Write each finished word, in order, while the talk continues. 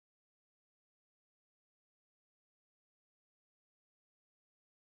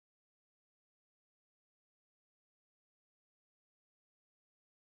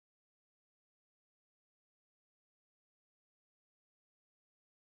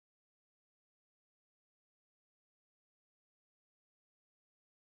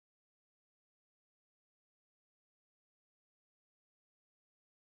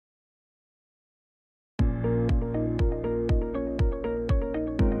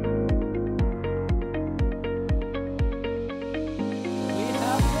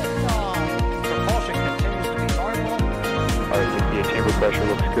pressure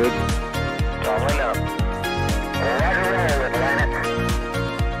looks good. Following up. Roger, roll, Atlantic.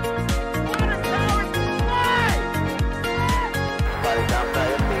 Flight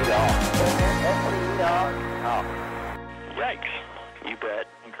outside of speed off. Yikes. You bet.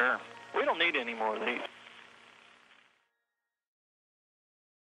 Okay. We don't need any more of these.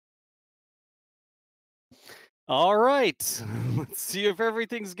 All right, let's see if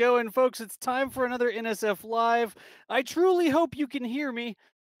everything's going, folks. It's time for another NSF Live. I truly hope you can hear me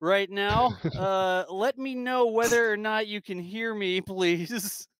right now. Let me know whether or not you can hear me,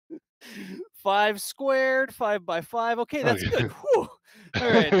 please. 5 squared, 5 by 5. Okay, that's good. Whew.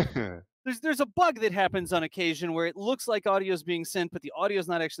 All right. There's a bug that happens on occasion where it looks like audio is being sent, but the audio is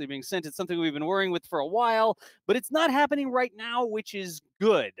not actually being sent. It's something we've been worrying with for a while, but it's not happening right now, which is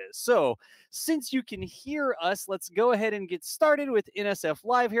good. So since you can hear us, let's go ahead and get started with NSF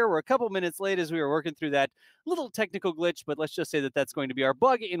Live here. We're a couple minutes late as we were working through that little technical glitch, but let's just say that that's going to be our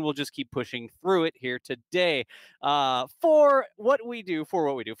bug, and we'll just keep pushing through it here today. For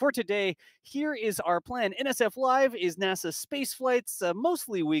today, here is our plan. NSF Live is NASA's space flight's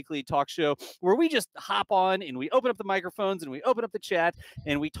mostly weekly talk show where we just hop on and we open up the microphones and we open up the chat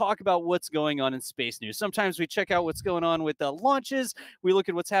and we talk about what's going on in space news. Sometimes we check out what's going on with the launches. We look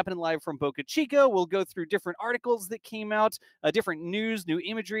at what's happening live from Boca Chica. We'll go through different articles that came out, different news, new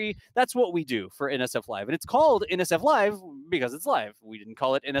imagery. That's what we do for NSF Live. And it's called NSF Live because it's live. We didn't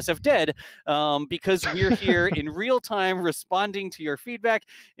call it NSF Dead because we're here in real time responding to your feedback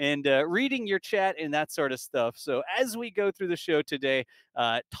and reading your chat and that sort of stuff. So as we go through the show today,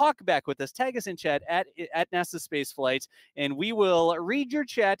 talk back with us, tag us in chat at NASA Spaceflight, and we will read your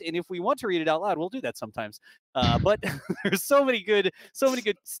chat. And if we want to read it out loud, we'll do that sometimes. But there's so many good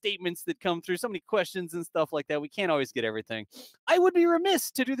statements that come through, so many questions and stuff like that. We can't always get everything. I would be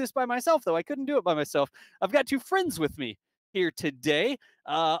remiss to do this by myself, though. I couldn't do it by myself. I've got 2 friends with me here today.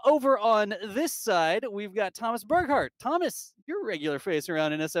 Over on this side, we've got Thomas Burghardt. Thomas, you're a regular face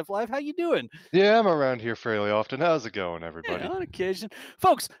around NSF Live. How you doing? Yeah, I'm around here fairly often. How's it going, everybody? Yeah, on occasion.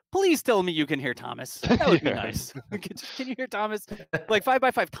 Folks, please tell me you can hear Thomas. That would be nice. Can you hear Thomas? Like 5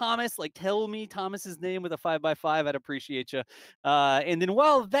 by 5 Thomas, like tell me Thomas's name with a 5 by 5. I'd appreciate you. And then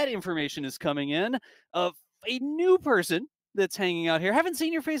while that information is coming in, a new person that's hanging out here. Haven't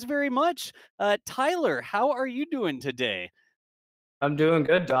seen your face very much. Tyler, how are you doing today? I'm doing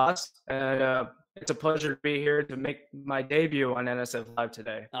good, Doss, and it's a pleasure to be here to make my debut on NSF Live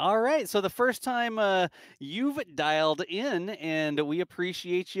today. All right, so the first time you've dialed in, and we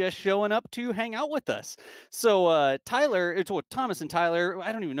appreciate you showing up to hang out with us. So Tyler, it's Thomas and Tyler,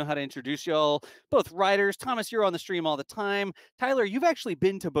 I don't even know how to introduce y'all, both writers. Thomas, you're on the stream all the time. Tyler, you've actually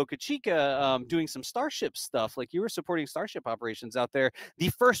been to Boca Chica doing some Starship stuff, like you were supporting Starship operations out there, the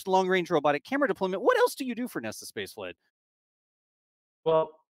first long-range robotic camera deployment. What else do you do for NASA Spaceflight?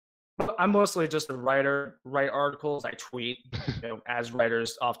 Well, I'm mostly just a writer, write articles, I tweet, as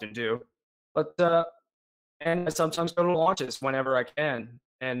writers often do. But and I sometimes go to launches whenever I can.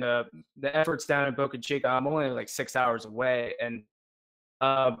 And the efforts down in Boca Chica, I'm only like 6 hours away, and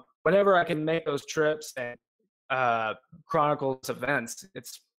whenever I can make those trips and chronicle those events,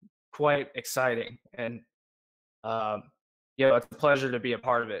 it's quite exciting. And it's a pleasure to be a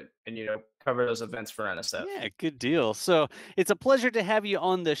part of it and cover those events for NSF. Yeah, good deal. So it's a pleasure to have you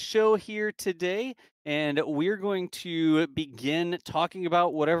on the show here today. And we're going to begin talking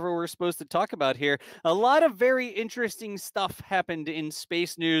about whatever we're supposed to talk about here. A lot of very interesting stuff happened in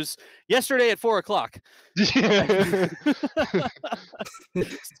space news yesterday at 4 o'clock.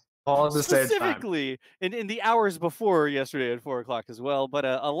 All at the same time. Specifically in the hours before yesterday at 4 o'clock as well, but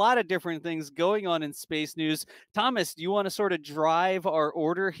a lot of different things going on in space news. Thomas, do you want to sort of drive our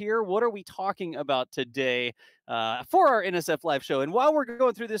order here? What are we talking about today for our NSF Live show? And while we're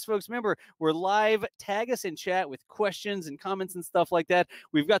going through this, folks, remember, we're live. Tag us in chat with questions and comments and stuff like that.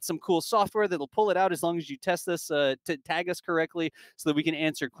 We've got some cool software that'll pull it out as long as you test this to tag us correctly so that we can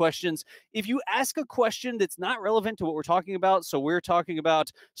answer questions. If you ask a question that's not relevant to what we're talking about, so we're talking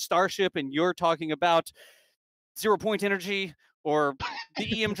about Starship and you're talking about 0-point energy or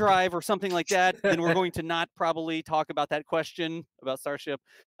the EM drive or something like that, then we're going to not probably talk about that question about Starship.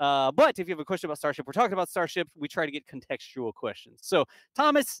 But if you have a question about Starship, we're talking about Starship, we try to get contextual questions. So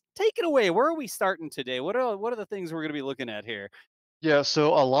Thomas, take it away. Where are we starting today? What are the things we're going to be looking at here? Yeah,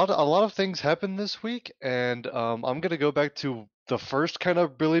 so a lot of things happened this week, and I'm gonna go back to the first kind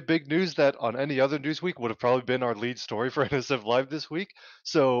of really big news that on any other news week would have probably been our lead story for NSF Live this week.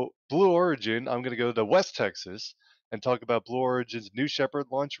 So Blue Origin, I'm gonna go to West Texas and talk about Blue Origin's New Shepard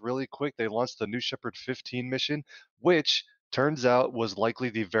launch really quick. They launched the New Shepard 15 mission, which turns out was likely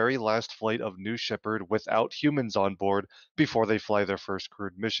the very last flight of New Shepard without humans on board before they fly their first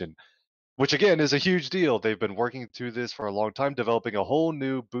crewed mission. Which again is a huge deal. They've been working through this for a long time, developing a whole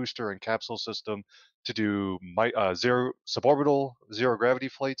new booster and capsule system to do zero suborbital, zero gravity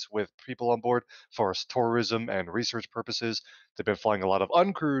flights with people on board for tourism and research purposes. They've been flying a lot of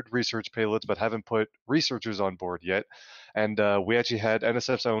uncrewed research payloads, but haven't put researchers on board yet. And we actually had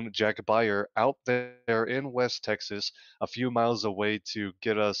NSF's own Jack Beyer out there in West Texas, a few miles away, to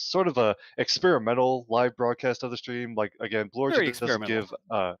get us sort of a experimental live broadcast of the stream. Like again, Blue Origin Very doesn't experimental.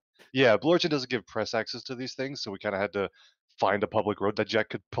 give yeah, Blue Origin doesn't give press access to these things, so we kind of had to find a public road that Jack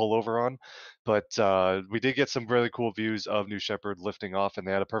could pull over on. But we did get some really cool views of New Shepard lifting off, and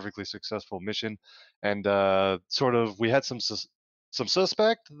they had a perfectly successful mission. And sort of, we had some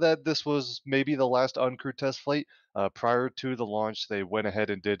suspect that this was maybe the last uncrewed test flight. Prior to the launch, they went ahead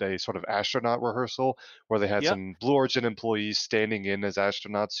and did a sort of astronaut rehearsal where they had Yep. some Blue Origin employees standing in as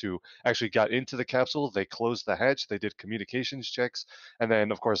astronauts who actually got into the capsule. They closed the hatch, they did communications checks, and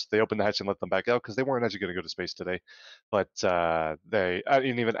then, of course, they opened the hatch and let them back out because they weren't actually going to go to space today. But and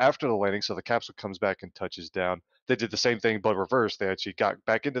even after the landing, so the capsule comes back and touches down, they did the same thing but reversed. They actually got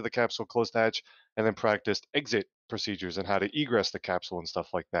back into the capsule, closed the hatch, and then practiced exit procedures and how to egress the capsule and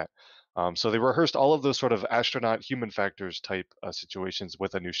stuff like that. So they rehearsed all of those sort of astronaut human factors type situations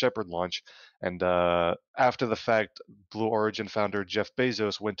with a New Shepard launch. And after the fact, Blue Origin founder Jeff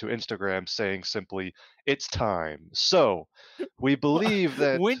Bezos went to Instagram saying simply, "It's time." So we believe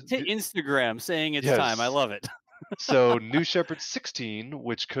that Went to Instagram saying it's time. I yes. love it. So New Shepard 16,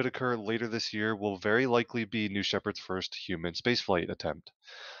 which could occur later this year, will very likely be New Shepard's first human spaceflight attempt,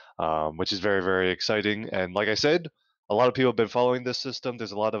 which is very, very exciting. And like I said, a lot of people have been following this system.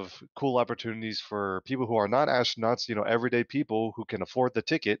 There's a lot of cool opportunities for people who are not astronauts, everyday people who can afford the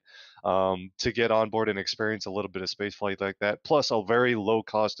ticket, to get on board and experience a little bit of spaceflight like that. Plus, a very low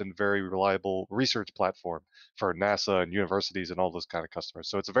cost and very reliable research platform for NASA and universities and all those kind of customers.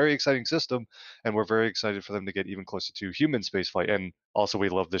 So it's a very exciting system, and we're very excited for them to get even closer to human spaceflight. And also, we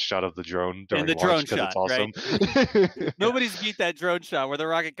love this shot of the drone during And the launch drone because shot, it's right? awesome. Nobody's beat that drone shot where the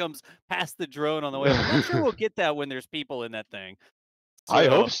rocket comes past the drone on the way up. I'm not sure we'll get that when there's people in that thing. I So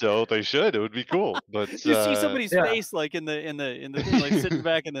hope so. They should. It would be cool. But you see somebody's Yeah. face like in the thing, like sitting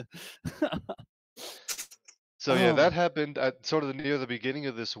back in the. so yeah, Oh. that happened at sort of near the beginning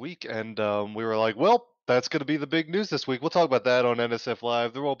of this week, and we were like, well, that's going to be the big news this week. We'll talk about that on NSF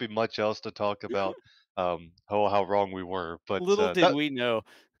Live. There won't be much else to talk about. How wrong we were, but Little did we know.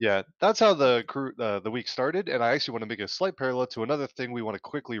 yeah, that's how the week started, and I actually want to make a slight parallel to another thing we want to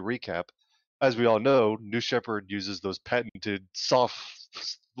quickly recap. As we all know, New Shepard uses those patented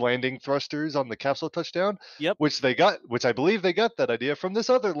soft landing thrusters on the capsule touchdown, Yep. which I believe they got that idea from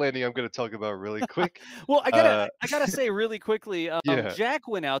this other landing I'm going to talk about really quick. Well, I gotta say really quickly, Yeah. Jack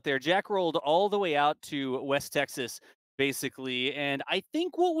went out there. Jack rolled all the way out to West Texas, basically, and I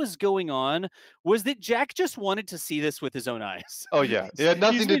think what was going on was that Jack just wanted to see this with his own eyes. Oh yeah, it had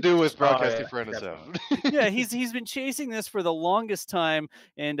nothing to been- do with Oh, broadcasting yeah, for definitely. NSF. Yeah, he's been chasing this for the longest time,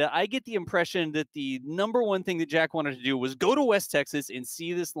 and I get the impression that the number one thing that Jack wanted to do was go to West Texas and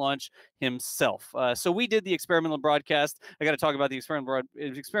see this launch himself. So we did the experimental broadcast. I got to talk about the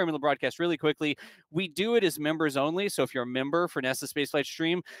experimental broadcast really quickly. We do it as members only, so if you're a member for NASA Spaceflight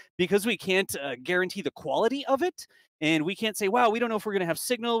Stream, because we can't guarantee the quality of it, and we can't say, wow, we don't know if we're going to have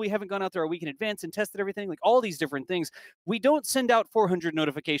signal. We haven't gone out there a week in advance and tested everything, like all these different things. We don't send out 400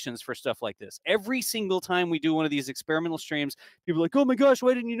 notifications for stuff like this. Every single time we do one of these experimental streams, people are like, oh my gosh,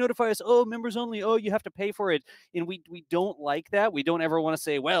 why didn't you notify us? Oh, members only. Oh, you have to pay for it. And we don't like that. We don't ever want to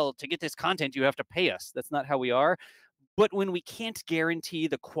say, well, to get this content, you have to pay us. That's not how we are. But when we can't guarantee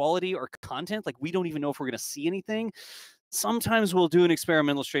the quality or content, like we don't even know if we're going to see anything, sometimes we'll do an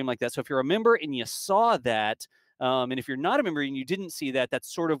experimental stream like that. So if you're a member and you saw that, and if you're not a member and you didn't see that,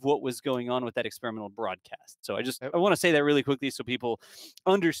 that's sort of what was going on with that experimental broadcast. So I want to say that really quickly so people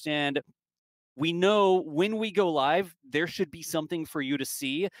understand. We know when we go live, there should be something for you to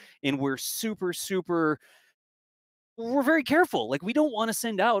see, and we're very careful. Like we don't want to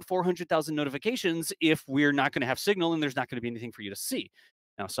send out 400,000 notifications if we're not going to have signal and there's not going to be anything for you to see.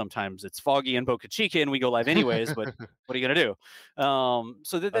 Now, sometimes it's foggy in Boca Chica and we go live anyways, but what are you going to do?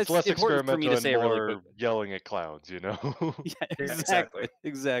 So that's less important for me experimental to say and really more quickly. yelling at clouds, Yeah, exactly.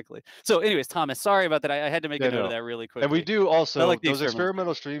 exactly. So anyways, Thomas, sorry about that. I had to make a note of that really quickly. And we do also, like the those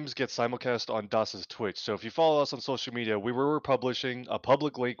experimental experimental streams get simulcast on DOS's Twitch. So if you follow us on social media, we were publishing a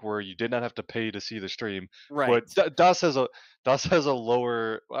public link where you did not have to pay to see the stream. Right. But DOS has a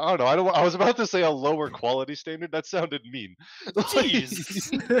lower, I don't know, I was about to say a lower quality standard. That sounded mean. Jeez.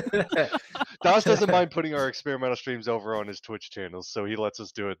 Das doesn't mind putting our experimental streams over on his Twitch channel, so he lets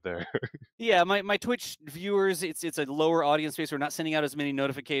us do it there. Yeah, my Twitch viewers, it's a lower audience base. We're not sending out as many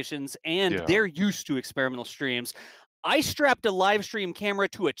notifications, and Yeah. they're used to experimental streams. I strapped a live stream camera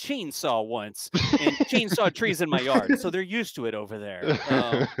to a chainsaw once and chainsawed trees in my yard, so they're used to it over there.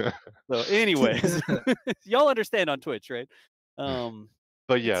 So, anyways, y'all understand on Twitch, right?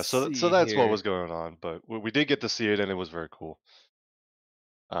 But yeah, Let's so see that's what here. was going on. But we did get to see it, and it was very cool.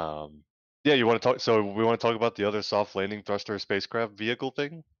 Yeah, you want to talk? So we want to talk about the other soft landing thruster spacecraft vehicle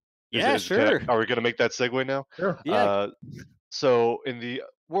thing. Yeah, sure. Are we going to make that segue now? Sure. Yeah. So in the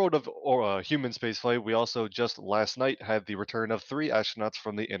world of human spaceflight, we also just last night had the return of 3 astronauts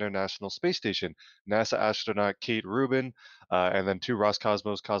from the International Space Station: NASA astronaut Kate Rubin, and then 2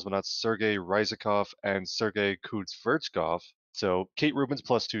 Roscosmos cosmonauts Sergei Ryzhikov and Sergei Kuznetsov. So Kate Rubin's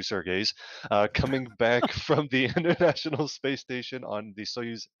plus 2 Sergeys, coming back from the International Space Station on the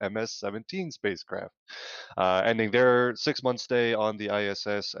Soyuz MS-17 spacecraft, ending their 6-month stay on the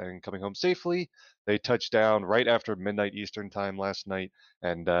ISS and coming home safely. They touched down right after midnight Eastern time last night,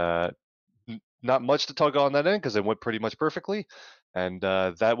 and not much to talk on that end because it went pretty much perfectly. And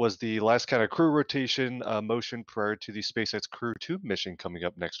that was the last kind of crew rotation motion prior to the SpaceX Crew-2 mission coming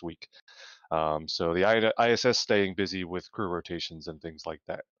up next week. So the ISS staying busy with crew rotations and things like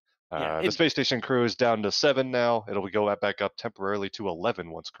that. Yeah, the space station crew is down to 7 now. It'll go back up temporarily to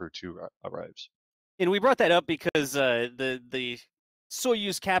 11 once Crew-2 arrives. And we brought that up because the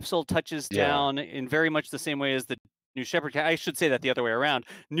Soyuz capsule touches down in very much the same way as the New Shepard. I should say that the other way around.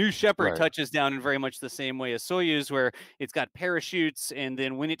 New Shepard touches down in very much the same way as Soyuz, where it's got parachutes, and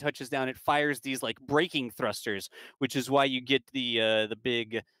then when it touches down, it fires these like braking thrusters, which is why you get the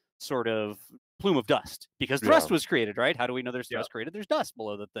big sort of plume of dust, because thrust was created, right? How do we know there's thrust created? There's dust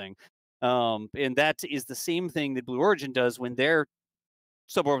below the thing. And that is the same thing that Blue Origin does when their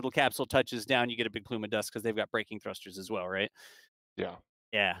suborbital capsule touches down. You get a big plume of dust because they've got braking thrusters as well, right? Yeah.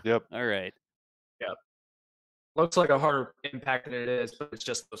 Yeah. Yep. All right. Yep. Looks like a harder impact than it is, but it's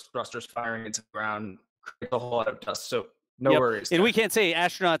just those thrusters firing into the ground creates a whole lot of dust. So no worries. And we can't say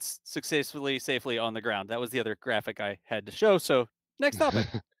astronauts successfully, safely on the ground. That was the other graphic I had to show. So next topic.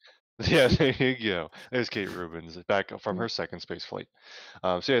 Yeah, there you go. There's Kate Rubins back from her second space flight.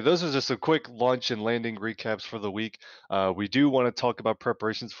 So yeah, those are just some quick launch and landing recaps for the week. We do want to talk about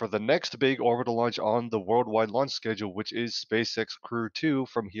preparations for the next big orbital launch on the worldwide launch schedule, which is SpaceX Crew-2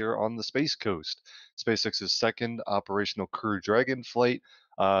 from here on the Space Coast. SpaceX's second operational Crew Dragon flight,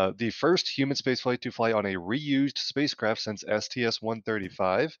 the first human spaceflight to fly on a reused spacecraft since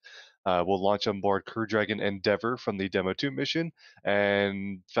STS-135. Will launch on board Crew Dragon Endeavour from the Demo 2 mission,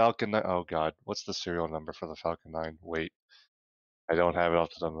 and Falcon 9. Oh god, what's the serial number for the Falcon 9? Wait, I don't have it off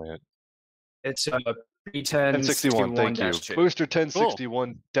the top of my head. It's B1061, thank you. 2. Booster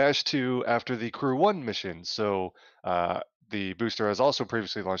 1061-2 after the Crew 1 mission. So the booster has also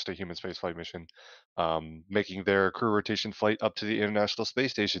previously launched a human spaceflight mission, making their crew rotation flight up to the International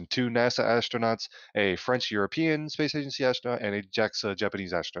Space Station. 2 NASA astronauts, a French-European Space Agency astronaut, and a JAXA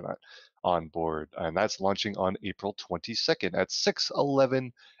Japanese astronaut on board. And that's launching on April 22nd at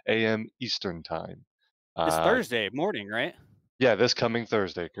 6:11 a.m. Eastern Time. This Thursday morning, right? Yeah, this coming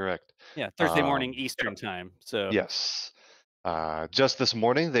Thursday, correct. Yeah, Thursday morning Eastern Time. So yes. Just this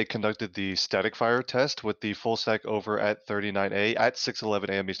morning, they conducted the static fire test with the full stack over at 39A at 6:11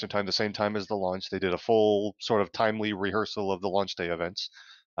 a.m. Eastern Time, the same time as the launch. They did a full sort of timely rehearsal of the launch day events.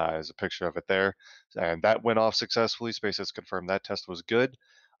 There's a picture of it there. And that went off successfully. SpaceX confirmed that test was good.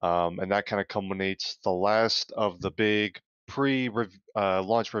 And that kind of culminates the last of the big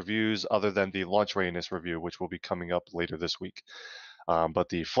pre-launch reviews other than the launch readiness review, which will be coming up later this week. But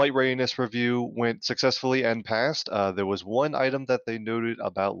the flight readiness review went successfully and passed. There was one item that they noted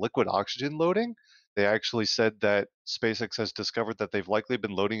about liquid oxygen loading. They actually said that SpaceX has discovered that they've likely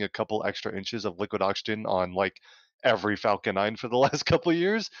been loading a couple extra inches of liquid oxygen on like every Falcon 9 for the last couple of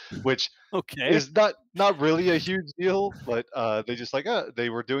years, which is not really a huge deal, but they just they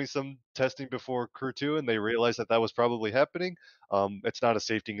were doing some testing before Crew-2 and they realized that was probably happening. It's not a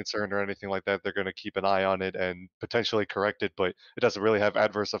safety concern or anything like that. They're going to keep an eye on it and potentially correct it, but it doesn't really have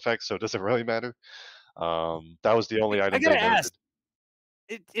adverse effects, so it doesn't really matter. That was the only item I gotta they ask,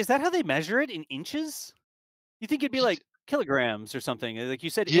 noted. is that how they measure it, in inches? You think it'd be like kilograms or something? Like you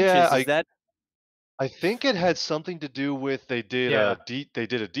said, Yeah, inches. Is that? I think it had something to do with they did a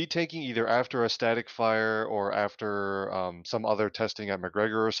detanking either after a static fire or after some other testing at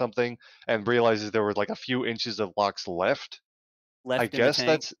McGregor or something, and realizes there were like a few inches of LOX left. I In the guess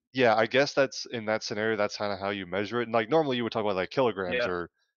tank? I guess that's in that scenario. That's kind of how you measure it. And like normally you would talk about like kilograms or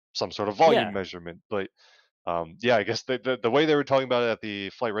some sort of volume measurement, but Yeah, I guess the way they were talking about it at the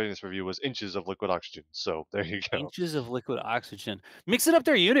flight readiness review was inches of liquid oxygen. So there you go. Inches of liquid oxygen. Mixing up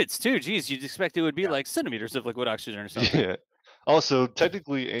their units too. Geez, you'd expect it would be Yeah. like centimeters of liquid oxygen or something. Yeah. Also,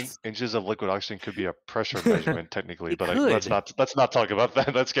 technically, inches of liquid oxygen could be a pressure measurement, technically, It but let's could. not talk about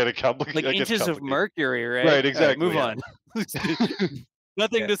that. That's getting complicated. Like inches of mercury, right? Right, All right, exactly. move on.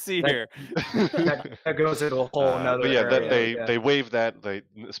 Nothing Yeah, to see that- here. That goes into a whole nother But yeah, area. they waived that.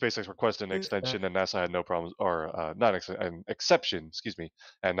 SpaceX requested an extension, and NASA had no problems, or not an exception, excuse me,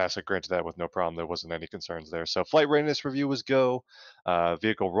 and NASA granted that with no problem. There wasn't any concerns there. So flight readiness review was go.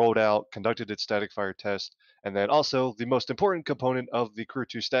 Vehicle rolled out, conducted its static fire test, and then also the most important component of the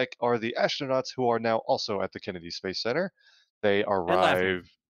Crew-2 stack are the astronauts who are now also at the Kennedy Space Center. They arrive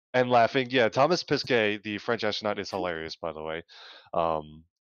and laughing. Yeah, Thomas Pesquet, the French astronaut, is hilarious, by the way.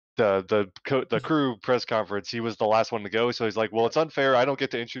 The crew press conference, he was the last one to go, so he's like, well, it's unfair, I don't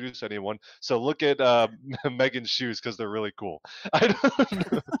get to introduce anyone, so look at Megan's shoes because they're really cool. I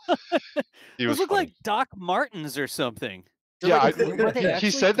don't know. He was Those look funny. like Doc Martens or something. Yeah, Were they he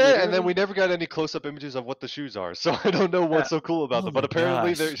actually said that, and then literally- we never got any close-up images of what the shoes are, so I don't know what's so cool about Oh them, but my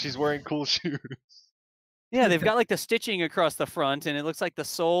apparently gosh. she's wearing cool shoes. Yeah, they've got like the stitching across the front, and it looks like the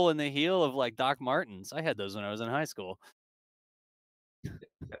sole and the heel of like Doc Martens. I had those when I was in high school.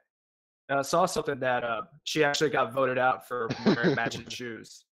 I saw something that she actually got voted out for wearing matching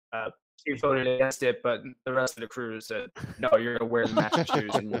shoes. She voted against it, but the rest of the crew said, "No, you're gonna wear the matching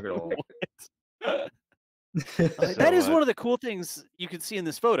shoes, and you're gonna like it." That is one of the cool things you can see in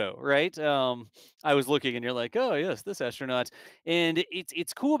this photo, right? I was looking, and you're like, "Oh yes, this astronaut," and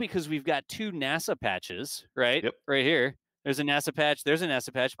it's cool because we've got two NASA patches, right? Yep. Right here. There's a NASA patch. There's a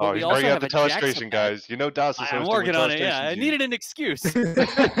NASA patch. But Oh, we he's also bringing out have the a JAXA telestration, patch. guys. You know DOS is I'm hosting working when on it. Yeah, I telestration's needed an excuse.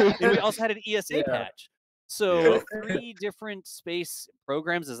 And we used. also had an ESA Yeah. patch. So Yeah. 3 different space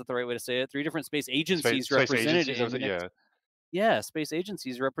programs, is that the right way to say it? 3 different space agencies Space represented agencies, in was the it? next- Yeah. yeah, space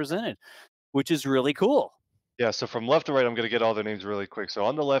agencies represented, which is really cool. Yeah, so from left to right, I'm going to get all their names really quick. So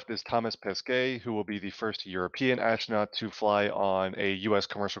on the left is Thomas Pesquet, who will be the first European astronaut to fly on a U.S.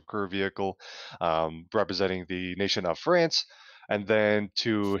 commercial crew vehicle, representing the nation of France. And then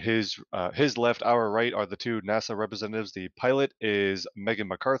to his left, our right, are the 2 NASA representatives. The pilot is Megan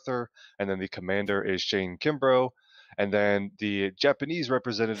MacArthur, and then the commander is Shane Kimbrough. And then the Japanese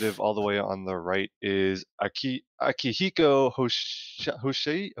representative all the way on the right is Akihiko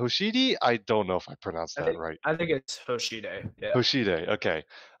Hoshide. I don't know if I pronounced that right. I think it's Hoshide. Yeah. Hoshide, okay.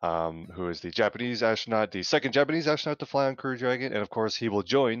 Who is the Japanese astronaut, the second Japanese astronaut to fly on Crew Dragon, and of course he will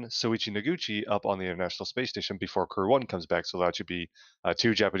join Soichi Noguchi up on the International Space Station before Crew 1 comes back, so that should be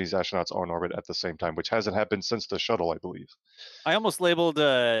 2 Japanese astronauts on orbit at the same time, which hasn't happened since the shuttle, I believe. I almost labeled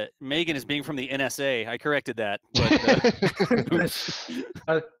Megan as being from the NSA. I corrected that. But,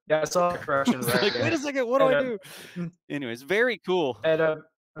 Yeah, I saw a correction it's right like, there. wait a second, what do I And, do? Anyways, very cool. And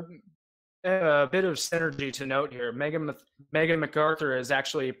a bit of synergy to note here. Megan MacArthur is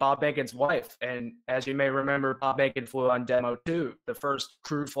actually Bob Bacon's wife, and as you may remember, Bob Bacon flew on Demo 2, the first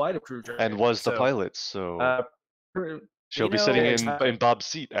crewed flight of Crew Dragon. And was the So, pilot, so she'll you be sitting know- in Bob's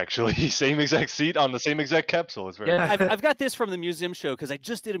seat, actually. Same exact seat on the same exact capsule. It's very Yeah. I've got this from the museum show because I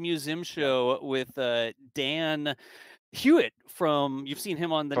just did a museum show with Dan Hewitt from, you've seen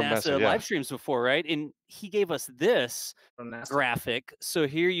him on the From NASA NASA, yeah. live streams before, right? And he gave us this from NASA. graphic. So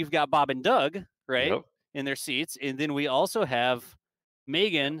here you've got Bob and Doug, right, Yep. in their seats, and then we also have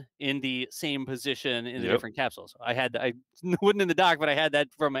Megan in the same position in the Yep. different capsules. I wasn't in the doc, but I had that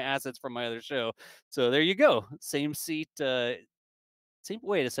from my assets from my other show. So there you go, same seat.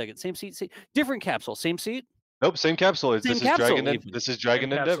 Wait a second, same seat, different capsule, same seat. Nope, same capsule. Same This capsule, is Dragon. even. This is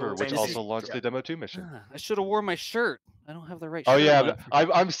Dragon Same Endeavor, capsule, which same also seat. launched Yeah. the Demo 2 mission. I should have worn my shirt. I don't have the right Oh shirt. yeah,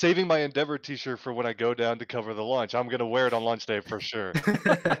 I'm saving my Endeavor T-shirt for when I go down to cover the launch. I'm gonna wear it on launch day for sure.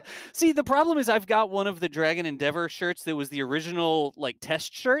 See, the problem is I've got one of the Dragon Endeavor shirts that was the original like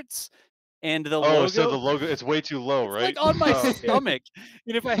test shirts, and the logo. So the logo, it's way too low, it's, right? like on my Oh. stomach,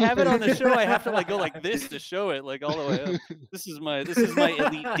 and if I have it on the show, I have to like go like this to show it like all the way up. This is my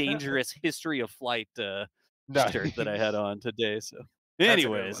Elite Dangerous History of Flight shirt that I had on today. So, a good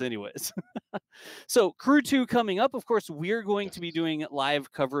anyways. So, Crew 2 coming up. Of course, we're going to be doing live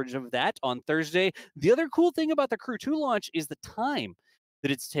coverage of that on Thursday. The other cool thing about the Crew 2 launch is the time that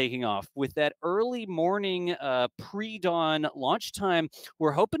it's taking off. With that early morning pre-dawn launch time,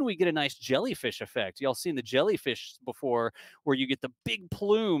 we're hoping we get a nice jellyfish effect. Y'all seen the jellyfish before, where you get the big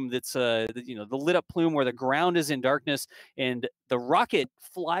plume that's the lit up plume where the ground is in darkness and the rocket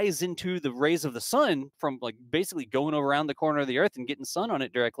flies into the rays of the sun from like basically going around the corner of the earth and getting sun on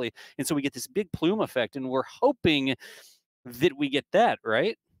it directly. And so we get this big plume effect, and we're hoping that we get that,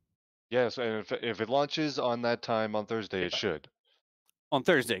 right? Yes, and if it launches on that time on Thursday, it Yeah. should. On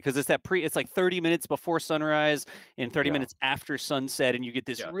Thursday, because it's like 30 minutes before sunrise and 30 Yeah. minutes after sunset, and you get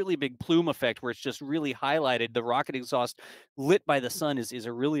this Yeah. really big plume effect where it's just really highlighted. The rocket exhaust lit by the sun is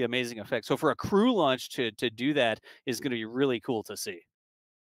a really amazing effect. So for a crew launch to do that is going to be really cool to see.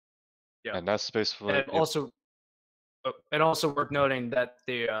 Yeah. And that's spaceflight. And Yep. also worth noting that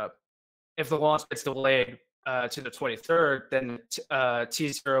if the launch gets delayed to the 23rd, then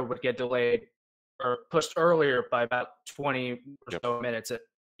T0 would get delayed or pushed earlier by about 20 or Yep. so minutes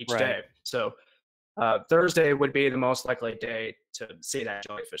each Right. day. So Thursday would be the most likely day to see that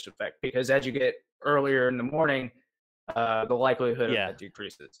jellyfish effect, because as you get earlier in the morning, the likelihood of Yeah. that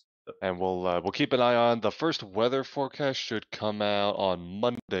decreases. So, And we'll keep an eye on the first weather forecast. Should come out on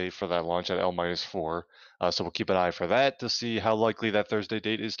Monday for that launch at L-4. So we'll keep an eye for that to see how likely that Thursday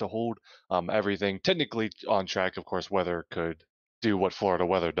date is to hold. Everything technically on track. Of course, weather could do what Florida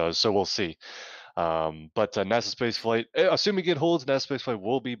weather does, so we'll see. But NASA spaceflight, assuming it holds, NASA spaceflight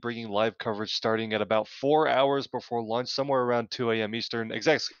will be bringing live coverage starting at about 4 hours before launch, somewhere around 2 a.m. Eastern.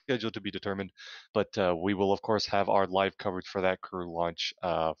 Exact schedule to be determined, but we will of course have our live coverage for that crew launch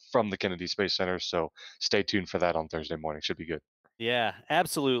from the Kennedy Space Center. So stay tuned for that on Thursday morning. Should be good. Yeah,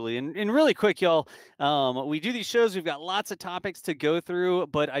 absolutely. And really quick, y'all, we do these shows. We've got lots of topics to go through,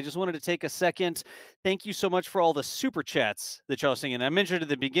 but I just wanted to take a second. Thank you so much for all the super chats that y'all are singing. I mentioned at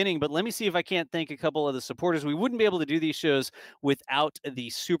the beginning, but let me see if I can't thank a couple of the supporters. We wouldn't be able to do these shows without the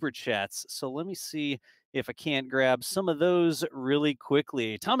super chats. So let me see if I can't grab some of those really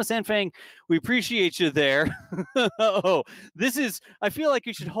quickly. Thomas Anfang, we appreciate you there. Oh, I feel like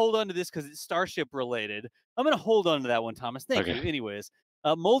you should hold on to this because it's Starship related. I'm going to hold on to that one, Thomas. Thank you. Okay. Anyways,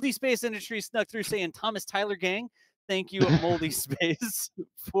 Moldy Space Industry snuck through saying Thomas Tyler Gang. Thank you, Moldy Space,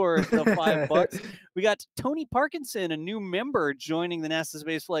 for the $5. We got Tony Parkinson, a new member, joining the NASA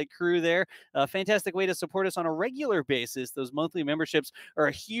Spaceflight crew there. A fantastic way to support us on a regular basis. Those monthly memberships are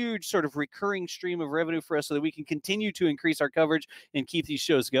a huge sort of recurring stream of revenue for us so that we can continue to increase our coverage and keep these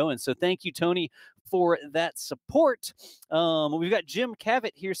shows going. So thank you, Tony, for that support. We've got Jim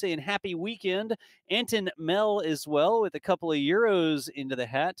Cavett here saying happy weekend. Anton Mel as well with a couple of euros into the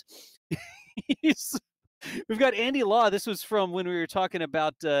hat. We've got Andy Law. This was from when we were talking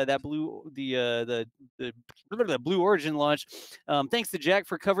about the Blue Origin launch. Thanks to Jack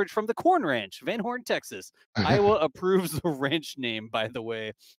for coverage from the Corn Ranch, Van Horn, Texas. Iowa approves the ranch name, by the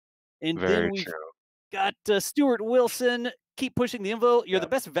way. And Very then we've true. got Stuart Wilson. Keep pushing the envelope. You're Yeah. the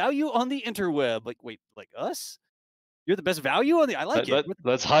best value on the interweb. Like, wait, like us? You're the best value on the. I like it.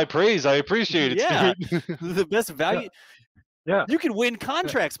 That's high praise. I appreciate it. Yeah, Stuart. the best value. yeah. You can win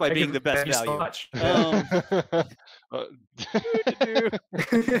contracts by Thank being you- the best thank you so value. much.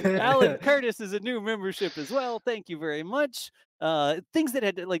 Alan Curtis is a new membership as well. Thank you very much. Things that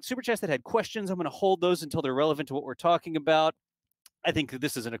had like super chats that had questions, I'm going to hold those until they're relevant to what we're talking about. I think that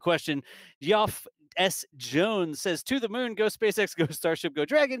this isn't a question. Yoff S. Jones says, to the moon, go SpaceX, go Starship, go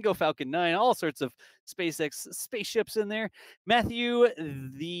Dragon, go Falcon 9, all sorts of SpaceX spaceships in there. Matthew,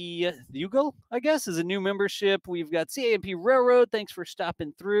 the Ugal, I guess, is a new membership. We've got CAMP Railroad. Thanks for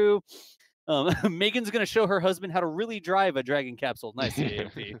stopping through. Megan's going to show her husband how to really drive a Dragon capsule. Nice,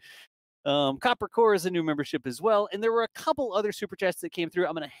 CAMP. Copper Core is a new membership as well. And there were a couple other super chats that came through.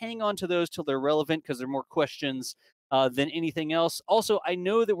 I'm going to hang on to those till they're relevant because they're more questions than anything else. Also, I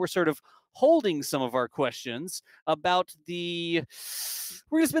know that we're sort of holding some of our questions about we're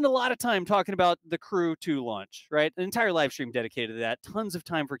going to spend a lot of time talking about the Crew-2 launch, right? An entire live stream dedicated to that. Tons of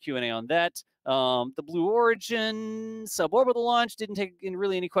time for Q&A on that. The Blue Origin suborbital launch, didn't take in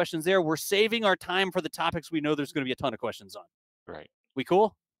really any questions there. We're saving our time for the topics we know there's going to be a ton of questions on. Right. We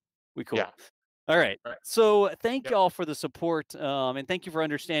cool? We cool. Yeah. All right. Right. So thank Yep. y'all for the support, and thank you for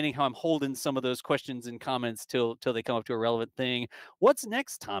understanding how I'm holding some of those questions and comments till they come up to a relevant thing. What's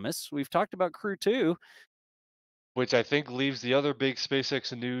next, Thomas? We've talked about Crew-2. Which I think leaves the other big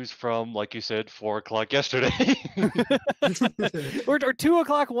SpaceX news from, like you said, 4 o'clock yesterday. or 2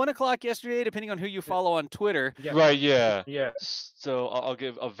 o'clock, 1 o'clock yesterday, depending on who you follow on Twitter. Yeah. Right, yeah. Yeah. So I'll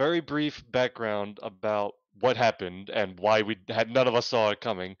give a very brief background about what happened and why none of us saw it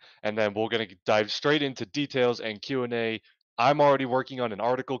coming, and then we're gonna dive straight into details and Q&A. I'm already working on an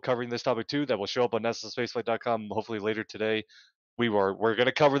article covering this topic too that will show up on NASAspaceflight.com hopefully later today. We're going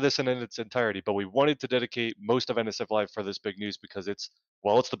to cover this in its entirety, but we wanted to dedicate most of NSF Live for this big news because it's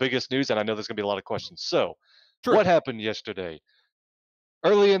the biggest news, and I know there's going to be a lot of questions. So, True. What happened yesterday?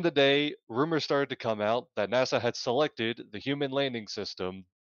 Early in the day, rumors started to come out that NASA had selected the human landing system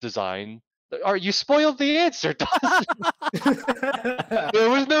design All right, you spoiled the answer. There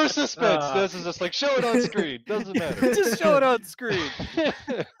was no suspense. This is just like show it on screen. Doesn't matter. Just show it on screen.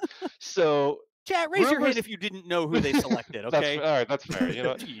 So Chat, raise your hand rumors- if you didn't know who they selected. that's Okay. all right. That's fair. You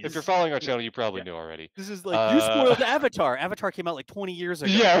know, if you're Jeez. following our channel, you probably knew already. This is like you spoiled Avatar. Avatar came out like 20 years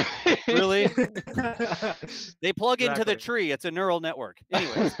ago. Yeah. Really? They plug into the Exactly. tree. It's a neural network.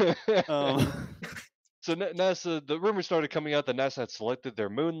 Anyways. So NASA, the rumors started coming out that NASA had selected their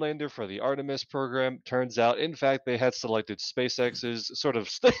moon lander for the Artemis program. Turns out, in fact, they had selected SpaceX's sort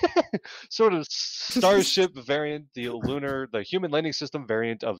of Starship variant, the human landing system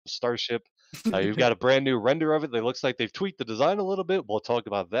variant of Starship. You've got a brand new render of it. It looks like they've tweaked the design a little bit. We'll talk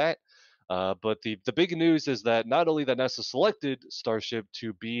about that. But the big news is that not only that NASA selected Starship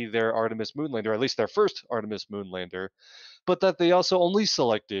to be their Artemis moon lander, or at least their first Artemis moon lander, but that they also only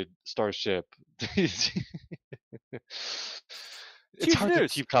selected Starship. It's Huge hard to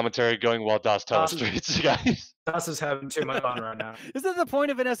news. keep commentary going while Das telestrates, guys. Das is having too much fun right now. Is that the point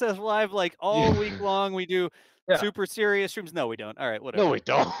of NSF Live? Like all week long, we do Yeah. super serious streams? No, we don't. All right, whatever. No, we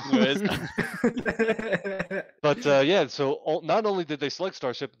don't. Anyways. But yeah, so not only did they select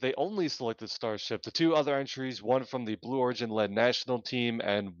Starship, they only selected Starship. The two other entries, one from the Blue Origin-led national team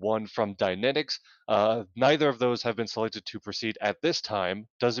and one from Dynetics, neither of those have been selected to proceed at this time.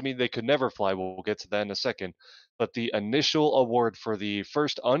 Doesn't mean they could never fly. We'll get to that in a second. But the initial award for the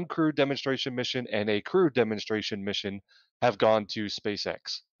first uncrewed demonstration mission and a crewed demonstration mission have gone to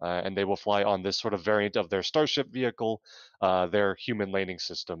SpaceX, and they will fly on this sort of variant of their Starship vehicle. Their human landing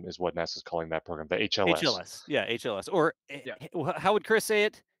system is what NASA's calling that program, the HLS. HLS. Yeah, HLS. Or how would Chris say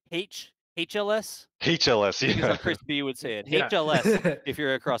it? HLS? HLS, Because yeah. how Chris B would say it. Yeah. HLS if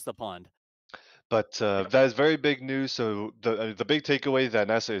you're across the pond. But that is very big news. So the big takeaway that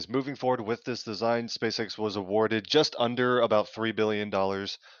NASA is moving forward with this design. SpaceX was awarded just under about $3 billion.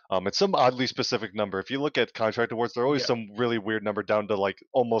 It's some oddly specific number. If you look at contract awards, there are always Yeah. some really weird number down to like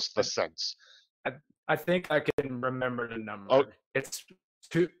almost the cents. I think I can remember the number. Oh. It's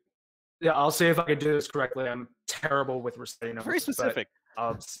two. Yeah, I'll see if I can do this correctly. I'm terrible with reciting numbers. Very but specific.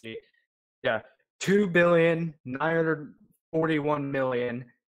 I'll see. Yeah,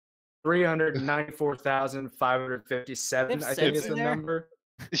 2,941,394,557. I think is cents the in there? number.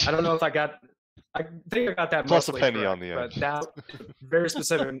 I don't know if I think I got that Plus a mostly penny correct, on the but end. that very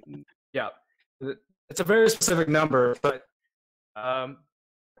specific. Yeah, it's a very specific number, but I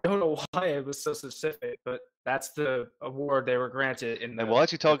don't know why it was so specific, but that's the award they were granted in the. And we'll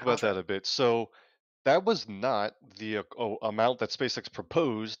actually talk about contract. that a bit. So that was not the amount that SpaceX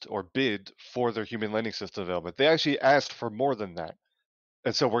proposed or bid for their human landing system development. They actually asked for more than that.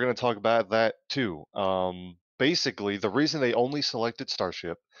 And so we're going to talk about that too. Basically, the reason they only selected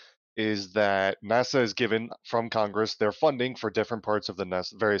Starship is that NASA is given from Congress their funding for different parts of the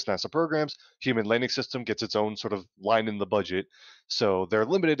various NASA programs. Human landing system gets its own sort of line in the budget. So they're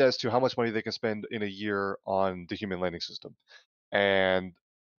limited as to how much money they can spend in a year on the human landing system. And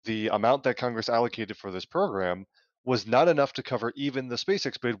the amount that Congress allocated for this program was not enough to cover even the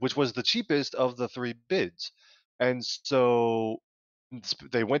SpaceX bid, which was the cheapest of the three bids. And so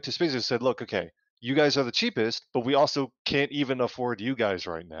they went to SpaceX and said, look, okay, you guys are the cheapest, but we also can't even afford you guys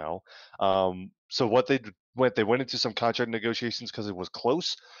right now. So what they went into some contract negotiations because it was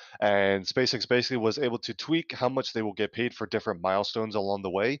close, and SpaceX basically was able to tweak how much they will get paid for different milestones along the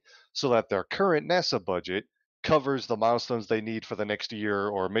way, so that their current NASA budget covers the milestones they need for the next year,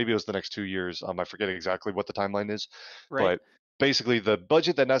 or maybe it was the next 2 years. I forget exactly what the timeline is, Right. but basically the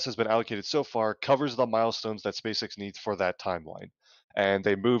budget that NASA has been allocated so far covers the milestones that SpaceX needs for that timeline. And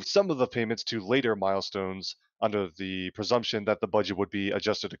they moved some of the payments to later milestones under the presumption that the budget would be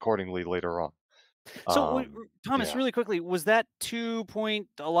adjusted accordingly later on. So, Thomas, yeah. really quickly, was that $2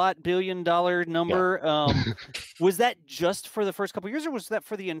 billion number? Was that just for the first couple of years, or was that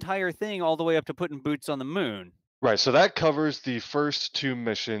for the entire thing, all the way up to putting boots on the moon? Right, so that covers the first two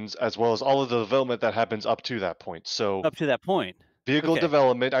missions as well as all of the development that happens up to that point. So Up to that point. vehicle Okay.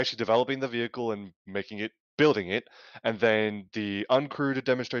 development, actually developing the vehicle and building it, and then the uncrewed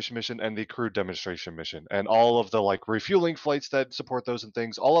demonstration mission and the crewed demonstration mission, and all of the like refueling flights that support those and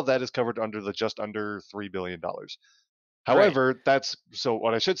things. All of that is covered under the just under $3 billion. However,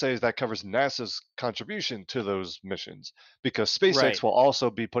 what I should say is that covers NASA's contribution to those missions, because SpaceX Right. will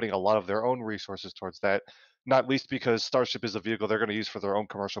also be putting a lot of their own resources towards that, not least because Starship is a vehicle they're going to use for their own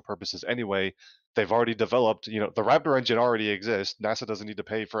commercial purposes anyway. They've already developed, the Raptor engine already exists. NASA doesn't need to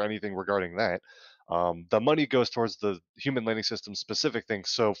pay for anything regarding that. The money goes towards the human landing system specific things.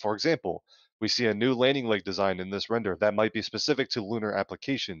 So, for example, we see a new landing leg design in this render that might be specific to lunar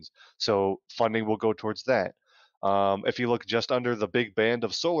applications. So funding will go towards that. If you look just under the big band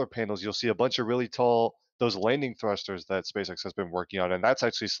of solar panels, you'll see a bunch of really tall, those landing thrusters that SpaceX has been working on, and that's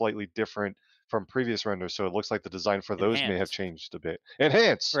actually slightly different from previous renders. So it looks like the design for those may have Enhance. changed a bit.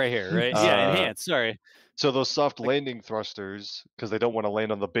 Enhance. Right here, right? Yeah, Uh, enhance. Sorry. So those soft Like- landing thrusters, because they don't want to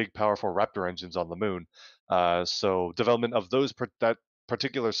land on the big, powerful Raptor engines on the moon. So development of that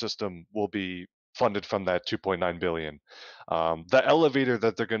particular system will be funded from that 2.9 billion. The elevator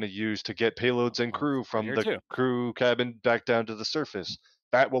that they're going to use to get payloads and crew from here the too. crew cabin back down to the surface,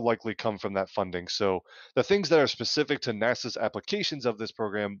 that will likely come from that funding. So the things that are specific to NASA's applications of this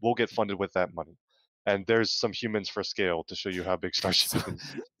program will get funded with that money. And there's some humans for scale to show you how big Starship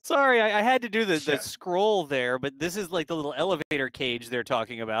is. Sorry, I had to do the Yeah. scroll there, but this is like the little elevator cage they're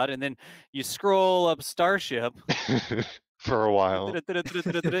talking about, and then you scroll up Starship, For a while.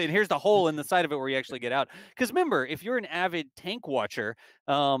 and here's the hole in the side of it where you actually get out. Because remember, if you're an avid tank watcher,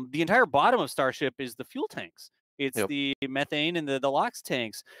 the entire bottom of Starship is the fuel tanks. It's Yep. the methane and the LOX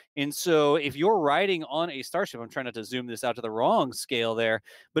tanks. And so if you're riding on a Starship, I'm trying not to zoom this out to the wrong scale there,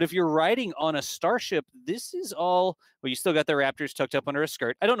 but if you're riding on a Starship, this is all, well, you still got the Raptors tucked up under a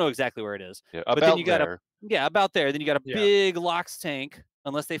skirt. I don't know exactly where it is. Yeah, But about then you got there. Yeah, about there. Then you got a Yeah. big LOX tank,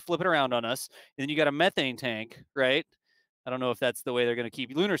 unless they flip it around on us. And then you got a methane tank, right? I don't know if that's the way they're going to keep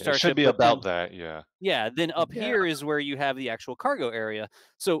Lunar It Starship. should be but about then, that, yeah. Yeah, then up Yeah. here is where you have the actual cargo area.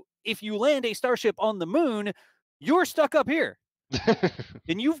 So if you land a Starship on the moon, you're stuck up here.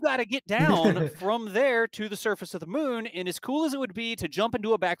 And you've got to get down from there to the surface of the moon. And as cool as it would be to jump and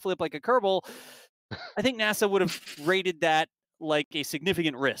do a backflip like a Kerbal, I think NASA would have rated that like a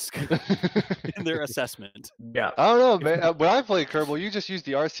significant risk in their assessment. Yeah. I don't know, man. When I play Kerbal, you just use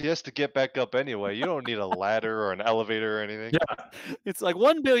the RCS to get back up anyway. You don't need a ladder or an elevator or anything. Yeah. It's like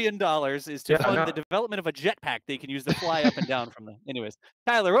 $1 billion is to Yeah, fund no. the development of a jetpack they can use to fly up and down from the. Anyways,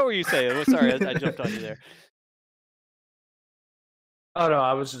 Tyler, what were you saying? Oh, sorry, I jumped on you there. Oh no,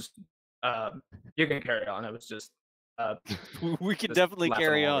 I was just. You can carry on. I was just. We can Just definitely laughing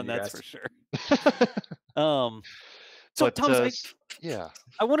carry along on, with you that's guys. for sure. So But, Thomas, yeah.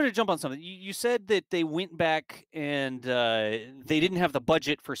 I wanted to jump on something. You said that they went back and they didn't have the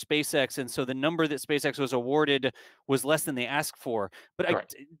budget for SpaceX, and so the number that SpaceX was awarded was less than they asked for. But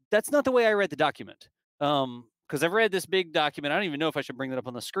Correct. that's not the way I read the document. Because I've read this big document. I don't even know if I should bring that up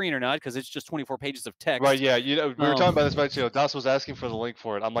on the screen or not, because it's just 24 pages of text. Right, yeah. We were talking about this, but Das was asking for the link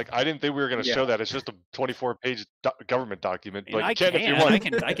for it. I'm like, I didn't think we were going to show Yeah. that. It's just a 24-page government document, And but I you can if you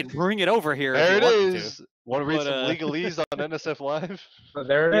want. I can bring it over here. There if it you want me to. is. Want to read But, some legalese on NSF Live? But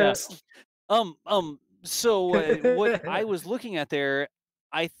there it Yeah. is. So what I was looking at there,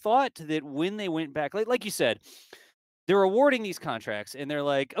 I thought that when they went back, like you said, they're awarding these contracts and they're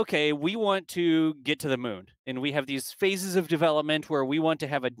like, okay, we want to get to the moon. And we have these phases of development where we want to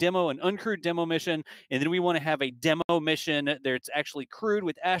have an uncrewed demo mission. And then we want to have a demo mission that's actually crewed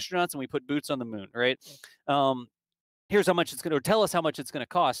with astronauts and we put boots on the moon, right? Here's how much it's going to tell us how much it's going to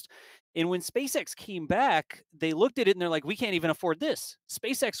cost. And when SpaceX came back, they looked at it and they're like, we can't even afford this.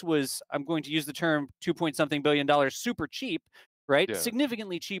 SpaceX was, I'm going to use the term $2.something billion, super cheap, right? Yeah.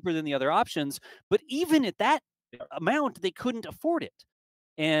 Significantly cheaper than the other options. But even at that amount, they couldn't afford it.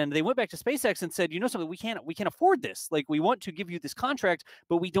 And they went back to SpaceX and said, you know something, we can't afford this. Like, we want to give you this contract,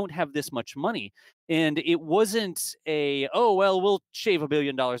 but we don't have this much money. And it wasn't we'll shave $1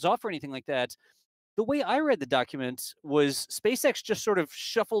 billion off or anything like that. The way I read the document was SpaceX just sort of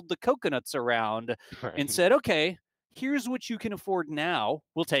shuffled the coconuts around and said, okay, here's what you can afford now.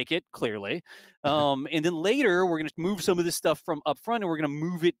 We'll take it, clearly. And then later, we're going to move some of this stuff from up front and we're going to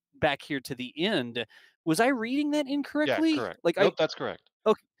move it back here to the end. Was I reading that incorrectly? Yeah, correct. Like, Nope, that's correct.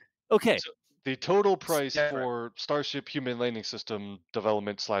 Okay. So the total price Yeah, right. for Starship human landing system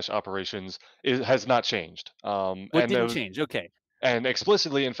development / operations has not changed. What and didn't change? Okay. And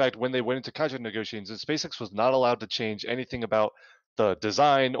explicitly, in fact, when they went into contract negotiations, SpaceX was not allowed to change anything about the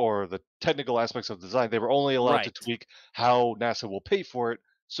design or the technical aspects of the design. They were only allowed to Right. tweak how NASA will pay for it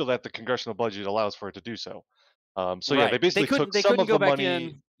so that the congressional budget allows for it to do so. So yeah, Right. they basically took they some couldn't of go the back money.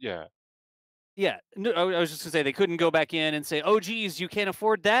 in. Yeah. Yeah, no, I was just gonna say they couldn't go back in and say, "Oh, geez, you can't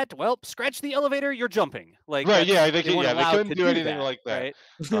afford that." Well, scratch the elevator. You're jumping. Like, Right, yeah, they weren't they allowed couldn't to do anything like that. right?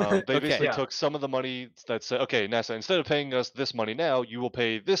 They Okay. basically Yeah. took some of the money that said, okay, NASA, instead of paying us this money now, you will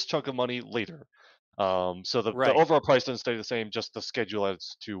pay this chunk of money later. So the Right. overall price doesn't stay the same, just the schedule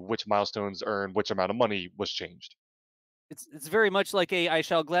as to which milestones earn which amount of money was changed. It's very much like I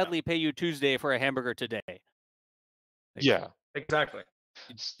shall gladly pay you Tuesday for a hamburger today. Like, Yeah. Exactly.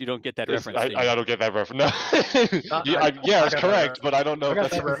 you don't get that It's- reference. do you? I don't get that reference. No. I yeah, got it's that correct, but I don't know I if got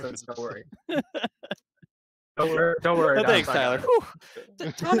that's that the reference. Don't worry. Don't worry. No, Dom, thanks, I got Tyler. it.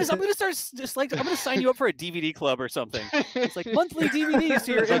 Whew. Thomas, I'm gonna start I'm gonna sign you up for a DVD club or something. It's like monthly DVDs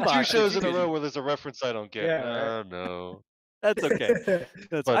to your It's like inbox. 2 that shows you in a can- row where there's a reference I don't get. Yeah, right. Oh, no. That's okay.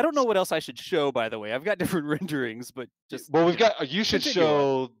 I But don't know what else I should show. By the way, I've got different renderings, but just well, we've you know, got you should continue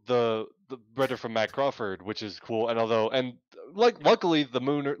on. show the render from Matt Crawford, which is cool. And like luckily the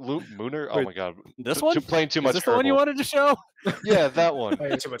Mooner. Oh Wait, my God, this one? playing too Is much this the one you Kerbal. wanted to show? Yeah, that one.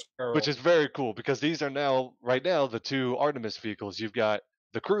 Playing too much Which Kerbal. is very cool because these are now right now the 2 Artemis vehicles. You've got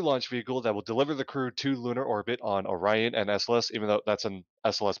the crew launch vehicle that will deliver the crew to lunar orbit on Orion and SLS, even though that's an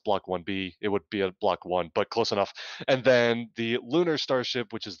SLS Block 1B, it would be a Block 1, but close enough. And then the lunar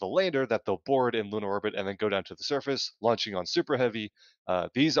Starship, which is the lander that they'll board in lunar orbit and then go down to the surface, launching on Super Heavy.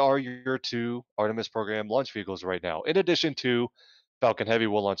 These are your 2 Artemis program launch vehicles right now. In addition to Falcon Heavy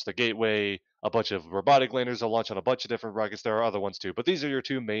will launch the Gateway, a bunch of robotic landers will launch on a bunch of different rockets. There are other ones too, but these are your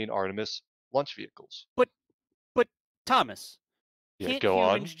 2 main Artemis launch vehicles. But Thomas, Yeah, can't go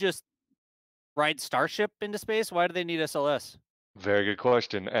on. humans just ride Starship into space? Why do they need SLS? Very good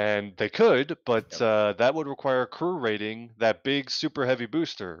question. And they could, but that would require crew rating that big super heavy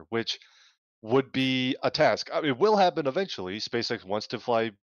booster, which would be a task. I mean, it will happen eventually. SpaceX wants to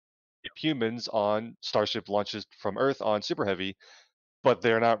fly humans on Starship launches from Earth on super heavy, but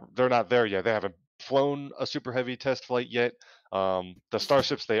they're not there yet. They haven't flown a super heavy test flight yet. The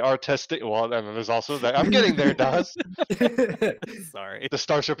Starships they are testing. Well, and then there's also that. I'm getting there, Das. Sorry. The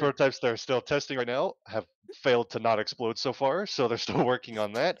Starship prototypes they're still testing right now have failed to not explode so far, so they're still working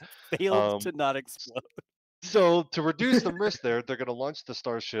on that. Failed to not explode. So to reduce the risk there, they're going to launch the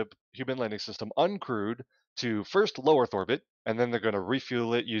Starship human landing system uncrewed to first low Earth orbit, and then they're going to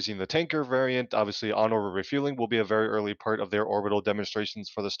refuel it using the tanker variant. Obviously, on-orbit refueling will be a very early part of their orbital demonstrations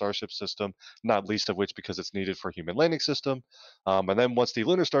for the Starship system, not least of which because it's needed for human landing system. And then once the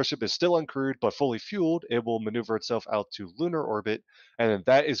lunar Starship is still uncrewed but fully fueled, it will maneuver itself out to lunar orbit, and then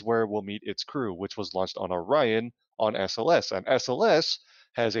that is where we'll meet its crew, which was launched on Orion on SLS. And SLS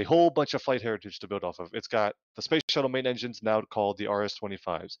has a whole bunch of flight heritage to build off of. It's got the Space Shuttle main engines now called the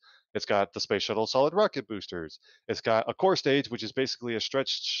RS-25s. It's got the Space Shuttle solid rocket boosters. It's got a core stage, which is basically a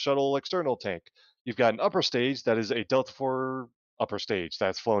stretched shuttle external tank. You've got an upper stage that is a Delta IV upper stage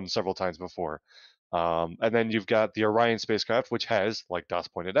that's flown several times before. And then you've got the Orion spacecraft, which has, like Das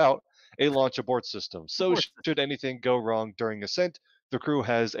pointed out, a launch abort system. So should anything go wrong during ascent, the crew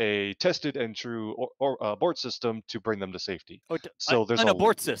has a tested and true abort system to bring them to safety. Oh, So there's an a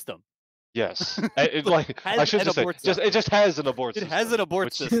abort system. Yes, I Has should an just say, abort it just has an abort It system. has an abort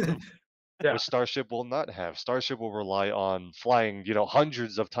which, system. Yeah. which Starship will not have. Starship will rely on flying,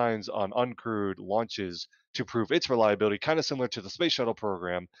 hundreds of times on uncrewed launches to prove its reliability, kind of similar to the Space Shuttle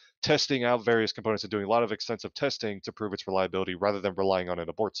program, testing out various components and doing a lot of extensive testing to prove its reliability rather than relying on an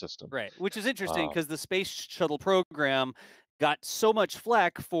abort system. Right, which is interesting because the Space Shuttle program got so much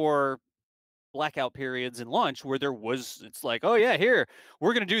flack for blackout periods in launch where it's like, oh yeah, here,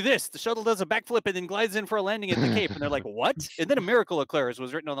 we're going to do this. The shuttle does a backflip and then glides in for a landing at the Cape. And they're like, what? And then a miracle occurs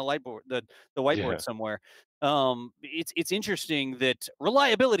was written on the whiteboard Yeah. somewhere. It's interesting that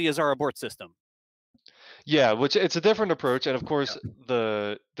reliability is our abort system. Yeah, which it's a different approach, and of course,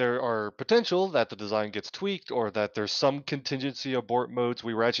 there are potential that the design gets tweaked or that there's some contingency abort modes.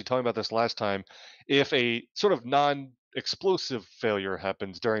 We were actually talking about this last time. If a sort of non-explosive failure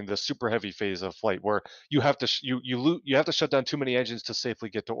happens during the super heavy phase of flight, where you have to you have to shut down too many engines to safely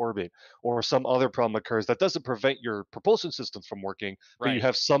get to orbit, or some other problem occurs that doesn't prevent your propulsion systems from working, but you Right.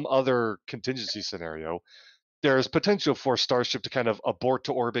 have some other contingency scenario. There's potential for Starship to kind of abort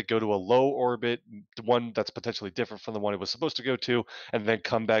to orbit, go to a low orbit, one that's potentially different from the one it was supposed to go to, and then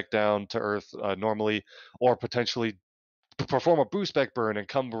come back down to Earth normally, or potentially perform a boost back burn and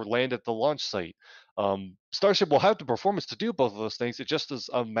come land at the launch site. Starship will have the performance to do both of those things. It just is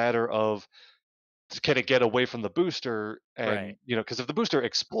a matter of can it get away from the booster, and Right. because if the booster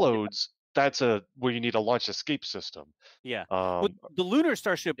explodes, that's where you need a launch escape system. Yeah. But the lunar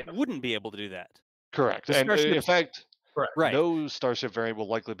Starship Yeah. wouldn't be able to do that. Correct, The and in Starship's- fact. Correct. Right. No Starship variant will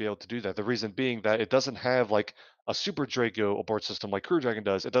likely be able to do that. The reason being that it doesn't have like a Super Draco abort system like Crew Dragon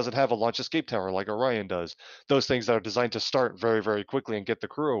does. It doesn't have a launch escape tower like Orion does. Those things that are designed to start very, very quickly and get the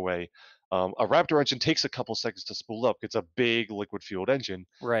crew away. A Raptor engine takes a couple seconds to spool up. It's a big liquid-fueled engine,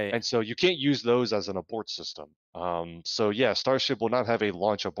 Right. and so you can't use those as an abort system. So yeah, Starship will not have a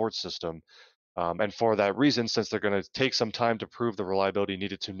launch abort system. And for that reason, since they're going to take some time to prove the reliability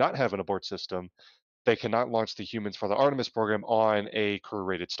needed to not have an abort system, they cannot launch the humans for the Artemis program on a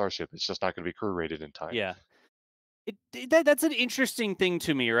crew-rated Starship. It's just not going to be crew-rated in time. Yeah. That's an interesting thing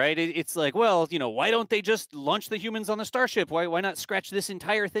to me, right? It's like, well, why don't they just launch the humans on the Starship? Why not scratch this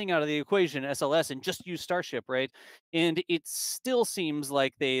entire thing out of the equation, SLS, and just use Starship, right? And it still seems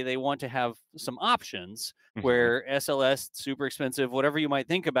like they want to have some options where SLS super expensive, whatever you might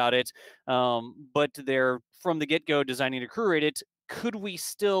think about it, but they're from the get-go designing to crew rate it. Could we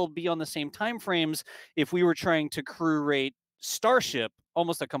still be on the same time frames if we were trying to crew rate Starship,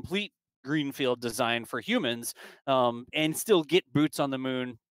 almost a complete greenfield design for humans, and still get boots on the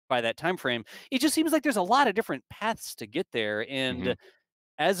moon by that time frame? It just seems like there's a lot of different paths to get there, and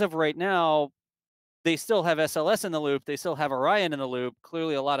as of right now, they still have SLS in the loop, they still have Orion in the loop.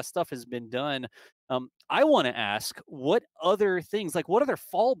 Clearly a lot of stuff has been done. I want to ask, what other things, like what other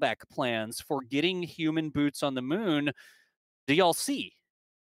fallback plans for getting human boots on the moon do y'all see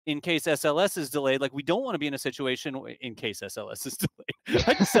in case SLS is delayed? Like, we don't want to be in a situation in case SLS is delayed.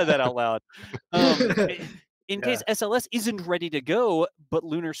 I just said that out loud. In case SLS isn't ready to go, but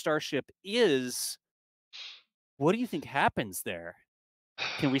Lunar Starship is, what do you think happens there?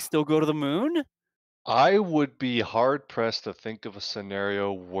 Can we still go to the moon? I would be hard pressed to think of a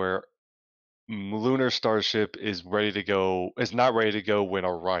scenario where Lunar Starship is not ready to go when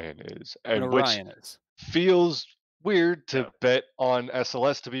Orion is, When and which Orion is. feels weird to bet on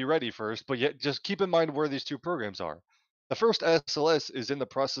SLS to be ready first, but yet just keep in mind where these two programs are. The first SLS is in the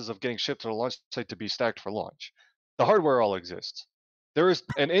process of getting shipped to the launch site to be stacked for launch. The hardware all exists. There is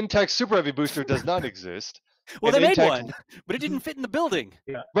an intact Super Heavy booster does not exist. Well, An they made intact one, but it didn't fit in the building.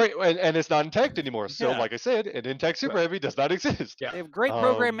 Right, and it's not intact anymore. So, Yeah. like I said, an intact Super Heavy does not exist. They have great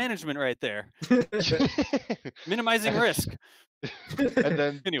program management right there. Minimizing risk. And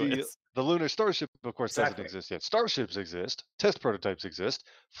then Anyways. the Lunar Starship, of course, doesn't exist yet. Starships exist, test prototypes exist,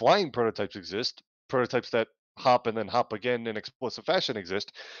 flying prototypes exist, prototypes that hop and then hop again in explosive fashion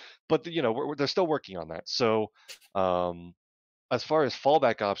exist, but they're still working on that. So, as far as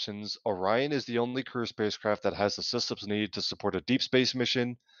fallback options, Orion is the only crew spacecraft that has the systems needed to support a deep space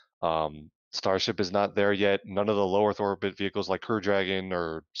mission. Starship is not there yet. None of the low Earth orbit vehicles like Crew Dragon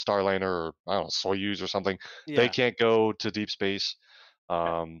or Starliner or I don't know, Soyuz or something, they can't go to deep space.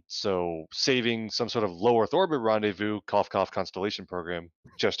 So saving some sort of low Earth orbit rendezvous, cough cough constellation program,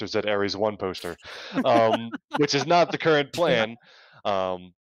 gestures at Ares 1 poster, which is not the current plan.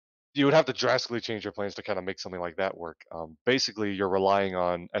 You would have to drastically change your plans to kind of make something like that work. Basically, you're relying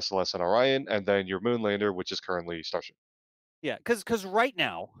on SLS and Orion, and then your moon lander, which is currently Starship. Yeah, because right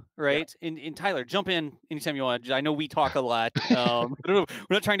now, right, in Tyler, jump in anytime you want. I know we talk a lot. We're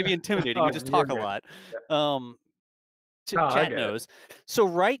not trying to be intimidating. We just talk a lot. Chat knows. So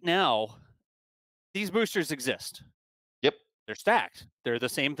right now, these boosters exist. Yep. They're stacked. They're the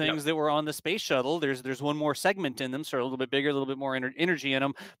same things that were on the space shuttle. There's one more segment in them, so a little bit bigger, a little bit more energy in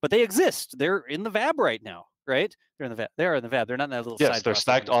them, but they exist. They're in the VAB right now, right? They're in the VAB. They are in the VAB. They're not in that little side. Yes, they're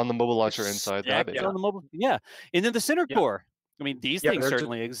stacked on the mobile launcher inside the VAB. On the mobile, and then the center core. I mean, these things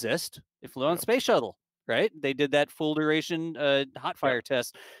certainly exist. They flew on space shuttle, right? They did that full duration hot fire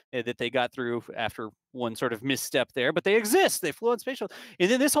test that they got through after one sort of misstep there, but they exist. They flew on space shuttle, and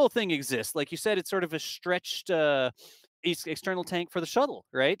then this whole thing exists. Like you said, it's sort of a stretched external tank for the shuttle,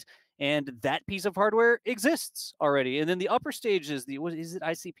 right? And that piece of hardware exists already. And then the upper stage is what is it?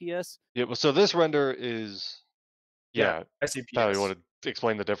 ICPS? Yeah. Well, so this render is ICPS. Tyler, you want to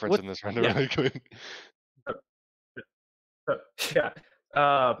explain the difference in this render really quick?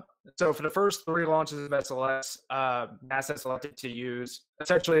 So for the first 3 launches of SLS, NASA selected to use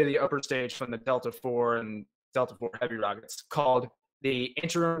essentially the upper stage from the Delta IV and Delta IV Heavy rockets, called the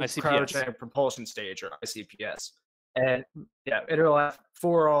Interim Cryogenic Propulsion Stage, or ICPS. And it'll have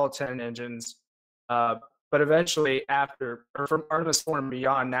 4 all-10 engines. But eventually, from Artemis 4 and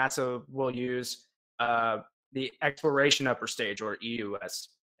beyond, NASA will use the Exploration Upper Stage, or EUS,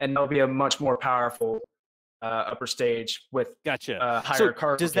 and there'll be a much more powerful upper stage with higher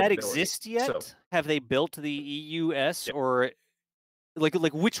cargo. Does that exist yet? So, have they built the EUS, or like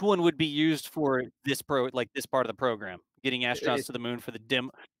which one would be used for this this part of the program, getting astronauts to the moon for the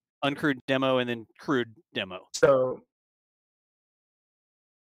uncrewed demo and then crewed demo?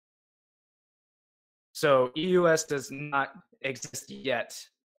 So EUS does not exist yet,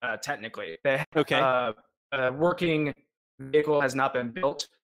 technically. Working vehicle has not been built,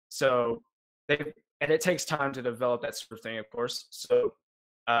 so and it takes time to develop that sort of thing, of course. So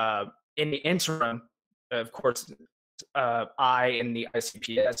in the interim, of course, in the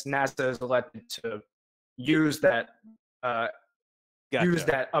ICPS, NASA has elected to use that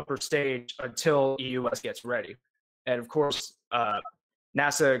upper stage until EUS gets ready. And of course,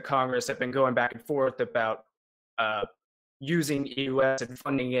 NASA and Congress have been going back and forth about using EUS and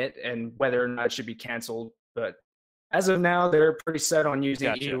funding it and whether or not it should be canceled. But as of now, they're pretty set on using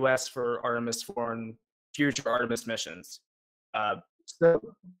Gotcha. EUS for Artemis 4 and future Artemis missions. So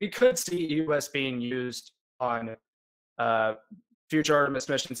we could see EUS being used on future Artemis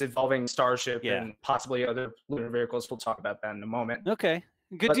missions involving Starship Yeah. and possibly other lunar vehicles. We'll talk about that in a moment. Okay,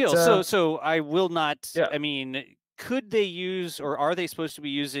 good But, deal. So I will not. yeah. I mean, could they use, or are they supposed to be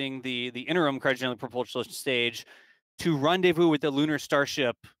using the interim cryogenic propulsion stage to rendezvous with the lunar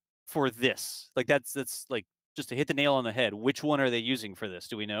Starship for this? Like that's like just to hit the nail on the head. Which one are they using for this?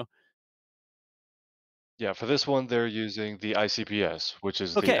 Do we know? Yeah, for this one, they're using the ICPS, which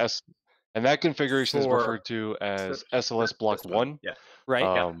is Okay. the S, and that configuration is For- referred to as SLS Block This one, 1, yeah.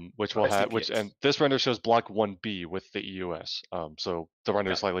 Right. which will have ICPS. and this render shows Block 1B with the EUS. So the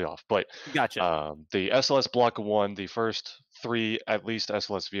render is Yeah. slightly off, but Gotcha. the SLS Block 1, the first 3 at least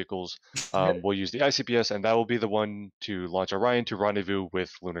SLS vehicles, will use the ICPS, and that will be the one to launch Orion to rendezvous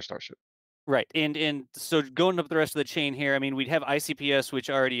with Lunar Starship. Right. And so going up the rest of the chain here, I mean, we'd have ICPS, which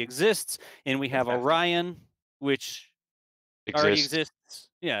already exists, and we have Exactly. Orion, which already Exists. exists.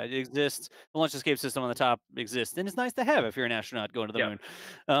 Yeah, it exists. The launch escape system on the top exists, and it's nice to have if you're an astronaut going to the Yeah.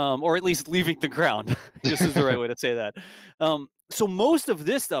 moon, or at least leaving the ground. This is the right way to say that. So most of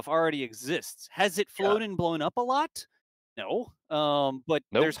this stuff already exists. Has it flown and blown up a lot? No. But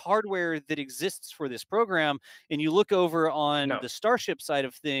Nope. there's hardware that exists for this program, and you look over on No. the Starship side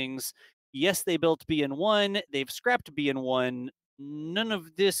of things. Yes, they built BN1. They've scrapped BN1. None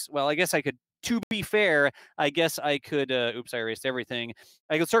of this. Well, I guess I could. To be fair, I guess I could. Oops, I erased everything.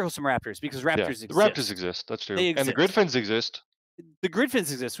 I could circle some Raptors because Raptors Yeah, exist. the Raptors exist. That's true. They And the exist. Gridfins exist. The grid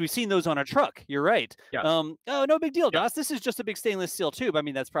fins exist. We've seen those on a truck. You're right. Yeah. Oh, no big deal, Yeah. Doss. This is just a big stainless steel tube. I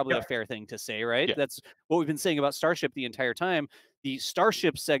mean, that's probably Yeah. a fair thing to say, right? Yeah. That's what we've been saying about Starship the entire time. The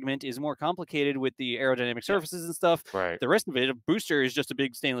Starship segment is more complicated with the aerodynamic surfaces and stuff. Right. The rest of it, a booster is just a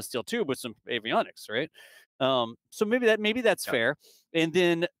big stainless steel tube with some avionics, right? So maybe that's Yeah. fair. And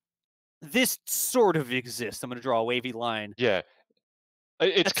then this sort of exists. I'm going to draw a wavy line. Yeah.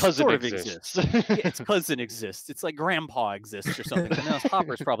 It's That cousin sort of exists. Yeah, its cousin exists. It's like grandpa exists or something. But no,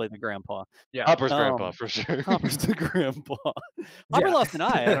 Hopper's probably the grandpa. Yeah. Hopper's grandpa for sure. Hopper's the grandpa. Hopper Yeah. lost an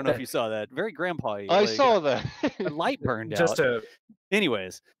eye. I don't know if you saw that. Very grandpa-y. I like, saw that. a light burned Just out. to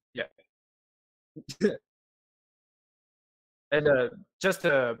Anyways, and just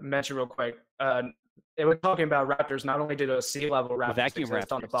to mention real quick, they were talking about Raptors. Not only did a sea level Raptors vacuum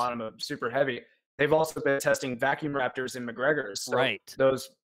exist on the Raptors. bottom of Super Heavy, they've also been testing vacuum Raptors in McGregor's. So right. those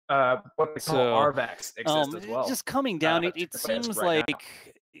what they call So, RVACs exist as well. just coming down, it to seems right now.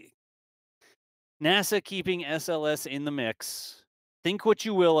 like NASA keeping SLS in the mix. Think what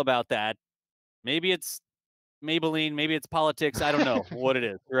you will about that. Maybe it's Maybelline, maybe it's politics. I don't know what it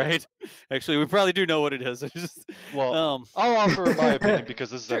is, right? Actually, we probably do know what it is. I just Well, I'll offer my opinion because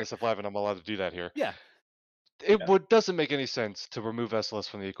this is NSF Live and I'm allowed to do that here. yeah. It doesn't make any sense to remove SLS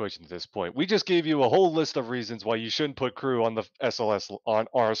from the equation at this point. We just gave you a whole list of reasons why you shouldn't put Crew on the SLS on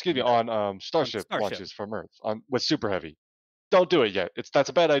Starship Starship. launches from Earth with Super Heavy. Don't do it yet. That's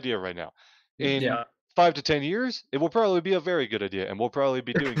a bad idea right now. In Yeah. 5 to 10 years, it will probably be a very good idea, and we'll probably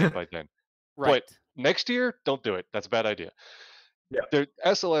be doing it by then. Right. But next year, don't do it. That's a bad idea. Yeah.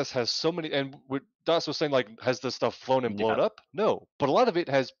 SLS has so many, and what Das was saying, like, has this stuff flown and blown Yeah. up? No, but a lot of it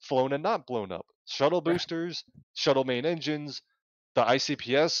has flown and not blown up. Shuttle boosters, shuttle main engines, the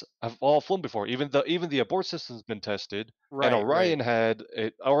ICPS have all flown before. Even the abort system's been tested. Right. And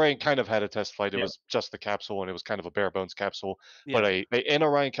Orion kind of had a test flight. It Yeah. was just the capsule, and it was kind of a bare bones capsule. Yeah. But an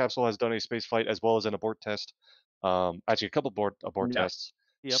Orion capsule has done a space flight as well as an abort test. Actually, a couple abort Yeah. tests.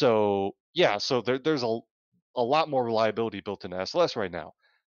 Yep. So yeah, so there's a lot more reliability built into SLS right now,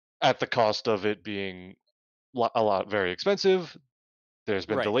 at the cost of it being a lot very expensive. There's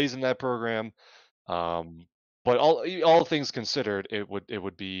been Right. delays in that program. But all things considered, it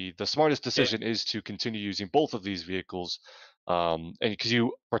would be the smartest decision is to continue using both of these vehicles, and because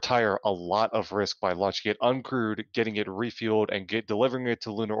you retire a lot of risk by launching it uncrewed, getting it refueled, and delivering it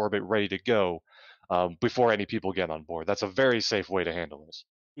to lunar orbit ready to go before any people get on board. That's a very safe way to handle this.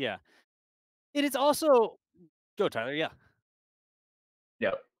 Yeah. It is also go, Tyler. Yeah.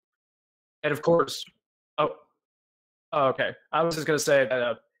 Yeah. And of course, okay. I was just going to say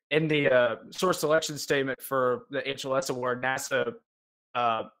that in the source selection statement for the HLS award, NASA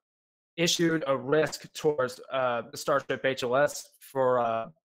issued a risk towards the Starship HLS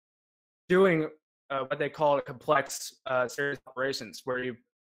for doing what they call a complex series of operations, where you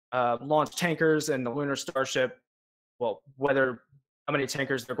launch tankers and the lunar Starship. Well, how many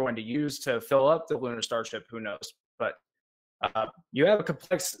tankers they're going to use to fill up the lunar Starship, who knows? But you have a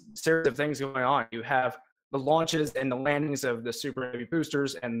complex series of things going on. You have the launches and the landings of the super heavy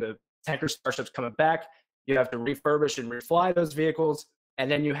boosters and the tanker starships coming back. You have to refurbish and refly those vehicles, and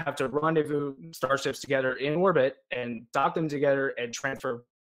then you have to rendezvous starships together in orbit and dock them together and transfer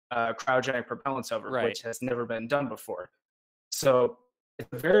cryogenic propellants over, Right. which has never been done before. So it's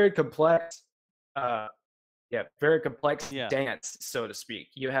a very complex, uh, very complex Yeah. dance, so to speak.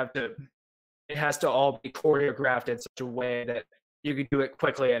 It has to all be choreographed in such a way that you can do it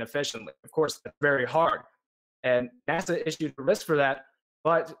quickly and efficiently. Of course, that's very hard. And NASA issued a risk for that,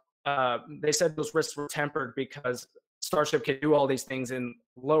 but they said those risks were tempered because Starship can do all these things in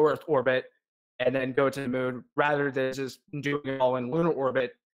low Earth orbit and then go to the moon rather than just doing it all in lunar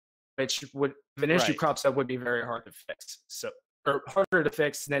orbit, which would, if an issue Right. crops up, would be very hard to fix. So, or harder to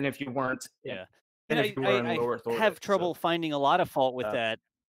fix than if you weren't. Yeah. Than And if you were in I low Earth orbit. have trouble So, finding a lot of fault with uh, that.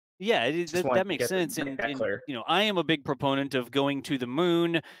 Yeah, just that wanted to makes sense. make that And clear. I am a big proponent of going to the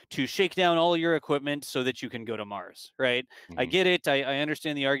moon to shake down all your equipment so that you can go to Mars, right? I Mhm. get it. I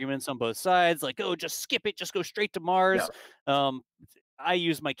understand the arguments on both sides. Like, oh, just skip it, just go straight to Yeah. Mars. Um, I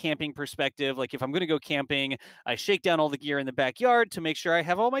use my camping perspective. Like, if I'm going to go camping, I shake down all the gear in the backyard to make sure I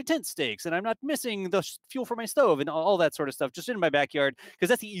have all my tent stakes and I'm not missing the fuel for my stove and all that sort of stuff just in my backyard because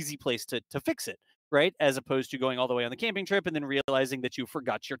that's the easy place to fix it, right? As opposed to going all the way on the camping trip and then realizing that you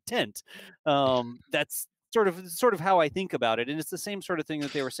forgot your tent. That's sort of how I think about it, and it's the same sort of thing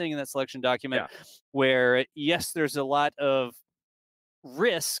that they were saying in that selection document, Yeah. where yes, there's a lot of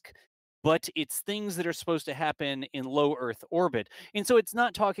risk, but it's things that are supposed to happen in low Earth orbit. And so it's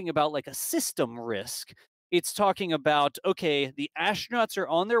not talking about like a system risk. It's talking about, okay, the astronauts are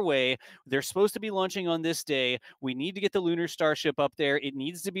on their way. They're supposed to be launching on this day. We need to get the lunar starship up there. It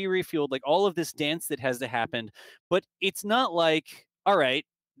needs to be refueled, like all of this dance that has to happen. But it's not like, all right,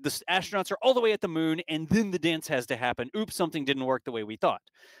 the astronauts are all the way at the moon and then the dance has to happen. Oops, something didn't work the way we thought.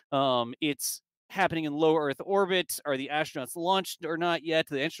 It's happening in low Earth orbit. Are the astronauts launched or not yet?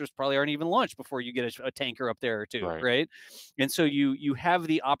 The astronauts probably aren't even launched before you get a tanker up there or two, Right. right? And so you have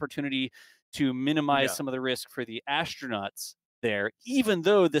the opportunity to minimize Yeah. some of the risk for the astronauts there, even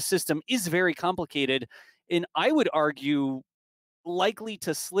though the system is very complicated. And I would argue likely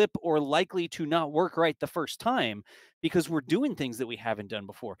to slip or likely to not work right the first time because we're doing things that we haven't done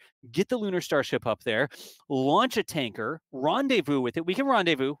before. Get the lunar starship up there, launch a tanker, rendezvous with it. We can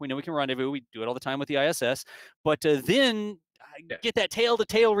rendezvous. We know we can rendezvous. We do it all the time with the ISS. But then Yeah. get that tail to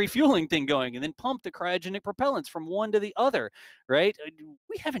tail refueling thing going and then pump the cryogenic propellants from one to the other, right?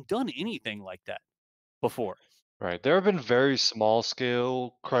 We haven't done anything like that before. Right. There have been very small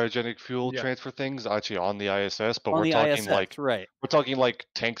scale cryogenic fuel Yeah. transfer things actually on the ISS, but On we're the talking ISS, right.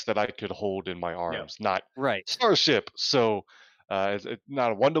 tanks that I could hold in my Yeah. arms, not Right. Starship. So it's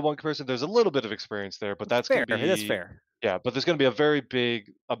not a one-to-one comparison. There's a little bit of experience there, but that's going Fair. to That's be fair. yeah, but there's going to be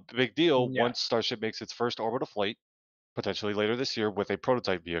a big deal Yeah. once Starship makes its first orbital flight, potentially later this year with a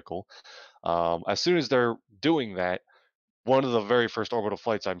prototype vehicle. As soon as they're doing that, one of the very first orbital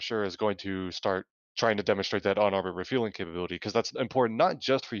flights, I'm sure, is going to start trying to demonstrate that on-orbit refueling capability because that's important not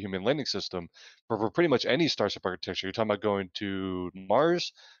just for human landing system, but for pretty much any Starship architecture. You're talking about going to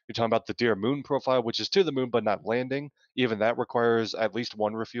Mars. You're talking about the Dear Moon profile, which is to the moon but not landing. Even that requires at least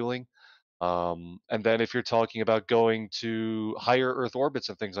one refueling. And then if you're talking about going to higher Earth orbits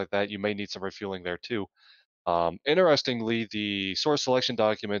and things like that, you may need some refueling there too. Interestingly, the source selection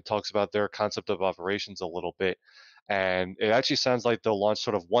document talks about their concept of operations a little bit, and it actually sounds like they'll launch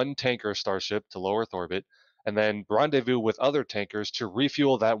sort of one tanker starship to low Earth orbit, and then rendezvous with other tankers to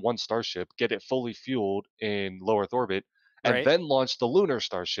refuel that one starship, get it fully fueled in low Earth orbit, and Right. then launch the lunar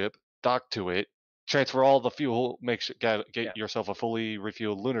starship, dock to it, transfer all the fuel, get Yeah. yourself a fully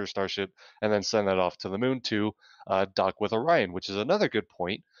refueled lunar starship, and then send that off to the moon to dock with Orion, which is another good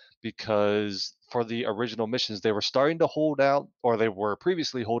point because for the original missions they were starting to hold out, or they were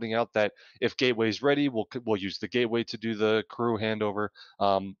previously holding out, that if Gateway's ready, we'll use the Gateway to do the crew handover.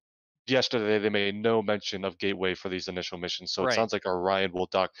 Yesterday they made no mention of Gateway for these initial missions, so it Right. sounds like Orion will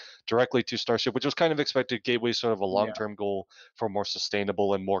dock directly to Starship, which was kind of expected. Gateway sort of a Yeah. long-term goal for more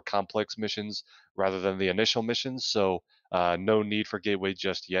sustainable and more complex missions rather than the initial missions, so no need for Gateway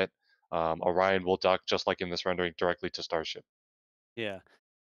just yet. Orion will dock, just like in this rendering, directly to Starship. Yeah.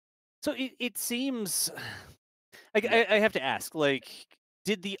 So it seems like Yeah. I have to ask, like,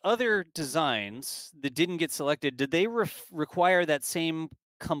 did the other designs that didn't get selected, did they require that same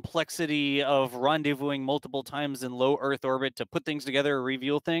complexity of rendezvousing multiple times in low Earth orbit to put things together or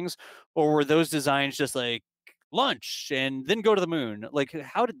reveal things? Or were those designs just like launch and then go to the moon? Like,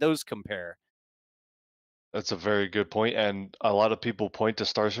 how did those compare? That's a very good point, and a lot of people point to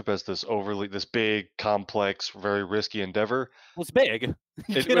Starship as this big, complex, very risky endeavor. Well, it's big. You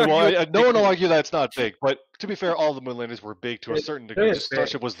It, can't well, argue it's no big. one will argue that it's not big, but to be fair, all the moon landings were big to a certain It degree. is Just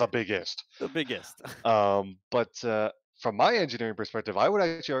Starship big. was the biggest. The biggest. But from my engineering perspective, I would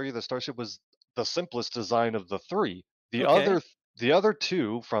actually argue that Starship was the simplest design of the three. The Okay. other the other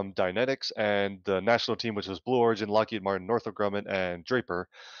two from Dynetics and the national team, which was Blue Origin, Lockheed Martin, Northrop Grumman, and Draper,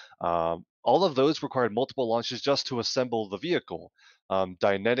 all of those required multiple launches just to assemble the vehicle.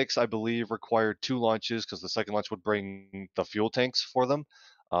 Dynetics, I believe, required 2 launches because the second launch would bring the fuel tanks for them.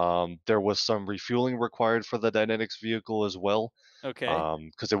 There was some refueling required for the Dynetics vehicle as well, Okay.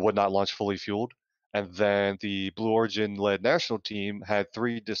 because it would not launch fully fueled. And then the Blue Origin led national team had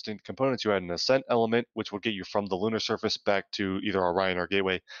 3 distinct components. You had an ascent element, which would get you from the lunar surface back to either Orion or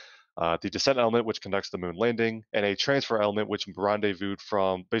Gateway, the descent element, which conducts the moon landing, and a transfer element, which rendezvoused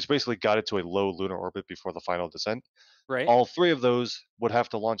from, basically got it to a low lunar orbit before the final descent. Right. All 3 of those would have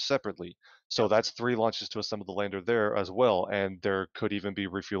to launch separately. So Yep. that's 3 launches to assemble the lander there as well, and there could even be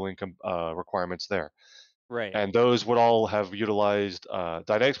refueling requirements there. Right. And those would all have utilized,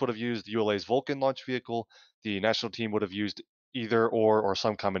 Dynetics would have used ULA's Vulcan launch vehicle. The national team would have used either or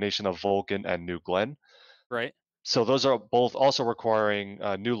some combination of Vulcan and New Glenn. Right. So those are both also requiring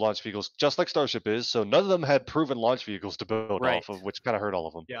new launch vehicles, just like Starship is. So none of them had proven launch vehicles to build Right. off of, which kind of hurt all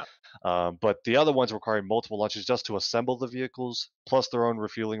of them. Yeah. But the other ones requiring multiple launches just to assemble the vehicles, plus their own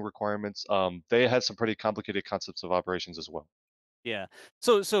refueling requirements. They had some pretty complicated concepts of operations as well. Yeah.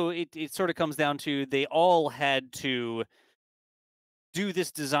 So it sort of comes down to they all had to do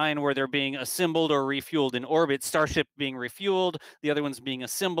this design where they're being assembled or refueled in orbit. Starship being refueled, the other ones being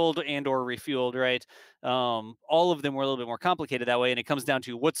assembled and or refueled, right? All of them were a little bit more complicated that way, and it comes down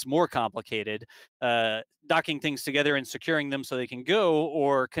to what's more complicated: docking things together and securing them so they can go,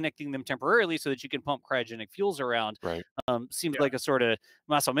 or connecting them temporarily so that you can pump cryogenic fuels around. Right. Seems Yeah. like a sort of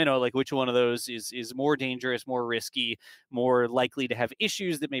más o menos, like which one of those is more dangerous, more risky, more likely to have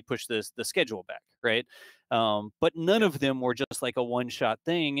issues that may push the schedule back, right? But none of them were just like a one-shot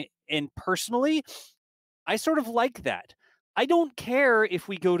thing. And personally, I sort of like that. I don't care if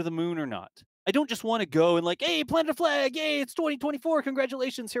we go to the moon or not. I don't just want to go and like, hey, plant a flag, yay, it's 2024,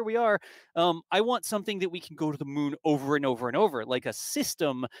 congratulations, here we are. I want something that we can go to the moon over and over and over, like a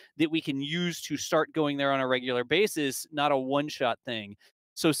system that we can use to start going there on a regular basis, not a one-shot thing.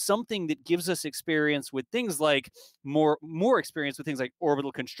 So something that gives us experience with things like more experience with things like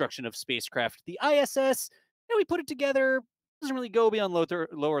orbital construction of spacecraft. The ISS, we put it together, doesn't really go beyond low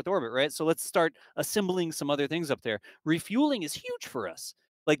Earth orbit, right? So let's start assembling some other things up there. Refueling is huge for us.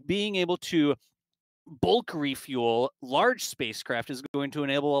 Like being able to bulk refuel large spacecraft is going to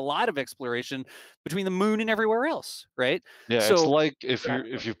enable a lot of exploration between the moon and everywhere else, right? Yeah, it's So like if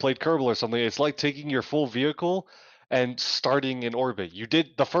Exactly. you've played Kerbal or something, it's like taking your full vehicle and starting in orbit. You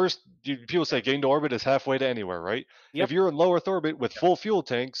did the first. People say getting to orbit is halfway to anywhere, right? yep, If you're in low Earth orbit with full fuel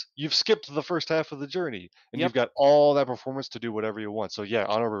tanks, you've skipped the first half of the journey, and yep. you've got all that performance to do whatever you want. So yeah,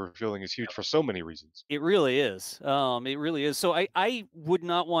 on-orbit refueling is huge for so many reasons. It really is. It really is. So I would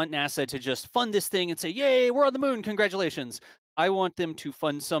not want NASA to just fund this thing and say, "Yay, we're on the moon! Congratulations!" I want them to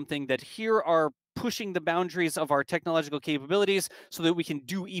fund something that here are pushing the boundaries of our technological capabilities so that we can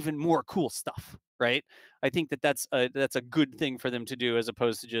do even more cool stuff. Right? I think that that's a good thing for them to do, as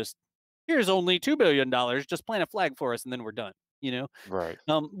opposed to just here's only $2 billion, just plant a flag for us and then we're done. You know. Right.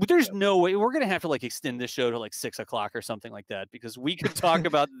 But there's no way we're gonna have to like extend this show to like 6 o'clock or something like that, because we could talk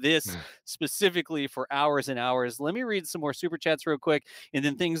about this specifically for hours and hours. Let me read some more super chats real quick, and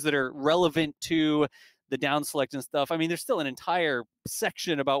then things that are relevant to the down select and stuff. I mean, there's still an entire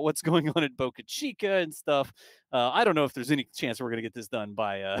section about what's going on at Boca Chica and stuff. I don't know if there's any chance we're gonna get this done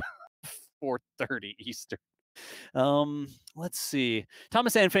by 4:30 Eastern. Let's see.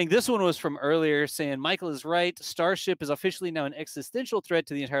 Thomas Anfang, this one was from earlier, saying Michael is right. Starship is officially now an existential threat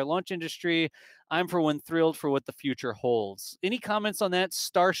to the entire launch industry. I'm for one thrilled for what the future holds. Any comments on that?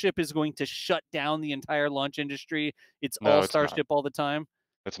 Starship is going to shut down the entire launch industry. It's No, all it's not. Starship all the time.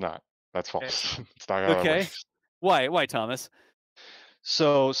 It's not. That's false. It's It's not how it Okay. works. Why, Thomas?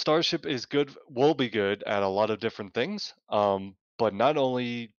 So Starship is good, will be good at a lot of different things. But not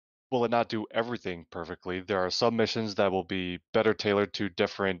only will it not do everything perfectly, there are some missions that will be better tailored to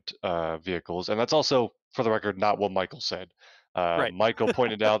different vehicles, and that's also, for the record, not what Michael said. Right. Michael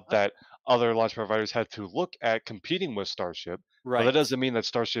pointed out that other launch providers had to look at competing with Starship, but that Right. doesn't mean that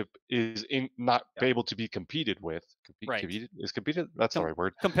Starship is not Yeah. able to be competed with. Right. Competed? That's the right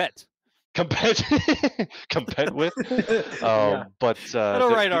word. Compet. Compete, compete with. Yeah. But I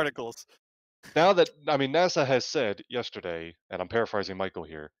don't write articles. now that, I mean, NASA has said yesterday, and I'm paraphrasing Michael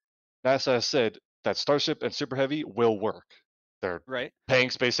here, NASA has said that Starship and Super Heavy will work. They're Right. paying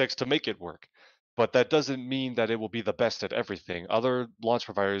SpaceX to make it work. But that doesn't mean that it will be the best at everything. Other launch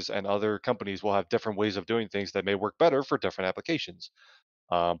providers and other companies will have different ways of doing things that may work better for different applications.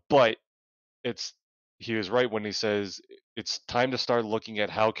 But it's he was right when he says it's time to start looking at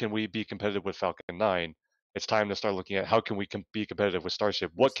how can we be competitive with Falcon 9. It's time to start looking at how can we be competitive with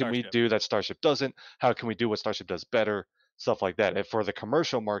Starship. What can we Starship. do that Starship doesn't? How can we do what Starship does better? Stuff like that. And for the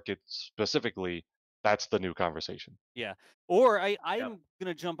commercial market specifically, that's the new conversation. Yeah. Or I'm Yep.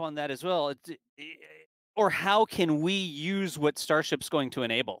 gonna jump on that as well. Or how can we use what Starship's going to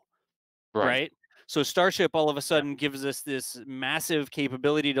enable? Right. So Starship all of a sudden gives us this massive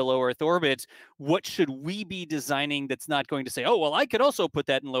capability to low Earth orbit. What should we be designing that's not going to say, oh, well, I could also put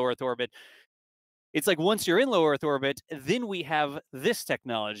that in low Earth orbit? It's like once you're in low Earth orbit, then we have this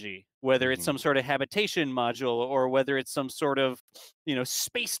technology, whether it's some sort of habitation module or whether it's some sort of,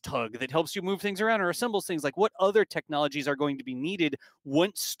 space tug that helps you move things around or assembles things. Like what other technologies are going to be needed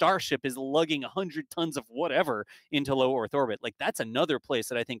once Starship is lugging 100 tons of whatever into low Earth orbit? Like that's another place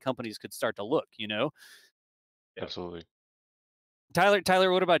that I think companies could start to look, Absolutely.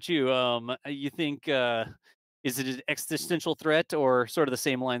 Tyler, what about you? You think, is it an existential threat or sort of the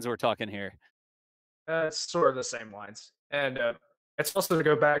same lines we're talking here? It's sort of the same lines, and it's also to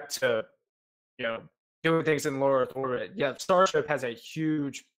go back to doing things in low Earth orbit. Yeah, Starship has a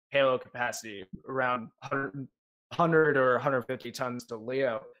huge payload capacity, around 100 or 150 tons to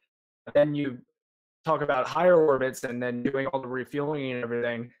LEO. But then you talk about higher orbits and then doing all the refueling and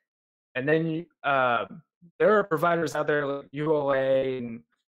everything, and then there are providers out there like ULA and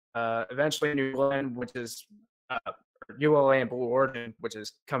eventually New Glenn, which is ULA and Blue Origin, which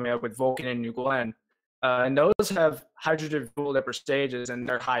is coming up with Vulcan and New Glenn. And those have hydrogen fueled upper stages and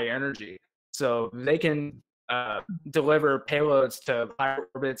they're high energy. So they can deliver payloads to high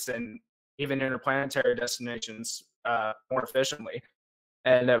orbits and even interplanetary destinations more efficiently.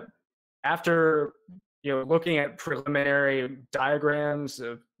 And after looking at preliminary diagrams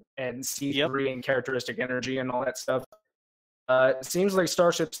and C3 and characteristic energy and all that stuff, it seems like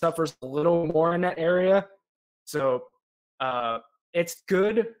Starship suffers a little more in that area. So it's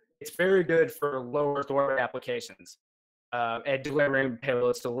good. It's very good for low Earth orbit applications and delivering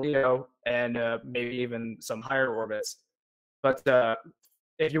payloads to LEO and maybe even some higher orbits. But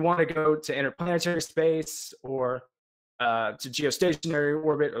if you want to go to interplanetary space or to geostationary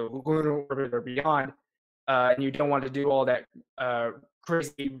orbit or lunar orbit or beyond, and you don't want to do all that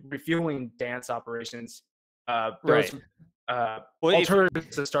crazy refueling dance operations, those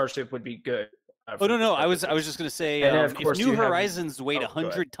alternatives to Starship would be good. No. I was just going to say, if New Horizons weighed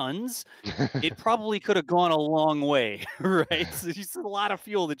 100 tons, it probably could have gone a long way, right? So it's a lot of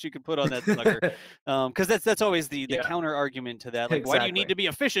fuel that you could put on that sucker. Because that's always the counter argument to that. Like, why do you need to be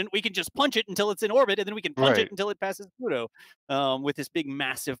efficient? We can just punch it until it's in orbit, and then we can punch it until it passes Pluto with this big,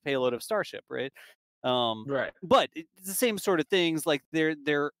 massive payload of Starship, right? But it's the same sort of things. Like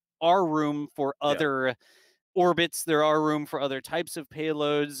there are room for other orbits, there are room for other types of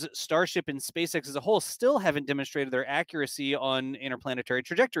payloads. Starship and SpaceX as a whole still haven't demonstrated their accuracy on interplanetary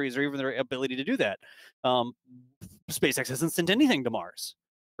trajectories or even their ability to do that. SpaceX hasn't sent anything to Mars,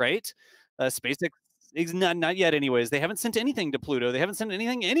 right? SpaceX is not yet anyways. They haven't sent anything to Pluto. They haven't sent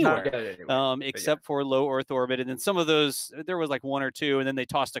anything anywhere except for low Earth orbit. And then some of those, there was like one or two, and then they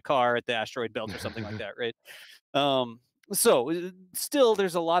tossed a car at the asteroid belt or something like that, right? So still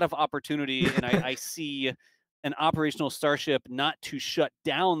there's a lot of opportunity, and I see an operational Starship not to shut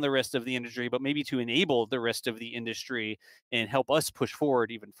down the rest of the industry, but maybe to enable the rest of the industry and help us push forward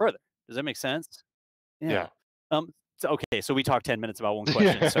even further. Does that make sense? Yeah. So we talked 10 minutes about one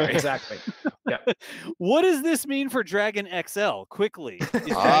question. Sorry. Exactly. Yeah. What does this mean for Dragon XL? Quickly. Is Dragon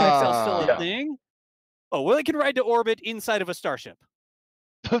XL still a thing? Oh, well, it can ride to orbit inside of a Starship.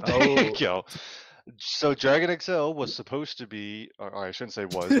 There you go. So Dragon XL was supposed to be, or I shouldn't say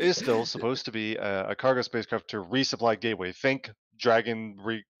was, is still supposed to be a cargo spacecraft to resupply Gateway. Think Dragon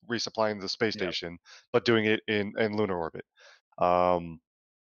resupplying the space station, but doing it in lunar orbit.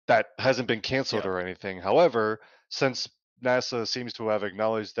 That hasn't been canceled or anything. However, since NASA seems to have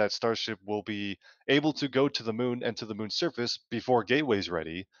acknowledged that Starship will be able to go to the moon and to the moon's surface before Gateway's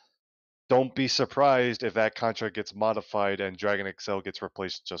ready, don't be surprised if that contract gets modified and Dragon XL gets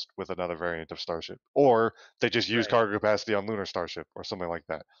replaced just with another variant of Starship, or they just use cargo capacity on Lunar Starship or something like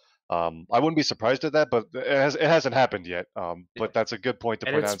that. I wouldn't be surprised at that, but it hasn't happened yet. But that's a good point to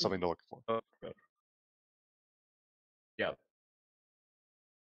point out and something to look for. Yeah.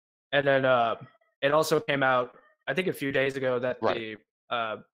 And then it also came out, I think, a few days ago that they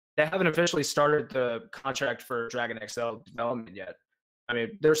haven't officially started the contract for Dragon XL development yet. I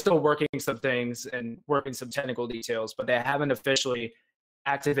mean, they're still working some things and working some technical details, but they haven't officially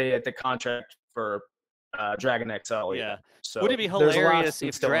activated the contract for Dragon XL Yeah. yet. So Would it be there's a lot of hilarious things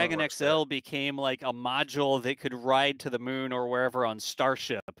if still in the Dragon works there. XL became like a module that could ride to the moon or wherever on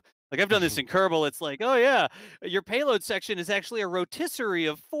Starship? Like I've done this in Kerbal. It's like, oh yeah, your payload section is actually a rotisserie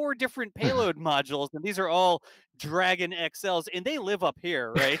of 4 different payload modules, and these are all Dragon XLs, and they live up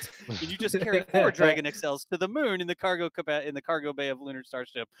here, right? And you just carry 4 Dragon XLs to the moon in the cargo bay of Lunar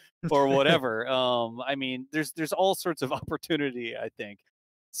Starship, or whatever. I mean, there's all sorts of opportunity, I think.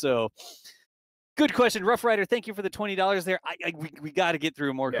 So. Good question, Rough Rider. Thank you for the $20 there. We got to get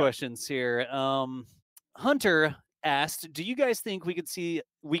through more questions here. Hunter asked, "Do you guys think we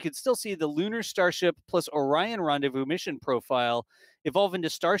could still see the Lunar Starship plus Orion rendezvous mission profile evolve into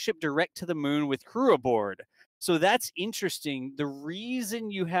Starship direct to the moon with crew aboard?" So that's interesting. The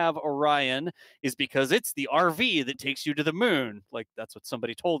reason you have Orion is because it's the RV that takes you to the moon. Like that's what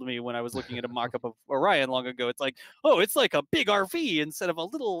somebody told me when I was looking at a mock-up of Orion long ago. It's like, oh, it's like a big RV instead of a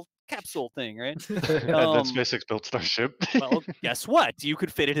little capsule thing, right? And then SpaceX built Starship. Well, guess what? You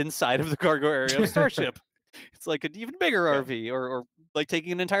could fit it inside of the cargo area of Starship. It's like an even bigger RV, or like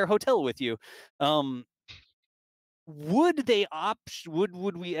taking an entire hotel with you. Would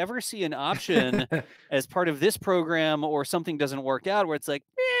we ever see an option as part of this program, or something doesn't work out where it's like,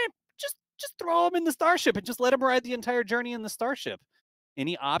 just throw them in the Starship and just let them ride the entire journey in the Starship?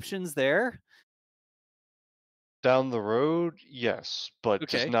 Any options there? Down the road, yes, but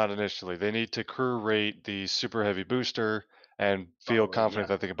just Okay. not initially. They need to crew rate the super heavy booster and feel Probably, confident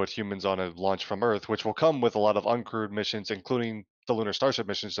yeah. that they can put humans on a launch from Earth, which will come with a lot of uncrewed missions, including the Lunar Starship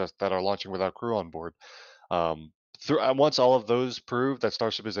missions that are launching without crew on board. Once all of those prove that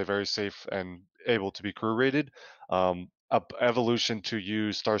Starship is a very safe and able to be crew rated, evolution to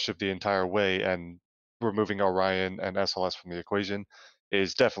use Starship the entire way and removing Orion and SLS from the equation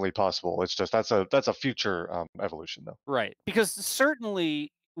is definitely possible. It's just that's a future evolution though. Right. Because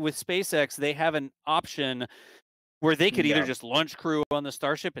certainly with SpaceX, they have an option where they could either just launch crew on the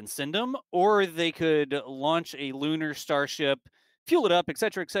Starship and send them, or they could launch a Lunar Starship, fuel it up, et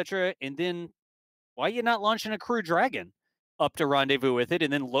cetera, and then why are you not launching a Crew Dragon up to rendezvous with it,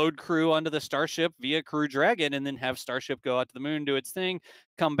 and then load crew onto the Starship via Crew Dragon, and then have Starship go out to the moon, do its thing,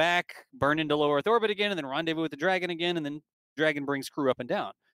 come back, burn into low Earth orbit again, and then rendezvous with the Dragon again, and then Dragon brings crew up and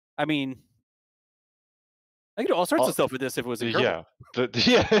down. I mean, I could do all sorts of stuff with this if it was in Kerbal.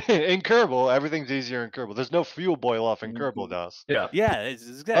 In Kerbal, everything's easier in Kerbal. There's no fuel boil off in Kerbal, DOS. Yeah,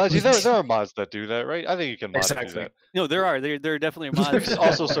 exactly. There are mods that do that, right? I think you can mod to do that. No, there are. There are definitely mods. We just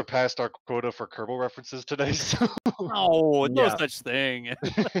also surpassed our quota for Kerbal references today. So. No such thing.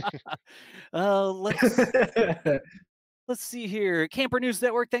 Let's see here. Camper News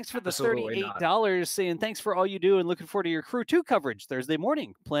Network, thanks for the $38, saying thanks for all you do and looking forward to your Crew-2 coverage Thursday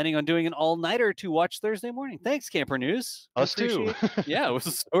morning. Planning on doing an all-nighter to watch Thursday morning. Thanks, Camper News. Us too. Yeah, it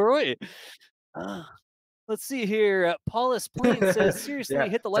was so right. Let's see here. Paulus Plain says, seriously,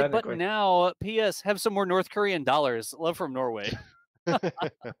 hit the like button now. P.S. Have some more North Korean dollars. Love from Norway.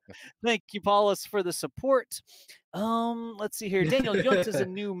 Thank you, Paulus, for the support. Let's see here. Daniel Yuntz is a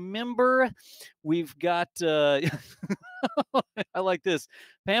new member. We've got I like this.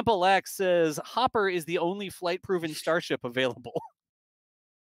 Pampalax says Hopper is the only flight-proven Starship available.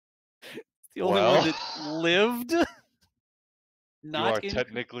 The only one that lived. You are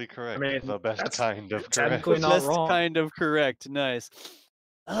technically correct. I mean, the best kind of correct. Technically not wrong. Kind of correct. Nice.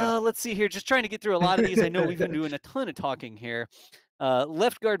 Let's see here. Just trying to get through a lot of these. I know we've been doing a ton of talking here.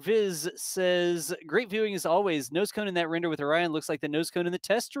 Left Guard Viz says, great viewing as always. Nose cone in that render with Orion looks like the nose cone in the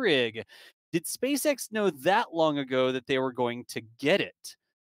test rig. Did SpaceX know that long ago that they were going to get it?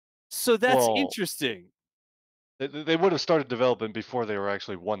 So that's interesting. They would have started development before they were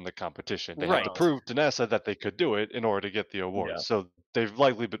actually won the competition. They had to prove to NASA that they could do it in order to get the award. Yeah. So they've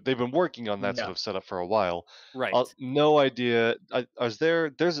been working on that sort of setup for a while. Right. No idea.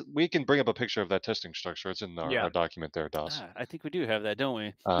 We can bring up a picture of that testing structure. It's in our document there, DOS. I think we do have that, don't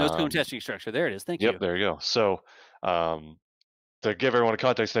we? Nose cone testing structure. There it is. Thank you. Yep, there you go. So to give everyone a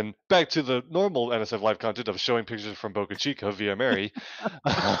context, then back to the normal NSF live content of showing pictures from Boca Chica via Mary.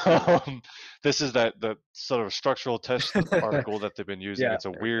 This is the sort of structural test article that they've been using. It's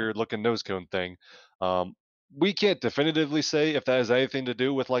a weird looking nose cone thing. We can't definitively say if that has anything to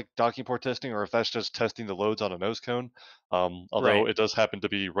do with like docking port testing or if that's just testing the loads on a nose cone. Although it does happen to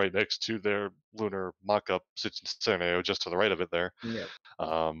be right next to their lunar mock-up scenario just to the right of it there. Yeah.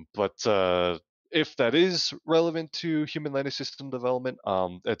 But if that is relevant to human landing system development,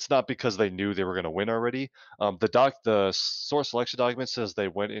 it's not because they knew they were going to win already. The source selection document says they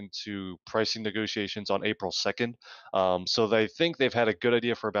went into pricing negotiations on April 2nd. So they think they've had a good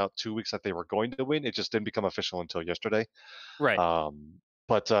idea for about 2 weeks that they were going to win. It just didn't become official until yesterday. Right.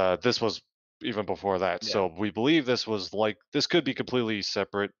 But this was even before that. Yeah. So we believe this could be completely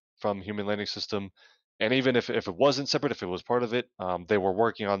separate from human landing system. And even if it wasn't separate, if it was part of it, they were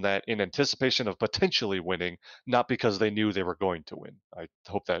working on that in anticipation of potentially winning, not because they knew they were going to win. I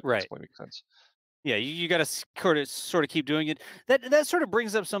hope that Right. explain makes sense. Yeah, you got to sort of keep doing it. That sort of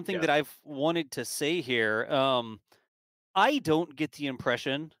brings up something Yeah. that I've wanted to say here. I don't get the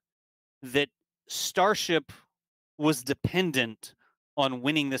impression that Starship was dependent on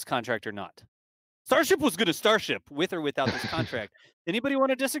winning this contract or not. Starship was going to Starship with or without this contract. Anybody want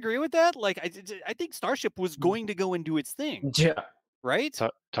to disagree with that? Like, I think Starship was going to go and do its thing, Yeah. right?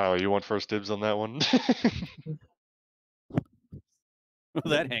 Tyler, you want first dibs on that one?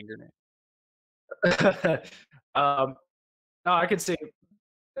 That hand grenade. No, I can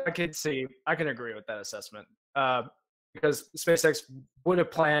agree with that assessment. Because SpaceX would have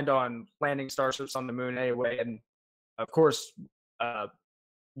planned on landing starships on the moon anyway, and of course, uh,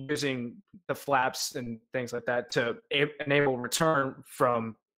 using the flaps and things like that to enable return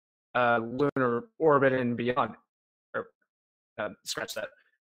from lunar orbit and beyond. Or scratch that.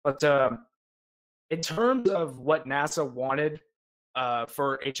 But in terms of what NASA wanted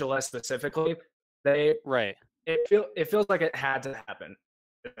for HLS specifically, they Right. it feels like it had to happen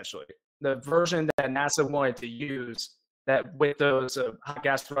eventually. The version that NASA wanted to use that with those hot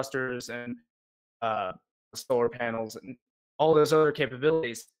gas thrusters and uh, solar panels and all those other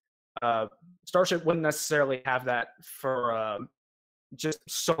capabilities, Starship wouldn't necessarily have that for just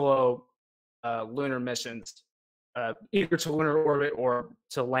solo lunar missions, either to lunar orbit or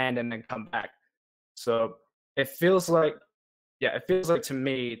to land and then come back. So it feels like, it feels like to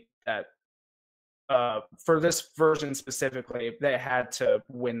me that for this version specifically, they had to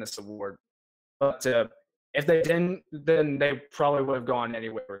win this award. But if they didn't, then they probably would have gone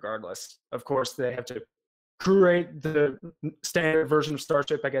anyway, regardless. Of course, they have to create the standard version of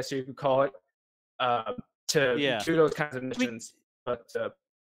Starship, I guess you could call it, to do those kinds of missions. But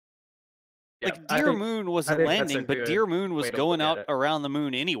like Dear Moon wasn't landing, but Dear Moon was going out around the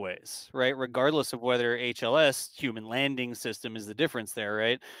moon anyways, right? Regardless of whether HLS, human landing system, is the difference there,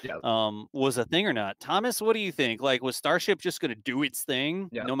 right? Yeah. Was a thing or not. Thomas, what do you think? Like, was Starship just going to do its thing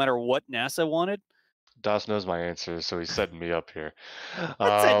no matter what NASA wanted? Das knows my answer, so he's setting me up here.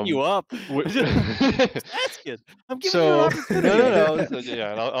 I'm setting you up. Asking. I'm giving you an opportunity. No.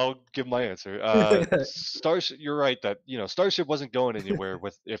 Yeah, and I'll give my answer. Starship, you're right that Starship wasn't going anywhere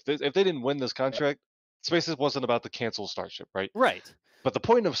with if they didn't win this contract, SpaceX wasn't about to cancel Starship, right? Right. But the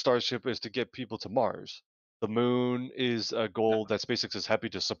point of Starship is to get people to Mars. The moon is a goal that SpaceX is happy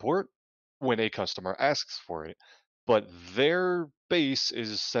to support when a customer asks for it. But their base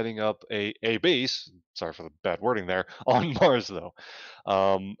is setting up a base, sorry for the bad wording there, on Mars though,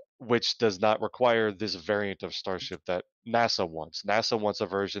 which does not require this variant of Starship that NASA wants. NASA wants a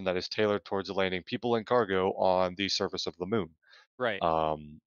version that is tailored towards landing people and cargo on the surface of the moon. Right.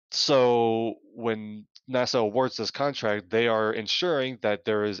 So when NASA awards this contract, they are ensuring that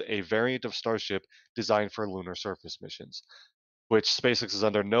there is a variant of Starship designed for lunar surface missions, which SpaceX is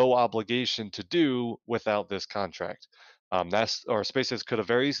under no obligation to do without this contract. SpaceX could have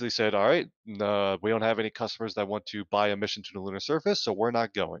very easily said, "All right, we don't have any customers that want to buy a mission to the lunar surface, so we're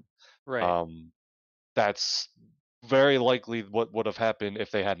not going." Right. That's very likely what would have happened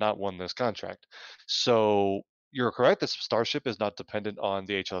if they had not won this contract. So you're correct that Starship is not dependent on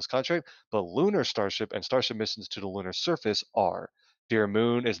the HLS contract, but Lunar Starship and Starship missions to the lunar surface are. Dear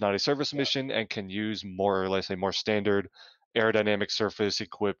Moon is not a surface mission and can use more or less a more standard aerodynamic surface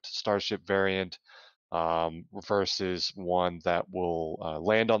equipped Starship variant versus one that will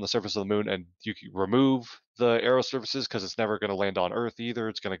land on the surface of the moon, and you can remove the aero surfaces because it's never going to land on Earth either.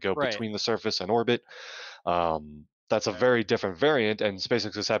 It's going to go between the surface and orbit. That's a very different variant, and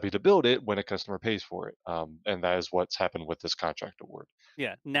SpaceX is happy to build it when a customer pays for it. And that is what's happened with this contract award.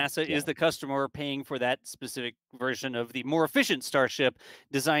 Yeah, NASA is the customer paying for that specific version of the more efficient Starship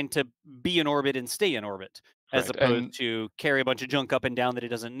designed to be in orbit and stay in orbit, as opposed to carry a bunch of junk up and down that it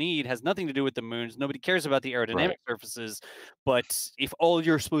doesn't need. Has nothing to do with the moons. Nobody cares about the aerodynamic surfaces. But if all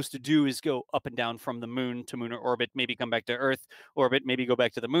you're supposed to do is go up and down from the moon to lunar orbit, maybe come back to Earth orbit, maybe go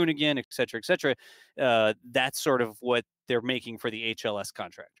back to the moon again, et cetera, that's sort of what they're making for the HLS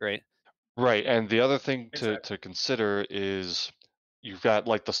contract, right? Right, and the other thing to consider is you've got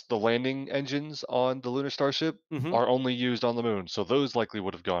like the landing engines on the lunar Starship are only used on the moon, so those likely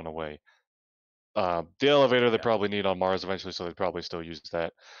would have gone away. The elevator they Yeah. probably need on Mars eventually, so they probably still use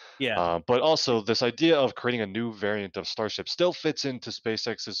that. Yeah. But also, this idea of creating a new variant of Starship still fits into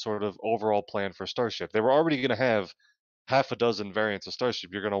SpaceX's sort of overall plan for Starship. They were already going to have half a dozen variants of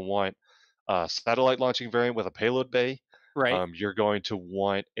Starship. You're going to want a satellite launching variant with a payload bay. Right. You're going to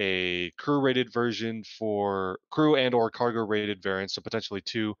want a crew-rated version for crew and/or cargo-rated variants, so potentially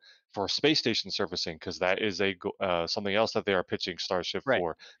two for space station servicing, because that is something else that they are pitching Starship Right.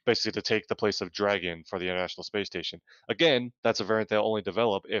 for, basically to take the place of Dragon for the International Space Station. Again, that's a variant they'll only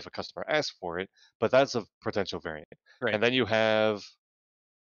develop if a customer asks for it, but that's a potential variant. Right. And then you have,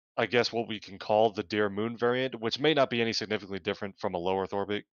 I guess, what we can call the Dear Moon variant, which may not be any significantly different from a low Earth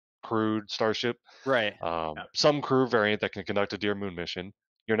orbit crewed Starship. Right. Some crew variant that can conduct a Dear Moon mission.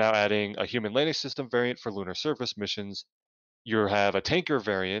 You're now adding a human landing system variant for lunar surface missions. You have a tanker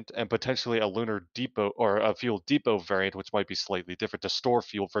variant and potentially a lunar depot or a fuel depot variant, which might be slightly different to store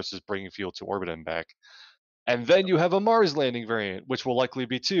fuel versus bringing fuel to orbit and back. And then you have a Mars landing variant, which will likely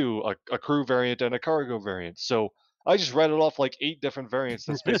be two, a crew variant and a cargo variant. So I just read it off like 8 different variants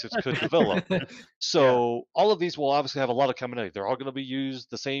that SpaceX could develop. Yeah. So all of these will obviously have a lot of commonality. They're all going to be used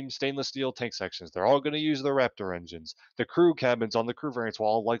the same stainless steel tank sections. They're all going to use the Raptor engines. The crew cabins on the crew variants will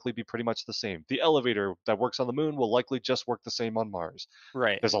all likely be pretty much the same. The elevator that works on the moon will likely just work the same on Mars.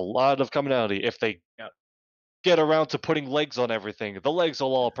 Right. There's a lot of commonality. If they Yeah. get around to putting legs on everything, the legs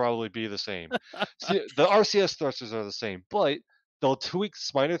will all probably be the same. See, the RCS thrusters are the same, but they'll tweak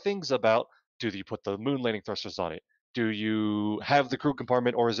minor things about, do you put the moon landing thrusters on it? Do you have the crew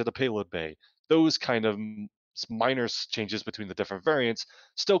compartment or is it a payload bay? Those kind of minor changes between the different variants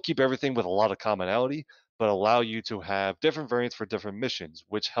still keep everything with a lot of commonality, but allow you to have different variants for different missions,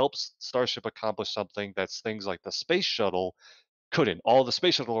 which helps Starship accomplish something that's things like the space shuttle couldn't. All the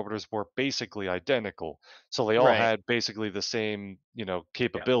space shuttle orbiters were basically identical, so they all Right. had basically the same, Yeah.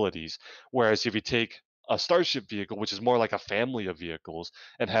 capabilities. Whereas if you take a Starship vehicle, which is more like a family of vehicles,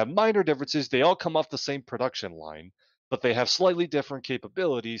 and have minor differences, they all come off the same production line, but they have slightly different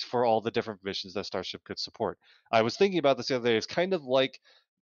capabilities for all the different missions that Starship could support. I was thinking about this the other day. It's kind of like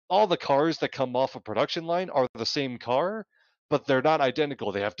all the cars that come off a production line are the same car, but they're not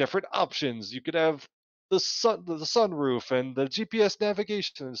identical. They have different options. You could have the sunroof and the GPS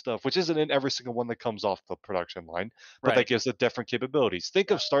navigation and stuff, which isn't in every single one that comes off the production line, but that Right. gives it different capabilities.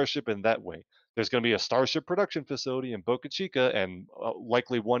 Think of Starship in that way. There's going to be a Starship production facility in Boca Chica and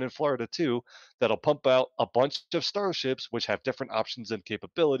likely one in Florida too that'll pump out a bunch of Starships which have different options and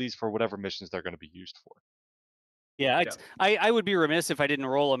capabilities for whatever missions they're going to be used for. Yeah, Yeah. I would be remiss if I didn't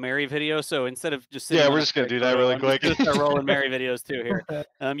roll a Mary video. So instead of just sitting Yeah, on we're a just going to quick do that photo, really I'm just quick. gonna start rolling Mary videos too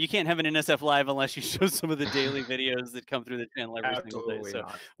here. You can't have an NSF live unless you show some of the daily videos that come through the channel every single day. Absolutely So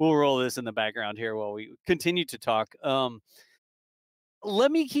not. we'll roll this in the background here while we continue to talk.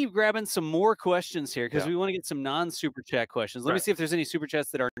 Let me keep grabbing some more questions here because Yeah. we want to get some non-super chat questions. Let me Right. see if there's any super chats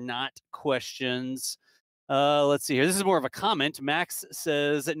that are not questions. Let's see here. This is more of a comment. Max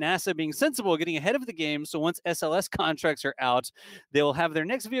says that NASA being sensible, getting ahead of the game, so once SLS contracts are out, they will have their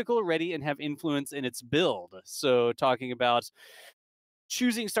next vehicle ready and have influence in its build. So talking about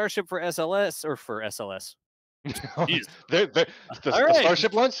choosing Starship for SLS or for SLS. Jeez. The All right.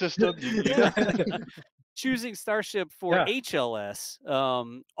 Starship launch system. Choosing Starship for Yeah. HLS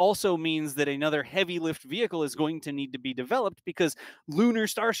also means that another heavy lift vehicle is going to need to be developed because lunar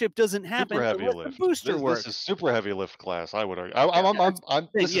Starship doesn't happen Super heavy unless lift. the booster This works. is super heavy lift class, I would argue.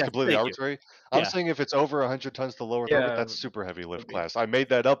 This is Yeah, completely thank you. arbitrary. I'm Yeah. saying if it's over 100 tons to lower orbit, Yeah, that's super heavy lift would be. class. I made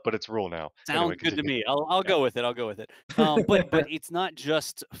that up, but it's rule now. Sounds Anyway, good to continue. me. I'll go with it. I'll go with it. But it's not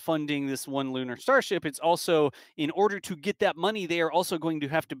just funding this one lunar Starship. It's also, in order to get that money, they are also going to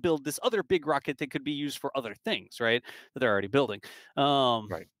have to build this other big rocket that could be used for other things, right? That they're already building.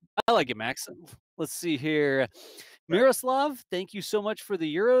 Right. I like it, Max. Let's see here. Miroslav, thank you so much for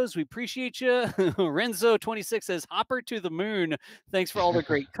the euros. We appreciate you. Renzo26 says, Hopper to the moon. Thanks for all the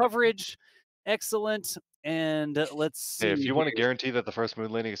great coverage. Excellent. And let's see. Hey, if you want to here. guarantee that the first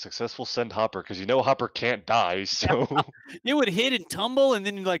moon landing is successful, send Hopper because you know Hopper can't die. So It would hit and tumble, and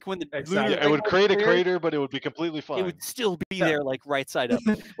then like when the Exactly. lunar yeah, it thing would was create a there, crater, but it would be completely it fine. would still be Yeah. there like right side up,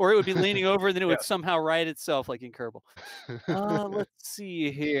 or it would be leaning over, and then it would Yeah. somehow right itself like in Kerbal. Let's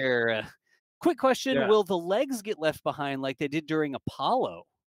see here. Quick question: Yeah. will the legs get left behind like they did during Apollo?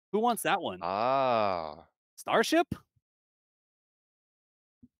 Who wants that one? Ah, Starship?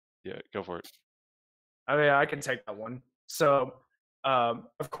 yeah, go for it. I mean, I can take that one. So,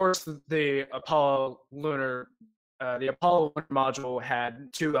 of course, the Apollo lunar module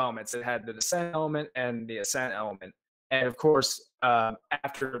had two elements. It had the descent element and the ascent element. And of course,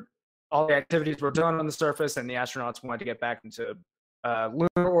 after all the activities were done on the surface and the astronauts wanted to get back into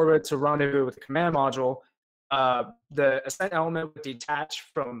lunar orbit to rendezvous with the command module, the ascent element would detach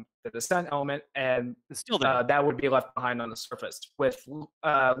from the descent element, and It's still there. that would be left behind on the surface. With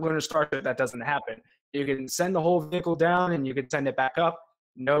lunar Starship, that doesn't happen. You can send the whole vehicle down, and you can send it back up.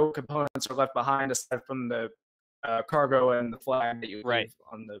 No components are left behind aside from the cargo and the flag that you Right. leave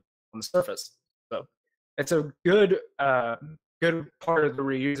on the surface. So it's a good good part of the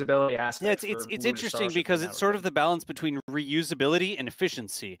reusability aspect. Yeah, it's for Lunar interesting Starship because in it's that sort of regard. the balance between reusability and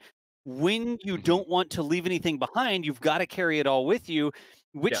efficiency. When you Mhm. don't want to leave anything behind, you've got to carry it all with you,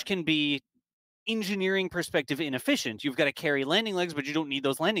 which Yeah. can be engineering perspective inefficient. You've got to carry landing legs, but you don't need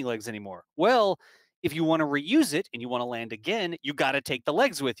those landing legs anymore. Well, if you want to reuse it and you want to land again, you got to take the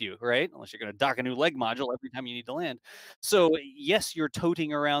legs with you, right? Unless you're going to dock a new leg module every time you need to land. So yes, you're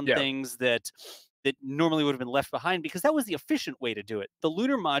toting around Yeah. things that normally would have been left behind because that was the efficient way to do it. The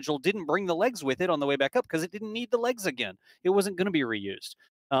lunar module didn't bring the legs with it on the way back up because it didn't need the legs again. It wasn't going to be reused.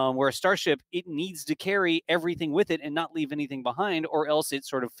 Where a Starship, it needs to carry everything with it and not leave anything behind, or else it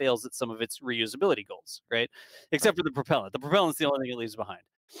sort of fails at some of its reusability goals, right? Except for the propellant. The propellant's the only thing it leaves behind.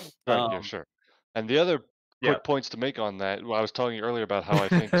 Right, yeah, Um, sure. And the other Yeah. quick points to make on that, well, I was telling you earlier about how I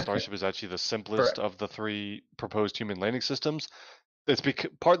think Starship is actually the simplest Correct. of the three proposed human landing systems. It's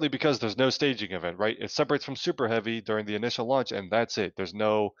partly because there's no staging event, right? It separates from Super Heavy during the initial launch, and that's it. There's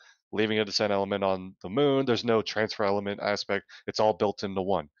no leaving a descent element on the moon. There's no transfer element aspect. It's all built into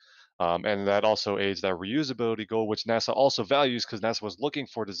one. And that also aids that reusability goal, which NASA also values because NASA was looking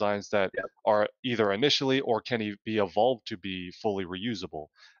for designs that Yeah. are either initially or can be evolved to be fully reusable.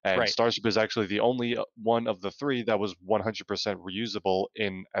 And right, Starship is actually the only one of the three that was 100% reusable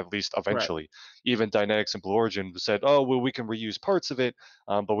in at least Right. eventually. Even Dynetics and Blue Origin said, oh, well, we can reuse parts of it,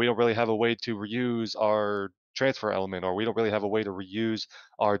 but we don't really have a way to reuse our transfer element, or we don't really have a way to reuse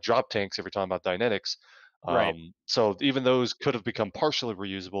our drop tanks if you're talking about Dynetics. right. So even those could have become partially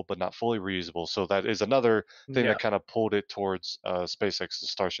reusable, but not fully reusable. So that is another thing Yeah. that kind of pulled it towards SpaceX's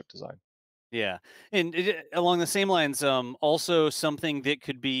Starship design. Yeah, and along the same lines, also something that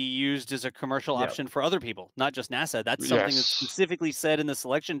could be used as a commercial Yeah. option for other people, not just NASA. That's something that's Yes. specifically said in the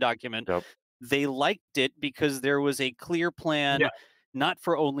selection document. Yep. They liked it because there was a clear plan, Yeah. not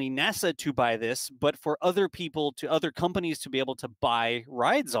for only NASA to buy this, but for other people to other companies to be able to buy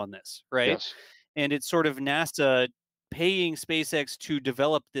rides on this, right? Yes. And it's sort of NASA paying SpaceX to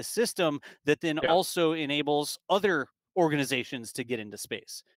develop this system that then Yeah. also enables other organizations to get into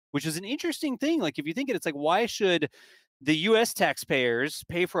space, which is an interesting thing. Like, if you think it's like, why should the US taxpayers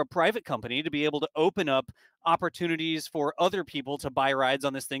pay for a private company to be able to open up opportunities for other people to buy rides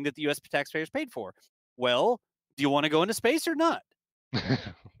on this thing that the US taxpayers paid for? Well, do you want to go into space or not? Yeah,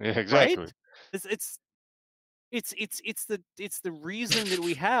 Right? exactly. It's it's the reason that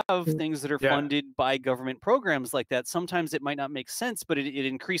we have things that are Yeah. funded by government programs like that. Sometimes it might not make sense, but it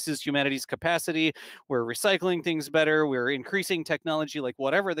increases humanity's capacity. We're recycling things better. We're increasing technology, like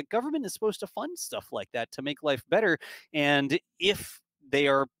whatever. The government is supposed to fund stuff like that to make life better. And if they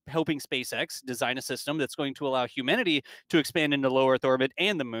are helping SpaceX design a system that's going to allow humanity to expand into low Earth orbit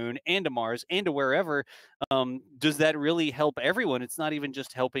and the moon and to Mars and to wherever, does that really help everyone? It's not even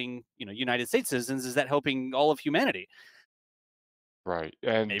just helping, United States citizens. Is that helping all of humanity? Right.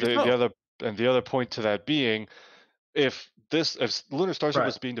 And Maybe the so. other point to that being, if Lunar Starship Right.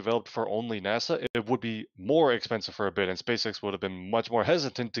 was being developed for only NASA, it would be more expensive for a bit, and SpaceX would have been much more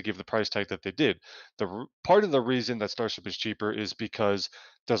hesitant to give the price tag that they did. Part of the reason that Starship is cheaper is because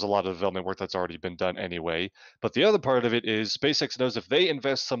there's a lot of development work that's already been done anyway. But the other part of it is SpaceX knows if they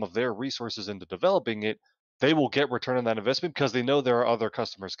invest some of their resources into developing it, they will get return on that investment because they know there are other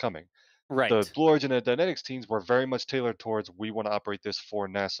customers coming. The Right. Blue Origin and Dynetics teams were very much tailored towards we want to operate this for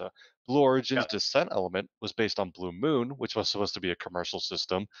NASA. Blue Origin's Yeah. descent element was based on Blue Moon, which was supposed to be a commercial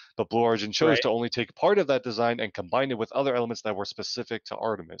system, but Blue Origin chose Right. to only take part of that design and combine it with other elements that were specific to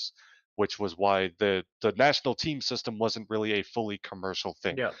Artemis, which was why the national team system wasn't really a fully commercial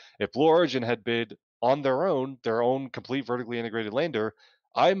thing. Yeah. If Blue Origin had bid on their own complete vertically integrated lander,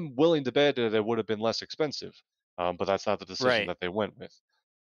 I'm willing to bet that it would have been less expensive. But that's not the decision Right. that they went with.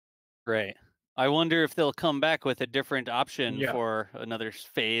 Right. I wonder if they'll come back with a different option Yeah. for another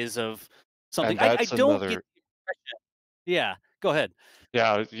phase of something. And I that's don't get another the impression. Yeah. Go ahead.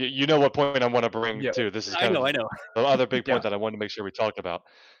 Yeah, you know what point I want to bring Yeah. too. This is I kind know. of I know. the other big Yeah. point that I wanted to make sure we talked about.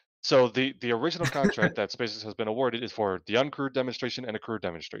 So the original contract that SpaceX has been awarded is for the uncrewed demonstration and a crewed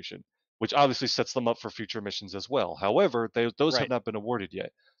demonstration, which obviously sets them up for future missions as well. However, those have Right. not been awarded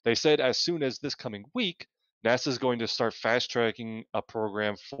yet. They said as soon as this coming week, NASA is going to start fast tracking a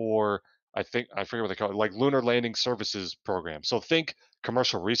program for I forget what they call it, like lunar landing services program. So think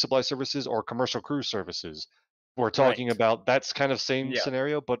commercial resupply services or commercial crew services. We're talking about that's kind of same Yeah.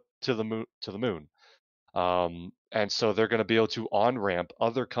 scenario, but to the moon. And so they're going to be able to on-ramp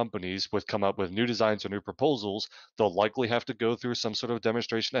other companies with come up with new designs or new proposals. They'll likely have to go through some sort of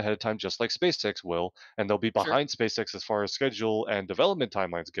demonstration ahead of time, just like SpaceX will, and they'll be behind SpaceX as far as schedule and development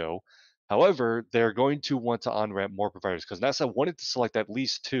timelines go. However, they're going to want to on-ramp more providers because NASA wanted to select at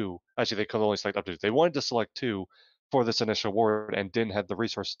least 2. Actually, they could only select up to 2. They wanted to select 2 for this initial award and didn't have the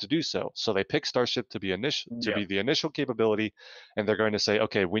resources to do so. So they picked Starship to be the initial capability, and they're going to say,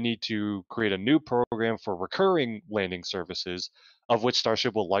 okay, we need to create a new program for recurring landing services, of which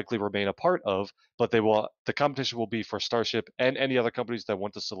Starship will likely remain a part of, but the competition will be for Starship and any other companies that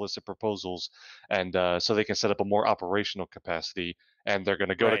want to solicit proposals, and so they can set up a more operational capacity. And they're going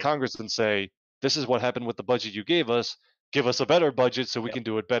to go to Congress and say, this is what happened with the budget you gave us. Give us a better budget so we can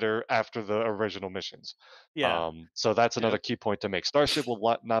do it better after the original missions. Yeah. So that's another key point to make. Starship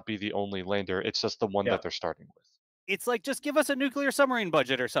will not be the only lander. It's just the one that they're starting with. It's like, just give us a nuclear submarine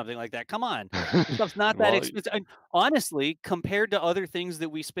budget or something like that. Come on. Stuff's not that expensive. Honestly, compared to other things that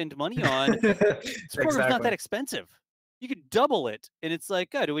we spend money on, this program's not that expensive. You could double it. And it's like,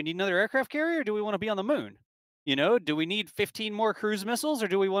 oh, do we need another aircraft carrier or do we want to be on the moon? You know, do we need 15 more cruise missiles or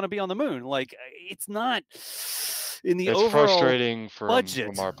do we want to be on the moon? Like, it's not in the overall frustrating budget.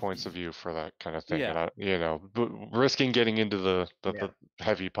 from our points of view for that kind of thing. And risking getting into the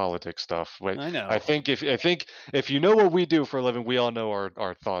heavy politics stuff. I know. I think if you know what we do for a living, we all know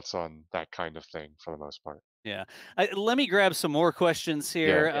our thoughts on that kind of thing for the most part. Yeah. Let me grab some more questions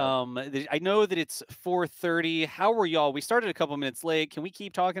here. I know that it's 4:30. How are y'all? We started a couple minutes late. Can we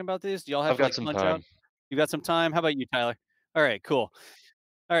keep talking about this? Do y'all have I've got some punch time. out? You got some time? How about you, Tyler? All right, cool.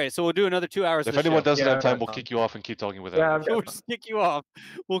 All right, so we'll do another 2 hours. If anyone doesn't have time, we'll kick you off and keep talking with them. We'll just kick you off.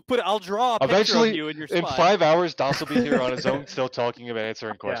 I'll draw a picture of you in your spot. In 5 hours, Das will be here on his own, still talking about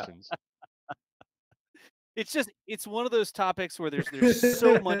answering questions. It's one of those topics where there's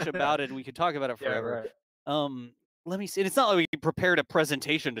so much about it, and we could talk about it forever. Let me see. And it's not like we prepared a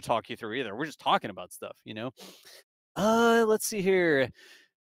presentation to talk you through either. We're just talking about stuff, you know. Let's see here.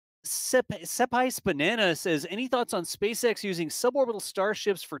 Sepais Banana says, any thoughts on SpaceX using suborbital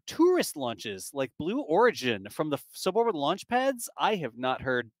starships for tourist launches like Blue Origin from the suborbital launch pads? I have not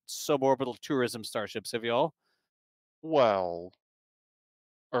heard suborbital tourism starships. Have y'all? Well,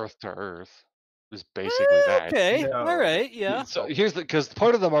 Earth to Earth is basically that. Okay, all right, yeah. So here's because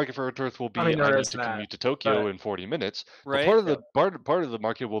part of the market for Earth to Earth will be I need to commute to Tokyo in 40 minutes. Right. But part of the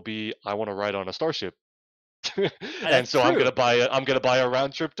market will be I want to ride on a Starship. And so I'm gonna buy a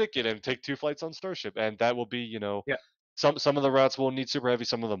round trip ticket and take 2 flights on Starship, and that will be some of the routes will need super heavy,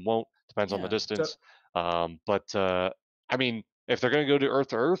 some of them won't, depends on the distance. But I mean, if they're gonna go to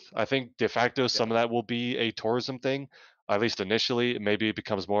Earth, I think de facto some of that will be a tourism thing, at least initially. Maybe it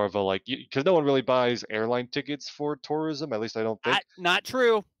becomes more of a because no one really buys airline tickets for tourism. At least I don't think. Not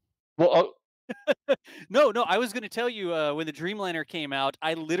true. Well. No, I was going to tell you when the Dreamliner came out,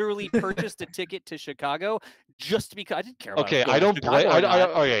 I literally purchased a ticket to Chicago just because I didn't care about it. I don't blame.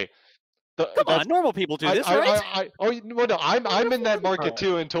 Okay. Come on, normal people do this, right? I'm in that market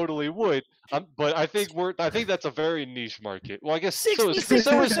too, and totally would. But I think that's a very niche market. Well, I guess so is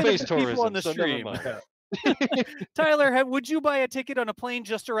space tourism. On the stream. Tyler, would you buy a ticket on a plane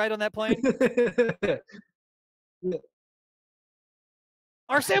just to ride on that plane?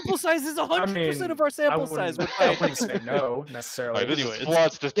 Our sample size is 100% of our sample size. I wouldn't say no necessarily. This is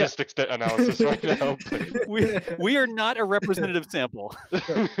flawed statistics analysis right now. We are not a representative sample.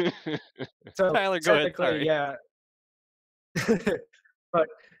 So Tyler, go ahead. Sorry. Yeah. But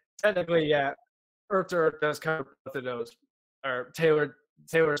technically, yeah, Earth to Earth does cover both of those, or tailors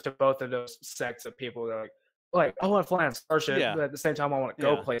to both of those sects of people that are like, I want to fly on Starship, but at the same time, I want to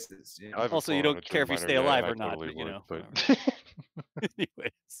go places. You know? Also, you don't care if you stay alive or not, but you know.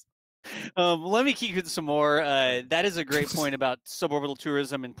 Anyways, let me keep it some more. That is a great point about suborbital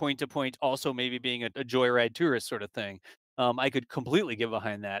tourism and point-to-point also maybe being a joyride tourist sort of thing. I could completely get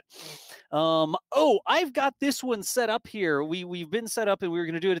behind that. I've got this one set up here. We've been set up and we were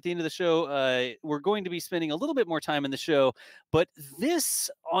going to do it at the end of the show. We're going to be spending a little bit more time in the show, but this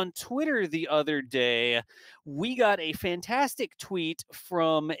on Twitter the other day, we got a fantastic tweet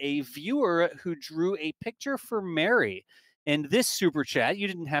from a viewer who drew a picture for Mary. And this super chat, you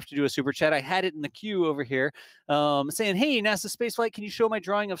didn't have to do a super chat. I had it in the queue over here saying, hey, NASA spaceflight, can you show my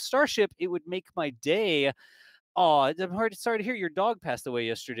drawing of Starship? It would make my day. Oh, I'm sorry to hear your dog passed away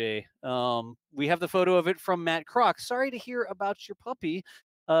yesterday. We have the photo of it from Matt Kroc. Sorry to hear about your puppy,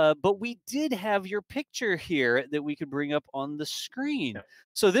 but we did have your picture here that we could bring up on the screen.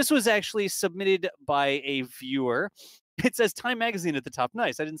 So this was actually submitted by a viewer. It says Time Magazine at the top.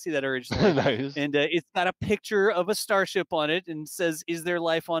 Nice. I didn't see that originally. Nice. And it's got a picture of a Starship on it and says, "Is there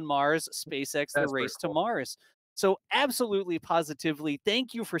life on Mars? SpaceX, the That's pretty race to cool. Mars." So absolutely, positively,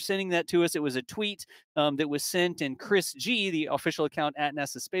 thank you for sending that to us. It was a tweet that was sent, and Chris G, the official account at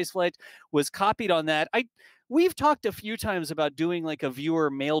NASA Spaceflight, was copied on that. We've talked a few times about doing like a viewer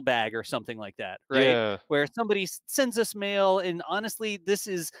mailbag or something like that, right? Yeah. Where somebody sends us mail, and honestly, this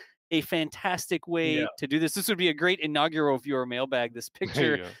is a fantastic way Yeah. to do this. This would be a great inaugural viewer mailbag. This There you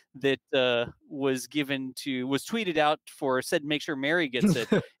picture go. that was tweeted out for said make sure Mary gets it,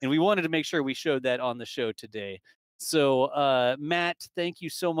 and we wanted to make sure we showed that on the show today. So Matt, thank you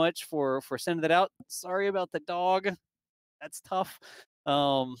so much for sending that out. Sorry about the dog. That's tough.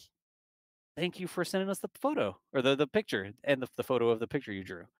 Thank you for sending us the photo or the picture and the photo of the picture you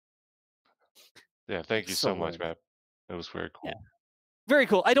drew. Yeah, thank you so much, Excellent. Matt. That was very cool. Yeah. Very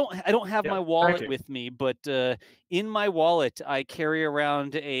cool. I don't have Yeah, my thank wallet you. with me, but in my wallet I carry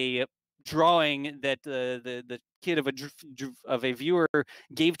around a drawing that the kid of a viewer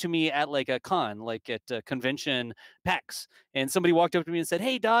gave to me at like a con, like at convention PAX, and somebody walked up to me and said,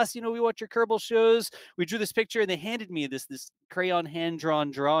 "Hey Das, we watch your Kerbal shows. We drew this picture," and they handed me this crayon hand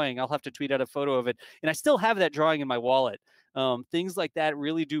drawn drawing. I'll have to tweet out a photo of it, and I still have that drawing in my wallet. Things like that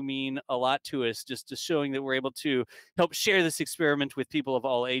really do mean a lot to us, just showing that we're able to help share this experiment with people of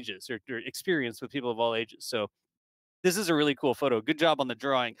all ages, or experience with people of all ages. So this is a really cool photo. Good job on the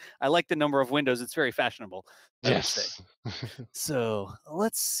drawing. I like the number of windows. It's very fashionable, I would say. Yes. So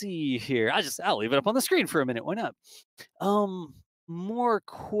let's see here. I'll leave it up on the screen for a minute. Why not? More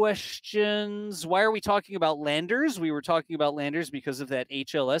questions. Why are we talking about landers? We were talking about landers because of that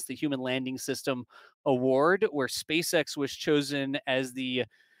HLS, the Human Landing System Award, where SpaceX was chosen as the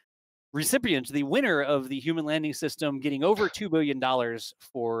recipient, the winner of the Human Landing System, getting over $2 billion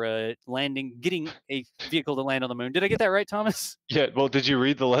for getting a vehicle to land on the moon. Did I get that right, Thomas? Yeah, well, did you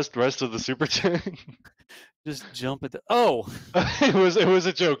read the rest of the super chat? Just jump at the... Oh! It was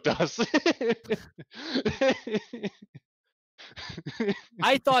a joke, Das.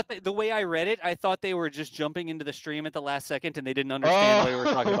 I thought that the way I read it, I thought they were just jumping into the stream at the last second and they didn't understand why we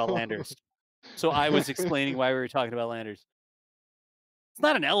were talking about landers. So I was explaining why we were talking about landers. It's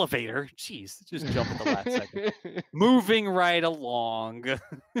not an elevator. Jeez, just jump at the last second. Moving right along.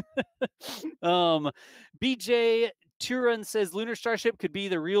 BJ Turan says Lunar Starship could be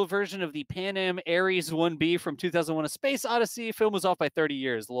the real version of the Pan Am Ares 1B from 2001: A Space Odyssey. Film was off by 30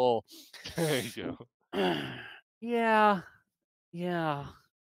 years. Lol. There you go. Yeah.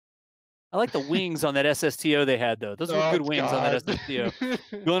 I like the wings on that SSTO they had, though. Those were good wings on that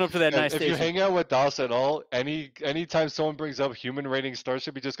SSTO. Going up to that nice If station. you hang out with Das at all, anytime someone brings up human rating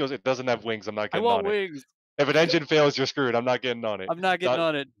Starship, he just goes, "It doesn't have wings. I'm not I getting want on it. wings. If an engine fails, you're screwed. I'm not getting on it." I'm not getting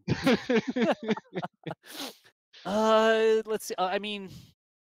on it. Let's see. I mean,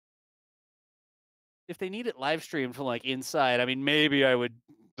 if they need it live streamed from like inside, I mean, maybe I would.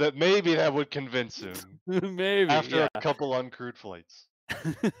 Maybe that would convince him. Maybe After a couple uncrewed flights.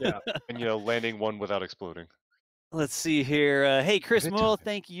 Yeah. And landing one without exploding. Let's see here. Hey, Chris Good Moyle, time.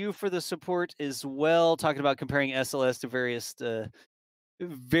 thank you for the support as well. Talking about comparing SLS to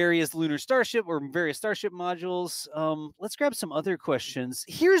various lunar starship or various starship modules. Let's grab some other questions.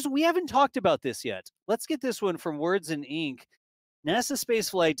 We haven't talked about this yet. Let's get this one from Words in Ink. NASA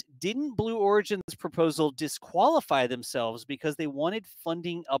Spaceflight, didn't Blue Origin's proposal disqualify themselves because they wanted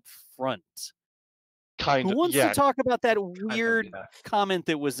funding up front? Who wants to talk about that weird comment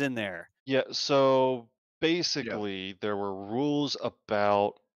that was in there? Yeah, so basically there were rules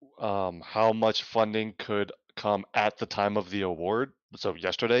about how much funding could come at the time of the award, so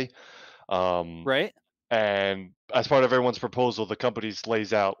yesterday. Right? And as part of everyone's proposal, the companies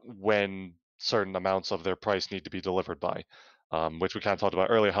lays out when certain amounts of their price need to be delivered by, which we kind of talked about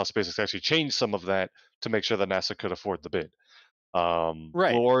earlier, how SpaceX actually changed some of that to make sure that NASA could afford the bid.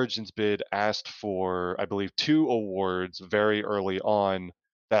 Right. Blue Origin's bid asked for, I believe, 2 awards very early on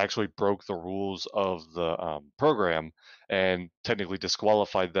that actually broke the rules of the program and technically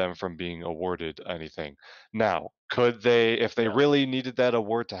disqualified them from being awarded anything. Now, could they, if they really needed that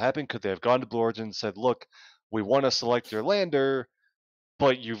award to happen, could they have gone to Blue Origin and said, "Look, we want to select your lander,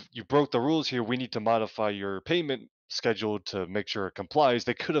 but you broke the rules here. We need to modify your payment schedule to make sure it complies"?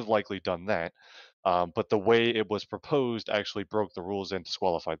 They could have likely done that. But the way it was proposed actually broke the rules and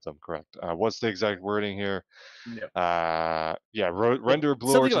disqualified them, correct? What's the exact wording here? Render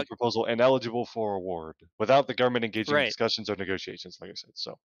Blue Origin's proposal ineligible for award without the government engaging in discussions or negotiations, like I said.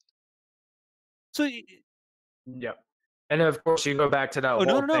 So yeah. And then, of course, you go back to that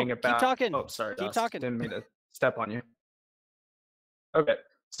whole thing about... Keep talking. Oh, sorry, Keep talking. Didn't mean to step on you. Okay.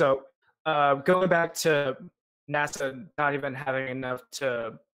 So going back to NASA not even having enough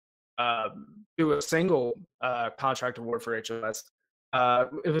to do a single contract award for HOS.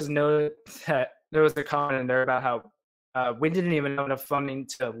 It was noted that there was a comment in there about how we didn't even have enough funding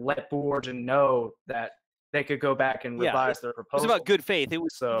to let Blue Origin know that they could go back and Yeah, revise their it was proposal. about good faith. It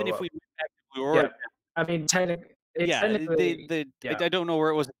was even if So we went back to Blue yeah, Origin. I mean, Yeah, technically, yeah, I don't know where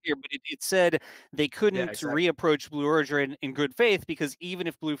it was here, but it said they couldn't exactly. reapproach Blue Origin in good faith because even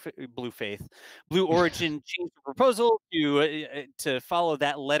if Blue Origin changed the proposal to follow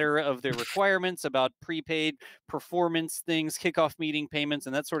that letter of the requirements about prepaid performance things, kickoff meeting payments,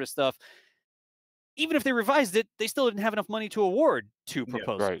 and that sort of stuff. Even if they revised it, they still didn't have enough money to award two Yeah. Right.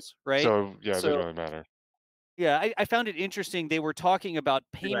 proposals, right? So yeah, it didn't So really matter. yeah, I found it interesting. They were talking about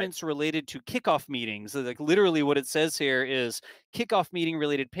Right. payments related to kickoff meetings. So, like literally, what it says here is kickoff meeting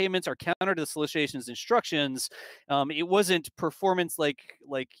related payments are counter to the solicitation instructions. It wasn't performance like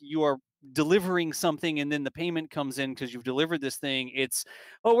you are delivering something and then the payment comes in because you've delivered this thing. It's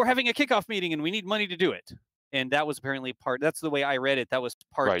we're having a kickoff meeting and we need money to do it. And that was apparently part. That's the way I read it. That was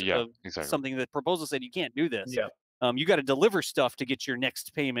part Right. Yeah. of Exactly. something that proposal said you can't do this. Yeah. You got to deliver stuff to get your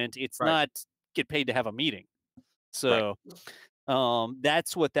next payment. It's Right. not get paid to have a meeting. Right. So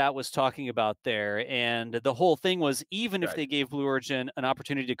that's what that was talking about there. And the whole thing was even if Right. they gave Blue Origin an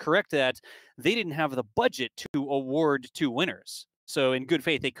opportunity to correct that, they didn't have the budget to award two winners. So in good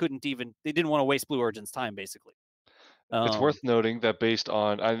faith, they didn't want to waste Blue Origin's time, basically. It's worth noting that based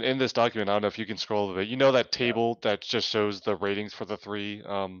on in this document, I don't know if you can scroll a bit. You know that Yeah. table that just shows the ratings for the three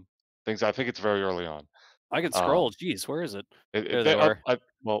things. I think it's very early on. I can scroll. Jeez, where is it? There they Up, are.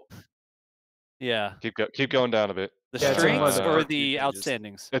 well, Yeah. keep going down a bit. The Yeah, it's strengths one of the or first the few pages.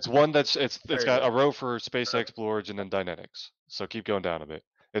 outstandings? It's one that's it's There you got go. a row for SpaceX, Blue Origin, and Dynetics. So keep going down a bit.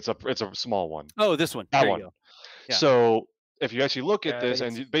 It's a small one. Oh, this one. That There one. you go. Yeah. So if you actually look at Yeah, this,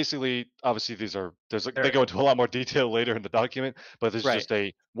 it's- and basically, obviously, they There. go into a lot more detail later in the document, but this is Right. just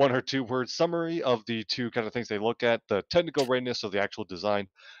a 1 or 2 word summary of the two kind of things they look at: the technical readiness of the actual design,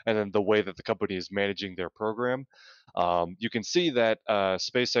 and then the way that the company is managing their program. You can see that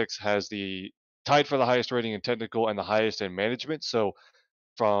SpaceX has the tied for the highest rating in technical and the highest in management. So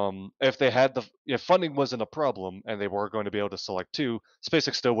if funding wasn't a problem and they were going to be able to select two,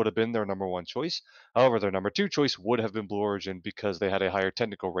 SpaceX still would have been their number one choice. However, their number two choice would have been Blue Origin because they had a higher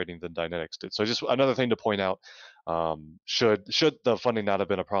technical rating than Dynetics did. So just another thing to point out, should the funding not have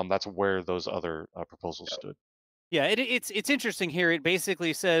been a problem, that's where those other proposals stood. Yeah, it's interesting here. It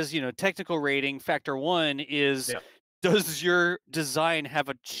basically says, technical rating factor 1 is does your design have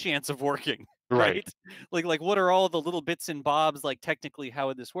a chance of working? Right. Like what are all the little bits and bobs, like technically how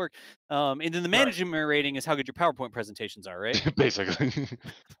would this work? And then the management rating is how good your PowerPoint presentations are, right? Basically.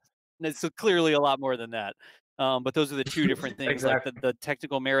 And so clearly a lot more than that. But those are the two different things, Exactly. like the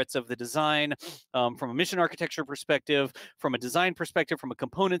technical merits of the design, from a mission architecture perspective, from a design perspective, from a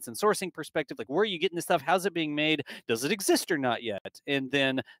components and sourcing perspective, like where are you getting this stuff? How's it being made? Does it exist or not yet? And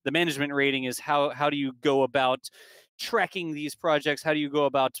then the management rating is how do you go about tracking these projects? How do you go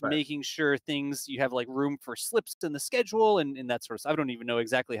about making sure you have like room for slips in the schedule and that sort of stuff? I don't even know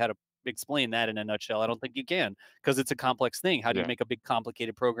exactly how to explain that in a nutshell. I don't think you can, because it's a complex thing. How do you make a big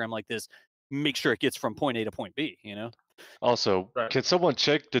complicated program like this make sure it gets from point A to point B, Also, can someone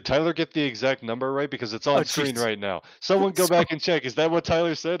check, did Tyler get the exact number right? Because it's on screen right now. Someone go back and check. Is that what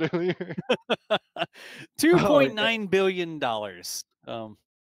Tyler said earlier? $2.9 billion.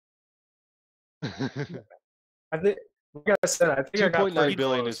 I think, like I said, I think I got 2.9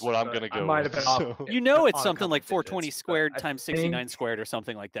 billion is what I'm going to go I might have with. been off. So. It's something like 420 squared times 69 squared or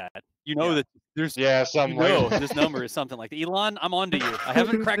something like that. That there's this number is something like that. Elon, I'm on to you. I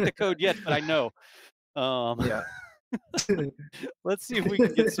haven't cracked the code yet, but I know. Let's see if we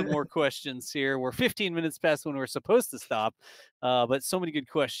can get some more questions here. We're 15 minutes past when we're supposed to stop, but so many good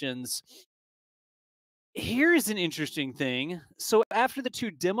questions. Here's an interesting thing. So after the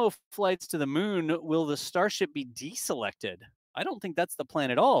 2 demo flights to the moon, will the Starship be deselected? I don't think that's the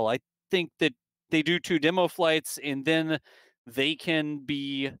plan at all. I think that they do 2 demo flights and then they can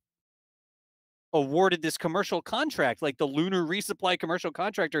be awarded this commercial contract, like the lunar resupply commercial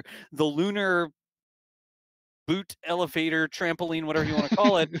contractor, the lunar boot elevator trampoline, whatever you want to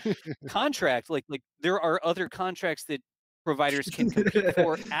call it, contract. Like there are other contracts that providers can compete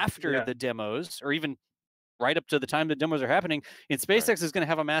for after the demos, or even right up to the time the demos are happening, and SpaceX is going to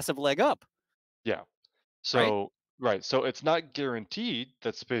have a massive leg up. Yeah. So so it's not guaranteed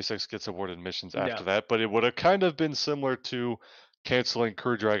that SpaceX gets awarded missions after that, but it would have kind of been similar to canceling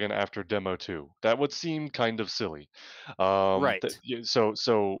Crew Dragon after Demo 2. That would seem kind of silly.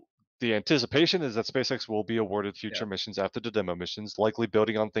 So the anticipation is that SpaceX will be awarded future missions after the demo missions, likely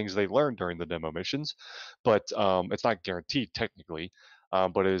building on things they learned during the demo missions. But it's not guaranteed technically.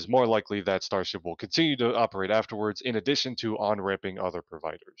 But it is more likely that Starship will continue to operate afterwards, in addition to on-ramping other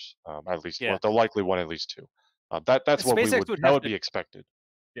providers. At least, well, Yeah. the likely one, at least two. That's what SpaceX that would be expected.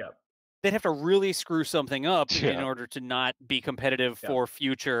 They'd have to really screw something up in Yeah. order to not be competitive for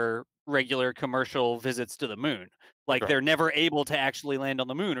future regular commercial visits to the moon. Like Right. they're never able to actually land on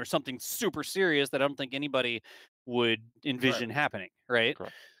the moon, or something super serious that I don't think anybody would envision happening, right?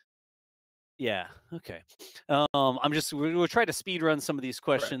 Correct. Yeah. Okay. We'll try to speed run some of these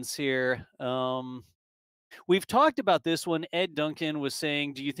questions here. We've talked about this one. Ed Duncan was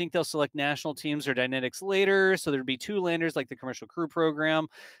saying, do you think they'll select national teams or dynetics later? So there'd be 2 landers like the Commercial Crew program.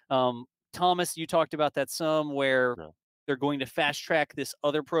 Thomas, you talked about that some, where they're going to fast track this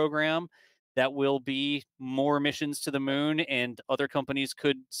other program that will be more missions to the moon, and other companies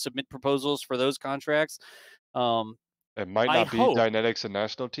could submit proposals for those contracts. It might I not be hope- Dynetics and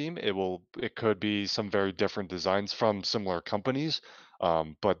national team. It could be some very different designs from similar companies.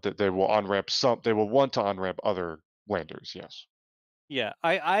 But they will on-ramp they will want to on-ramp other landers, yes. Yeah,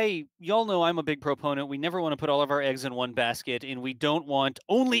 y'all know I'm a big proponent. We never want to put all of our eggs in one basket, and we don't want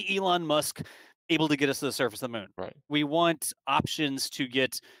only Elon Musk able to get us to the surface of the moon. Right. We want options to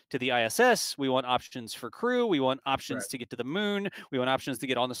get to the ISS. We want options for Crew. We want options to get to the moon. We want options to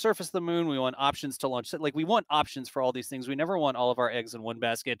get on the surface of the moon. We want options to launch. Like, we want options for all these things. We never want all of our eggs in one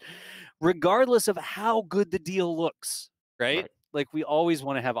basket, regardless of how good the deal looks, right? Like, we always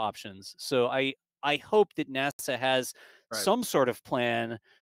want to have options. So I hope that NASA has some sort of plan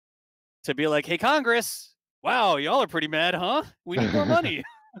to be like, hey, Congress, wow, y'all are pretty mad, huh? We need more money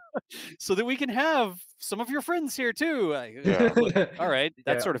so that we can have some of your friends here too. Look, all right,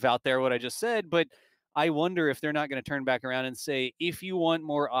 that's sort of out there what I just said, but I wonder if they're not going to turn back around and say, if you want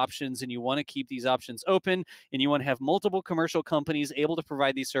more options and you want to keep these options open and you want to have multiple commercial companies able to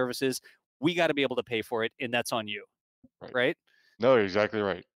provide these services, we got to be able to pay for it, and that's on you, right? No, you're exactly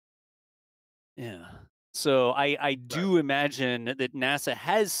right. Yeah. So I do imagine that NASA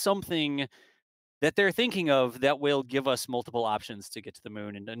has something that they're thinking of that will give us multiple options to get to the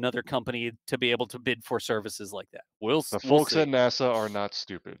moon, and another company to be able to bid for services like that. The folks at NASA are not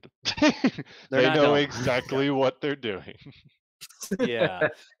stupid. They're they not know dumb. exactly what they're doing. Yeah.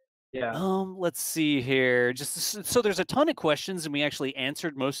 Yeah. Let's see here. So there's a ton of questions, and we actually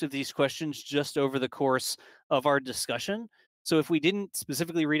answered most of these questions just over the course of our discussion. So if we didn't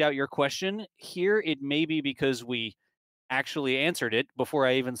specifically read out your question here, it may be because we actually answered it before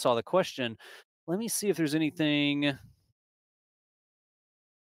I even saw the question. Let me see if there's anything.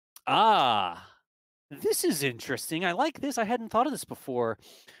 This is interesting. I like this. I hadn't thought of this before.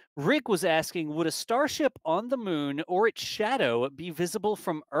 Rick was asking, would a starship on the moon or its shadow be visible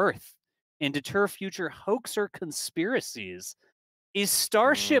from Earth and deter future hoax or conspiracies? Is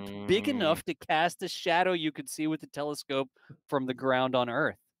Starship big enough to cast a shadow you could see with the telescope from the ground on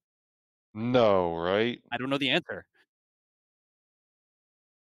Earth? No, right? I don't know the answer.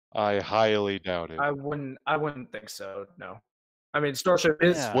 I highly doubt it. I wouldn't think so. No. I mean, Starship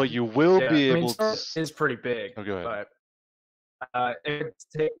is. Yeah. Well, you will be I mean, able to. Starship is pretty big. Oh, go ahead. But it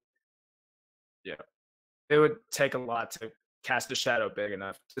would take a lot to cast a shadow big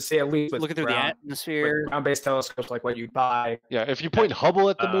enough to see, at least with Looking through the atmosphere. ground-based telescopes like what you buy. Yeah, if you point Hubble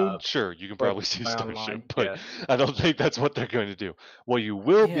at the moon, sure, you can probably see buy Starship, online, but I don't think that's what they're going to do. What you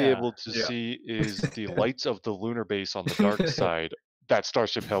will be able to see is the lights of the lunar base on the dark side that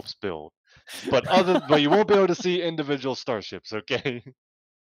Starship helps build. But you won't be able to see individual starships, okay?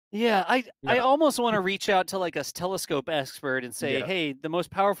 Yeah, I almost want to reach out to like a telescope expert and say, hey, the most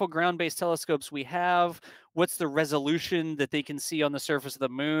powerful ground-based telescopes we have, what's the resolution that they can see on the surface of the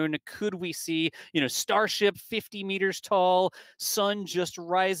moon? Could we see, Starship 50 meters tall, sun just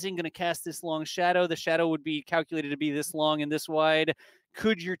rising, going to cast this long shadow? The shadow would be calculated to be this long and this wide.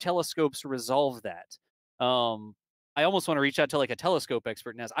 Could your telescopes resolve that? I almost want to reach out to like a telescope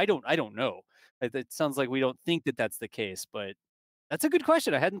expert and ask. I don't know. It sounds like we don't think that that's the case, but that's a good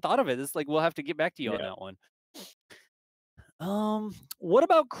question. I hadn't thought of it. It's like we'll have to get back to you on that one. What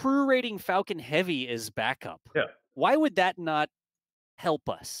about crew rating Falcon Heavy as backup? Yeah. Why would that not help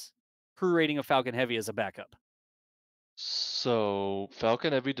us? Crew rating of Falcon Heavy as a backup. So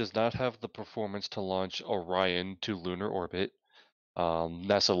Falcon Heavy does not have the performance to launch Orion to lunar orbit.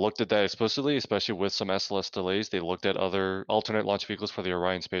 NASA looked at that explicitly, especially with some SLS delays. They looked at other alternate launch vehicles for the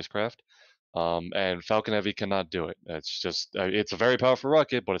Orion spacecraft. And Falcon Heavy cannot do it. It's just it's a very powerful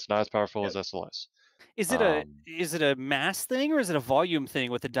rocket, but it's not as powerful as SLS. Is it a Um, mass thing or is it a volume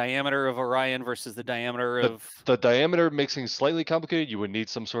thing with the diameter of Orion versus the diameter the of? the diameter makes things slightly complicated. You would need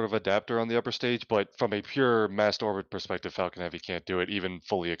some sort of adapter on the upper stage, but from a pure mass to orbit perspective, Falcon Heavy can't do it, even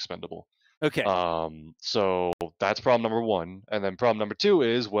fully expendable. Okay, So that's problem number one. And then problem number two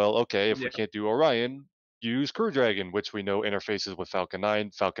is, well, okay, if Yeah. we can't do Orion, use Crew Dragon, which we know interfaces with Falcon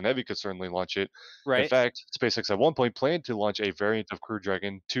 9. Falcon Heavy could certainly launch it. In right, fact, SpaceX at one point planned to launch a variant of Crew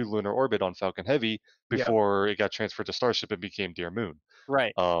Dragon to lunar orbit on Falcon Heavy Yeah. before it got transferred to Starship and became Dear Moon.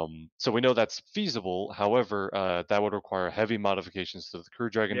 right. So we know that's feasible. However, that would require heavy modifications to the Crew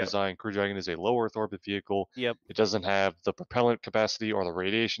Dragon Yeah. design. Crew Dragon is a low Earth orbit vehicle. Yep. It doesn't have the propellant capacity or the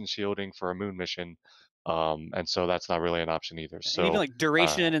radiation shielding for a moon mission, and so that's not really an option either. And even So, like uh,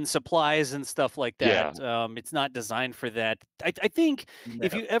 duration and supplies and stuff like that, yeah, it's not designed for that. I think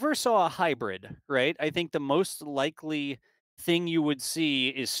if No. you ever saw a hybrid, right? I think the most likely thing you would see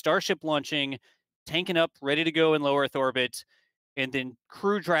is Starship launching, tanking up, ready to go in low Earth orbit, and then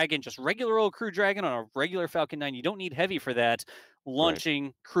Crew Dragon, just regular old Crew Dragon on a regular Falcon 9. You don't need heavy for that. right.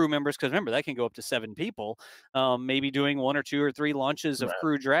 Launching crew members, because remember, that can go up to 7 people. Maybe doing 1 or 2 or 3 launches of Right.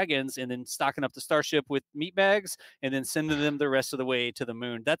 Crew Dragons and then stocking up the Starship with meat bags and then sending them the rest of the way to the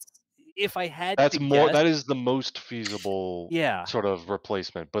moon. That's if I had to guess. That is the most feasible Yeah, sort of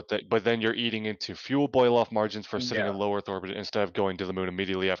replacement. But then you're eating into fuel boil off margins for sitting Yeah. in low Earth orbit instead of going to the moon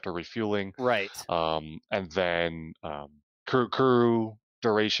immediately after refueling. right. And then crew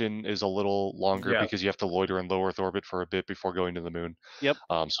duration is a little longer Yeah. because you have to loiter in low Earth orbit for a bit before going to the moon. Yep,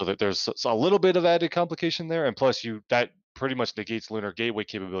 So that there's a little bit of added complication there, and plus that pretty much negates lunar gateway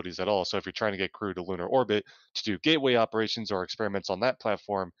capabilities at all. So if you're trying to get crew to lunar orbit to do gateway operations or experiments on that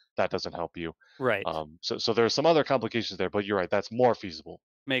platform, that doesn't help you. right. So there's some other complications there, but you're right, that's more feasible.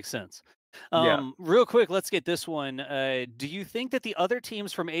 Makes sense. Yeah. Real quick, let's get this one. Do you think that the other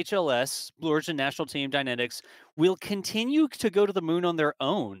teams from HLS, Blue Origin National Team, Dynetics, will continue to go to the moon on their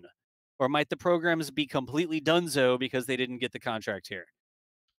own? Or might the programs be completely donezo because they didn't get the contract here?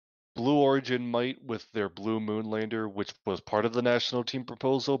 Blue Origin might with their Blue Moon lander, which was part of the national team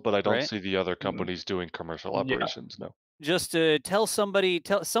proposal, but I don't Right? see the other Mm. companies doing commercial Yeah. operations. No. Just to tell Jeff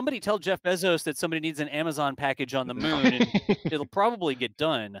Bezos that somebody needs an Amazon package on the moon and it'll probably get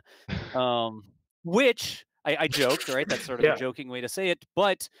done. Um, which I joked, right? That's sort of a Yeah. joking way to say it,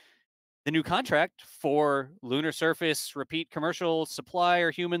 but the new contract for lunar surface repeat commercial supply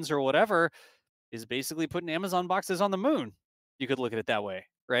or humans or whatever is basically putting Amazon boxes on the moon. You could look at it that way,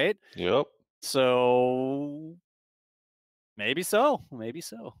 right? Yep. So maybe so, maybe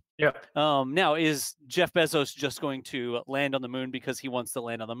so. Yeah. Now is Jeff Bezos just going to land on the moon because he wants to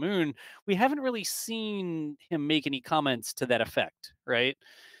land on the moon? We haven't really seen him make any comments to that effect, right?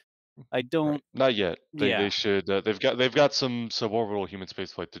 I don't. Right. Not yet. They Yeah, should. They've got some suborbital human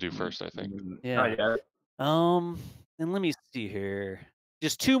spaceflight to do first. I think. yeah. Not yet. And let me see here.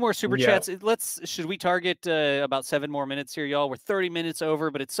 Just 2 more super Yeah. chats. Should we target about 7 more minutes here, y'all? We're 30 minutes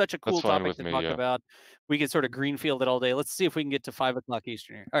over, but it's such a That's cool fine topic with to me. talk Yeah. about. We could sort of greenfield it all day. Let's see if we can get to 5 o'clock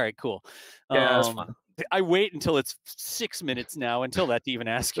Eastern here. All right, cool. Yeah, that's fine. I wait until it's 6 minutes now until that to even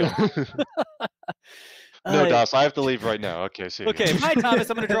ask you. No, Uh, Das, I have to leave right now. Okay, see you. okay, bye, Thomas.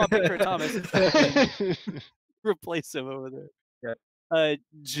 I'm going to draw a picture of Thomas and Yeah. replace him over there. Yeah.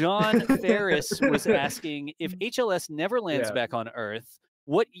 John Ferris was asking if HLS never lands Yeah. back on Earth,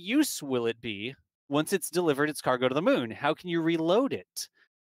 what use will it be once it's delivered its cargo to the moon? How can you reload it?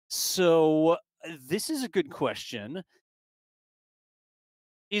 So, this is a good question.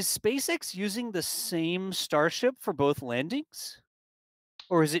 Is SpaceX using the same Starship for both landings?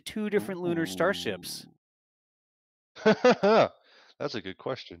 Or is it 2 different lunar starships? That's a good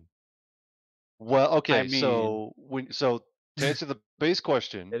question. Well, I okay, mean, so to answer the base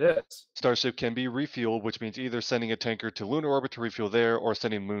question, It is. Starship can be refueled, which means either sending a tanker to lunar orbit to refuel there, or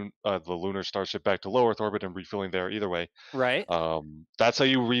sending the lunar Starship back to low Earth orbit and refueling there. Either way, right? that's how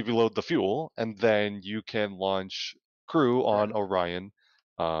you reload the fuel, and then you can launch Crew on Right. Orion,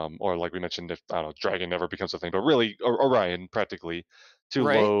 or like we mentioned, if I don't know, Dragon never becomes a thing, but really Orion practically to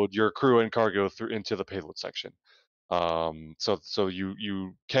Right? load your crew and cargo through into the payload section. So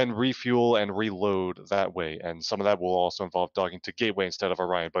you can refuel and reload that way, and some of that will also involve docking to Gateway instead of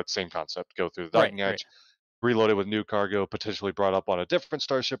Orion, but same concept. Go through the Right, docking right. hatch, reload it with new cargo, potentially brought up on a different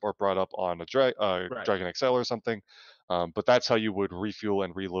Starship or brought up on a Right. Dragon XL or something. But that's how you would refuel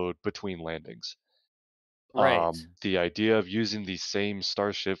and reload between landings. Right. The idea of using the same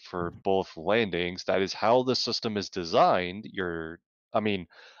Starship for both landings, that is how the system is designed. I mean,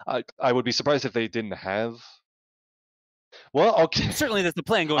 I would be surprised if they didn't have Well, okay. Certainly, that's the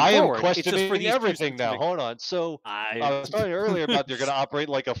plan going I am forward. It's just for questioning these two everything now. specific. Hold on. So I I was talking earlier about you're going to operate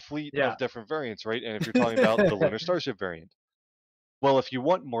like a fleet Yeah. of different variants, right? And if you're talking about the Lunar Starship variant, well, if you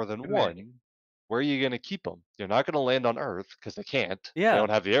want more than Many. one, where are you going to keep them? They're not going to land on Earth because they can't. They Yeah, don't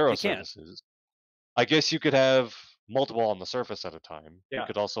have the aero they can't. surfaces. I guess you could have multiple on the surface at a time. You Yeah.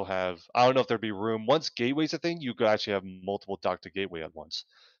 could also have, I don't know if there'd be room. Once Gateway's a thing, you could actually have multiple dock to Gateway at once.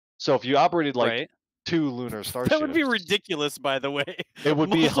 So if you operated like Right. 2 lunar That would be starships, ridiculous, by the way. it would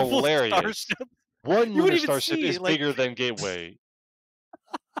be Multiple hilarious. starships. One You lunar wouldn't even starship see, is like, bigger than Gateway.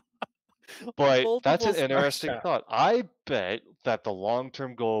 But that's multiple an interesting starships. thought. I bet that the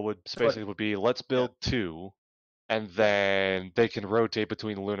long-term goal would basically would be let's build 2, and then they can rotate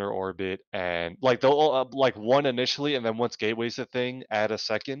between lunar orbit and like they'll like one initially, and then once Gateway's a thing, add a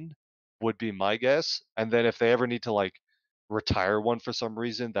second would be my guess. And then if they ever need to like retire one for some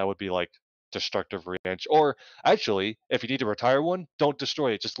reason, that would be like destructive re-entry. Or actually, if you need to retire one, don't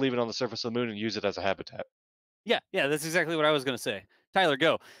destroy it. Just leave it on the surface of the moon and use it as a habitat. Yeah, that's exactly what I was going to say. Tyler,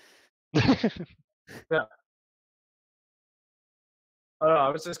 go. Yeah. Oh, no, I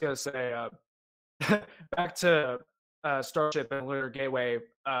was just gonna say, back to Starship and Lunar Gateway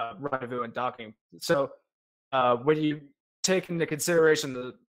rendezvous and docking. So, when you take into consideration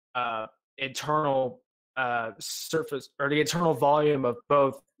the internal surface or the internal volume of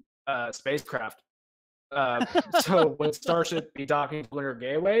both spacecraft, so would Starship be docking to Lunar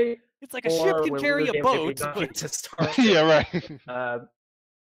Gateway, It's like a ship or can would carry Lunar a Gateway be boat, docking but to Starship? Yeah, right. Uh,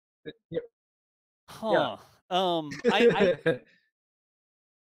 yeah. huh.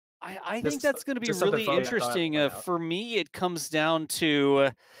 I think Just- that's going to be just something really funny I thought I'd interesting. point out. For me, it comes down to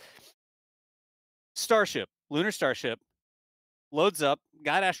Starship, Lunar Starship, loads up,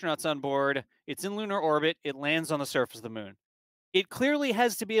 got astronauts on board. It's in lunar orbit. It lands on the surface of the moon. It clearly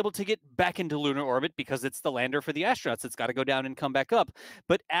has to be able to get back into lunar orbit because it's the lander for the astronauts. It's got to go down and come back up.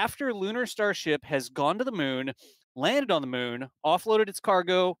 But after Lunar Starship has gone to the moon, landed on the moon, offloaded its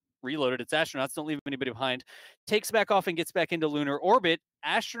cargo, reloaded its astronauts, don't leave anybody behind, takes back off and gets back into lunar orbit,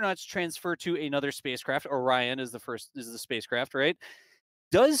 astronauts transfer to another spacecraft. Orion is the spacecraft, right?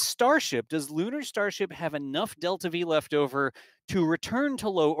 Does Lunar Starship have enough Delta V left over to return to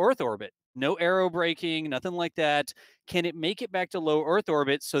low Earth orbit? No aero braking, nothing like that. Can it make it back to low Earth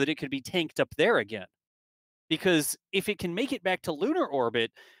orbit so that it could be tanked up there again? Because if it can make it back to lunar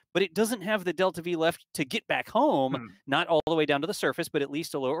orbit, but it doesn't have the Delta V left to get back home, Hmm. not all the way down to the surface, but at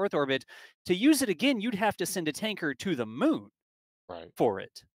least to low Earth orbit, to use it again, you'd have to send a tanker to the moon Right. for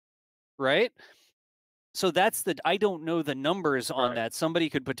it, right? So I don't know the numbers on Right. that. Somebody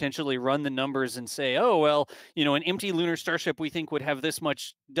could potentially run the numbers and say, oh, well, an empty lunar starship we think would have this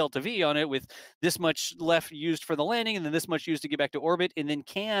much Delta V on it with this much left used for the landing and then this much used to get back to orbit. And then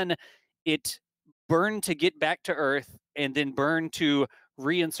can it burn to get back to Earth and then burn to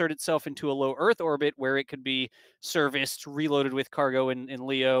reinsert itself into a low Earth orbit where it could be serviced, reloaded with cargo in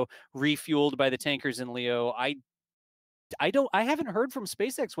Leo, refueled by the tankers in Leo? I haven't heard from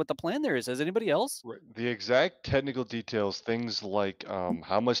SpaceX what the plan there is. Has anybody else? Right. The exact technical details, things like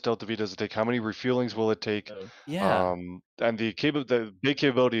how much Delta V does it take, how many refuelings will it take, So, Yeah. and the big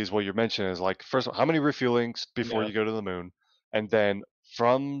capability is what you're mentioning is like first of all, how many refuelings before Yeah. you go to the moon, and then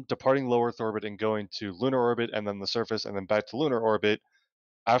from departing low Earth orbit and going to lunar orbit and then the surface and then back to lunar orbit.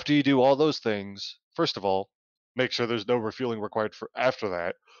 After you do all those things, first of all, make sure there's no refueling required for after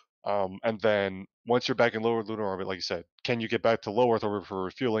that. And then once you're back in lower lunar orbit, like you said, can you get back to low Earth orbit for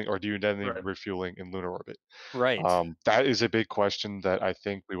refueling, or do you then need Right. refueling in lunar orbit? Right. That is a big question that I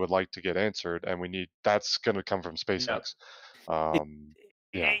think we would like to get answered, and that's going to come from SpaceX.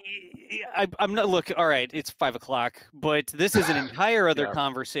 Yeah. I'm not look. All right, it's 5:00, but this is an entire other Yeah.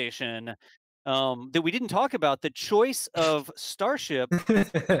 conversation that we didn't talk about. The choice of Starship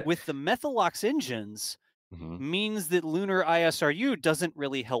with the Methalox engines Mhm. means that lunar ISRU doesn't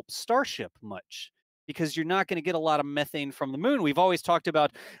really help Starship much because you're not going to get a lot of methane from the moon. We've always talked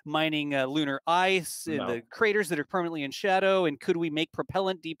about mining lunar ice in No. the craters that are permanently in shadow. And could we make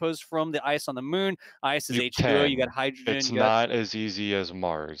propellant depots from the ice on the moon? Ice is You H2O. You got can. hydrogen. It's You got not as easy as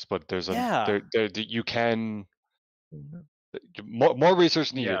Mars, but there's Yeah. you can. More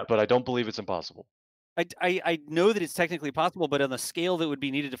research needed, Yeah. but I don't believe it's impossible. I know that it's technically possible, but on the scale that would be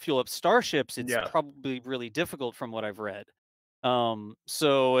needed to fuel up starships, it's Yeah. probably really difficult from what I've read.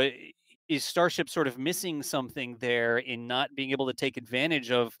 So is Starship sort of missing something there in not being able to take advantage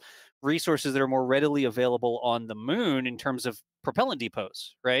of resources that are more readily available on the moon in terms of propellant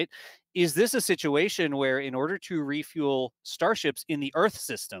depots, right? Is this a situation where in order to refuel starships in the Earth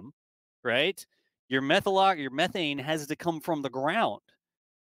system, right, your methane has to come from the ground?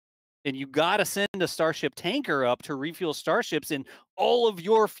 and you got to send a Starship tanker up to refuel starships, and all of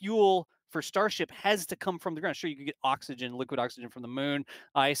your fuel for Starship has to come from the ground. Sure, you could get oxygen, liquid oxygen from the moon,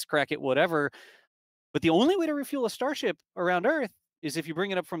 ice, crack it, whatever. But the only way to refuel a Starship around Earth is if you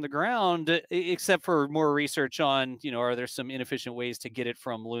bring it up from the ground, except for more research on, are there some inefficient ways to get it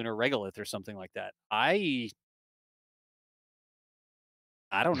from lunar regolith or something like that? I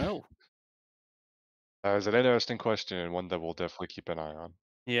don't know. That is an interesting question, and one that we'll definitely keep an eye on.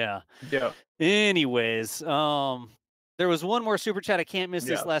 Yeah. Yeah. Anyways, there was one more super chat. I can't miss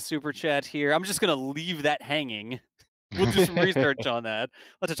this Yeah. last super chat here. I'm just gonna leave that hanging. We'll do some research on that.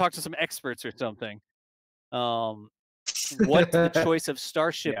 We'll have to talk to some experts or something. What the choice of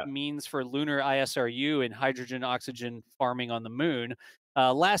Starship Yeah. means for lunar ISRU and hydrogen oxygen farming on the moon.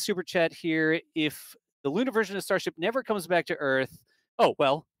 Last super chat here. If the lunar version of Starship never comes back to Earth, oh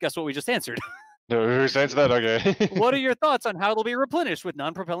well, guess what we just answered. No, who's answered that? Okay. What are your thoughts on how they'll be replenished with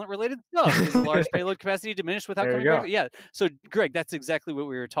non-propellant related stuff? Is the large payload capacity diminished without There coming you back? go. Yeah. So, Greg, that's exactly what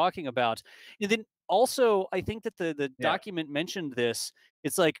we were talking about. And then also, I think that the Yeah. document mentioned this.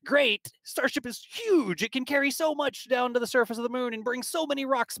 It's like, great, Starship is huge. It can carry so much down to the surface of the moon and bring so many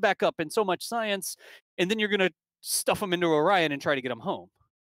rocks back up and so much science. And then you're going to stuff them into Orion and try to get them home.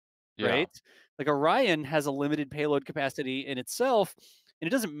 Yeah. Right? Like Orion has a limited payload capacity in itself, and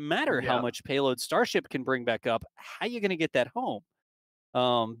it doesn't matter how Yeah. much payload Starship can bring back up. How are you going to get that home?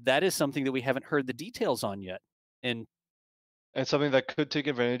 That is something that we haven't heard the details on yet. And something that could take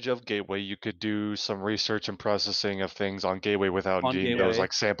advantage of Gateway. You could do some research and processing of things on Gateway without On needing those Gateway.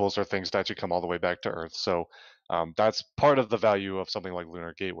 like samples or things to actually come all the way back to Earth. So that's part of the value of something like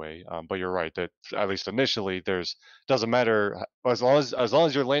Lunar Gateway. But you're right that at least initially, doesn't matter as long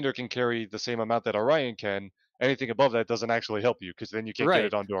as your lander can carry the same amount that Orion can. Anything above that doesn't actually help you because then you can't get Right.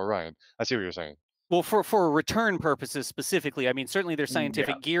 it onto Orion. I see what you're saying. Well, for return purposes specifically, I mean, certainly there's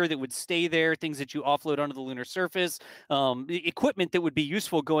scientific Yeah. gear that would stay there, things that you offload onto the lunar surface, equipment that would be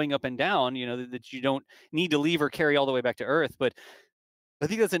useful going up and down, that you don't need to leave or carry all the way back to Earth. But I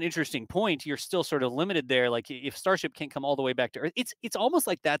think that's an interesting point. You're still sort of limited there. Like if Starship can't come all the way back to Earth, it's almost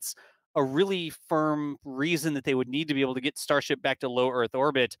like that's a really firm reason that they would need to be able to get Starship back to low Earth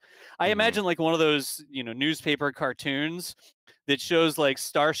orbit. I Mhm. imagine like one of those, newspaper cartoons that shows like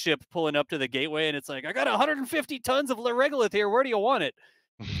Starship pulling up to the gateway, and it's like, I got 150 tons of regolith here. Where do you want it?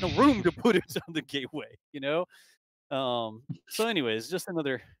 There's no room to put it on the gateway, So anyways, just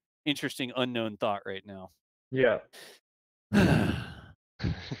another interesting unknown thought right now. Yeah.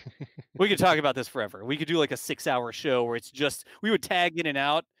 We could talk about this forever. We could do like a 6-hour show where it's just, we would tag in and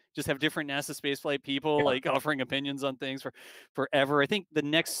out, just have different NASA spaceflight people Yeah. like offering opinions on things for forever. I think the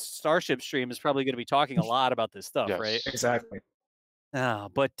next Starship stream is probably going to be talking a lot about this stuff, right? Yes. Exactly.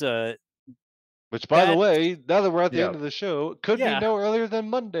 But Which, by the that- way, now that we're at the Yeah. end of the show, could Yeah. be no earlier than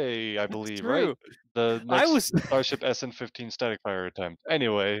Monday, I believe, true. right? The I next was Starship SN-15 static fire attempt.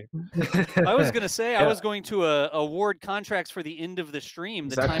 Anyway, I was going to say I Yeah. was going to award contracts for the end of the stream,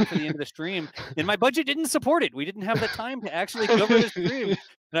 the Exactly. time for the end of the stream, and my budget didn't support it. We didn't have the time to actually cover the stream,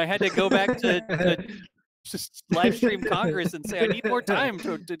 and I had to go back to just live stream Congress and say I need more time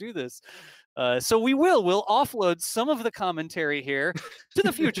to do this. So we'll offload some of the commentary here to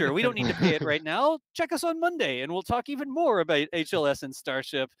the future. We don't need to pay it right now. Check us on Monday, and we'll talk even more about HLS and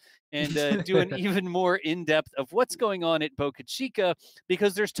Starship, and do an even more in-depth of what's going on at Boca Chica,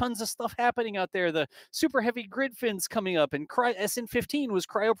 because there's tons of stuff happening out there. The super heavy grid fins coming up, and SN-15 was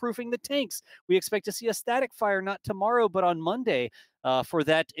cryoproofing the tanks. We expect to see a static fire not tomorrow, but on Monday. For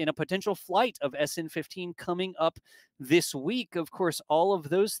that in a potential flight of SN-15 coming up this week. Of course, all of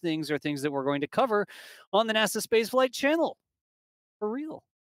those things are things that we're going to cover on the NASA Spaceflight channel. For real.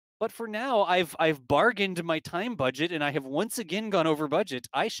 But for now, I've bargained my time budget, and I have once again gone over budget.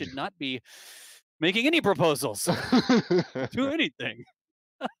 I should not be making any proposals to anything.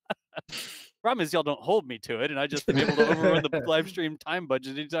 Problem is, y'all don't hold me to it, and I just am able to overrun the live stream time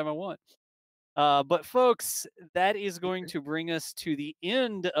budget anytime I want. But folks, that is going to bring us to the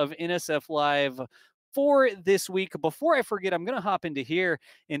end of NSF Live for this week. Before I forget, I'm going to hop into here,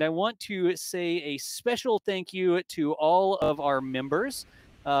 and I want to say a special thank you to all of our members.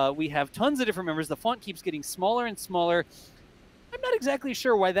 We have tons of different members. The font keeps getting smaller and smaller. I'm not exactly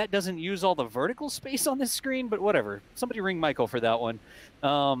sure why that doesn't use all the vertical space on this screen, but whatever. Somebody ring Michael for that one.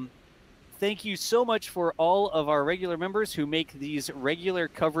 thank you so much for all of our regular members who make these regular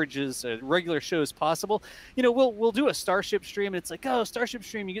coverages, regular shows possible. You know, we'll do a Starship stream, and it's like, oh, Starship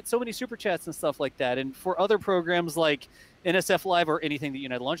stream, you get so many super chats and stuff like that. And for other programs like NSF Live or anything that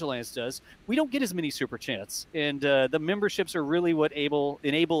United Launch Alliance does, we don't get as many super chats. And the memberships are really what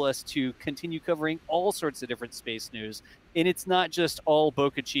enable us to continue covering all sorts of different space news. And it's not just all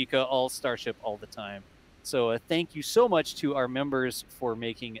Boca Chica, all Starship all the time. So thank you so much to our members for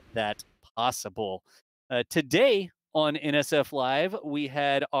making that possible. Today on NSF Live, we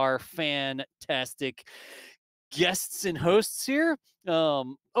had our fantastic guests and hosts here.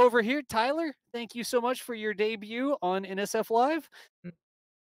 Over here, Tyler, thank you so much for your debut on NSF Live.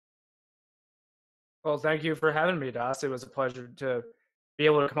 Well, thank you for having me, Das. It was a pleasure to be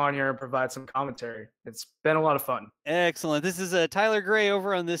able to come on here and provide some commentary. It's been a lot of fun. Excellent. This is Tyler Gray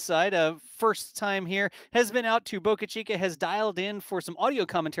over on this side. First time here, has been out to Boca Chica, has dialed in for some audio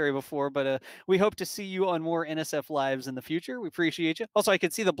commentary before, but we hope to see you on more NSF Lives in the future. We appreciate you. Also, I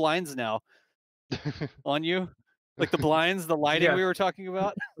can see the blinds now on you, like the blinds, the lighting we were talking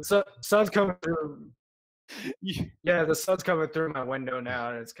about. So sun's coming through. Yeah, the sun's coming through my window now,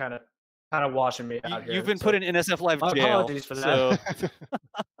 and it's kind of washing me out here. You've been put in NSF Live jail. Apologies for that.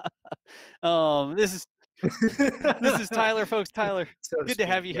 So, this is Tyler, folks. Tyler, good to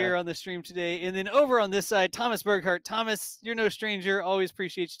have you here on the stream today. And then over on this side, Thomas Burghardt. Thomas, you're no stranger. Always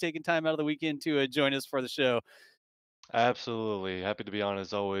appreciate you taking time out of the weekend to join us for the show. Absolutely. Happy to be on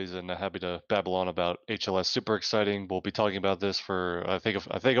as always, and happy to babble on about HLS. Super exciting. We'll be talking about this for I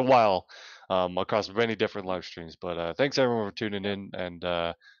think a while across many different live streams. But thanks everyone for tuning in, and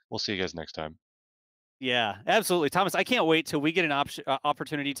we'll see you guys next time. Yeah, absolutely. Thomas, I can't wait till we get an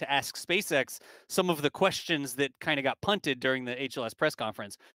opportunity to ask SpaceX some of the questions that kind of got punted during the HLS press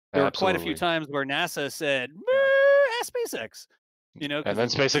conference. There were quite a few times where NASA said, ask SpaceX. You know, and then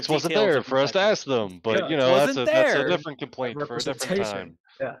SpaceX wasn't there for us to ask them. But, you know, that's a different complaint for a different time.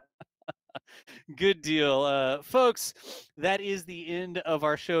 Yeah. Good deal. Folks, that is the end of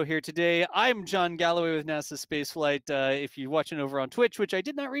our show here today. I'm John Galloway with NASA Spaceflight. If you're watching over on Twitch, which I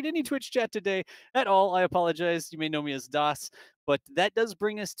did not read any Twitch chat today at all, I apologize. You may know me as DOS. But that does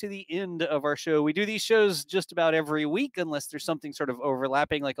bring us to the end of our show. We do these shows just about every week, unless there's something sort of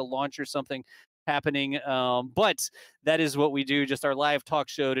overlapping, like a launch or something happening. But that is what we do, just our live talk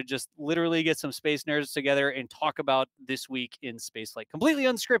show to just literally get some space nerds together and talk about this week in spaceflight. Completely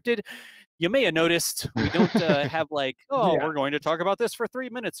unscripted. You may have noticed we don't have like, we're going to talk about this for 3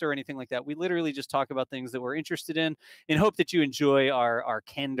 minutes or anything like that. We literally just talk about things that we're interested in and hope that you enjoy our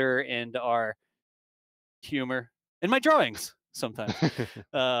candor and our humor and my drawings. Sometimes,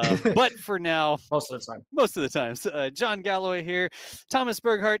 but for now, most of the times, John Galloway here, Thomas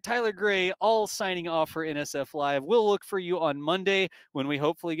Burghardt, Tyler Gray, all signing off for NSF Live. We'll look for you on Monday when we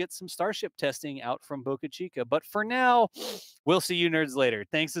hopefully get some Starship testing out from Boca Chica. But for now, we'll see you nerds later.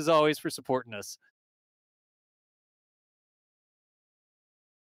 Thanks as always for supporting us.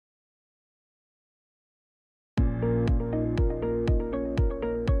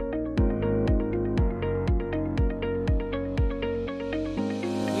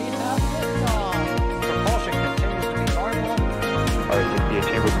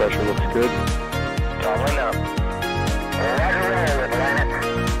 Chamber pressure looks good. Following up. Roger, roll, Atlantic.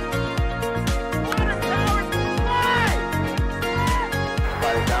 Water tower, fly!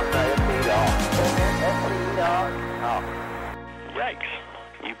 Flight downside, speed off. Yikes.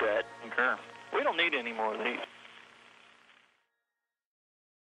 You bet. We don't need any more of these.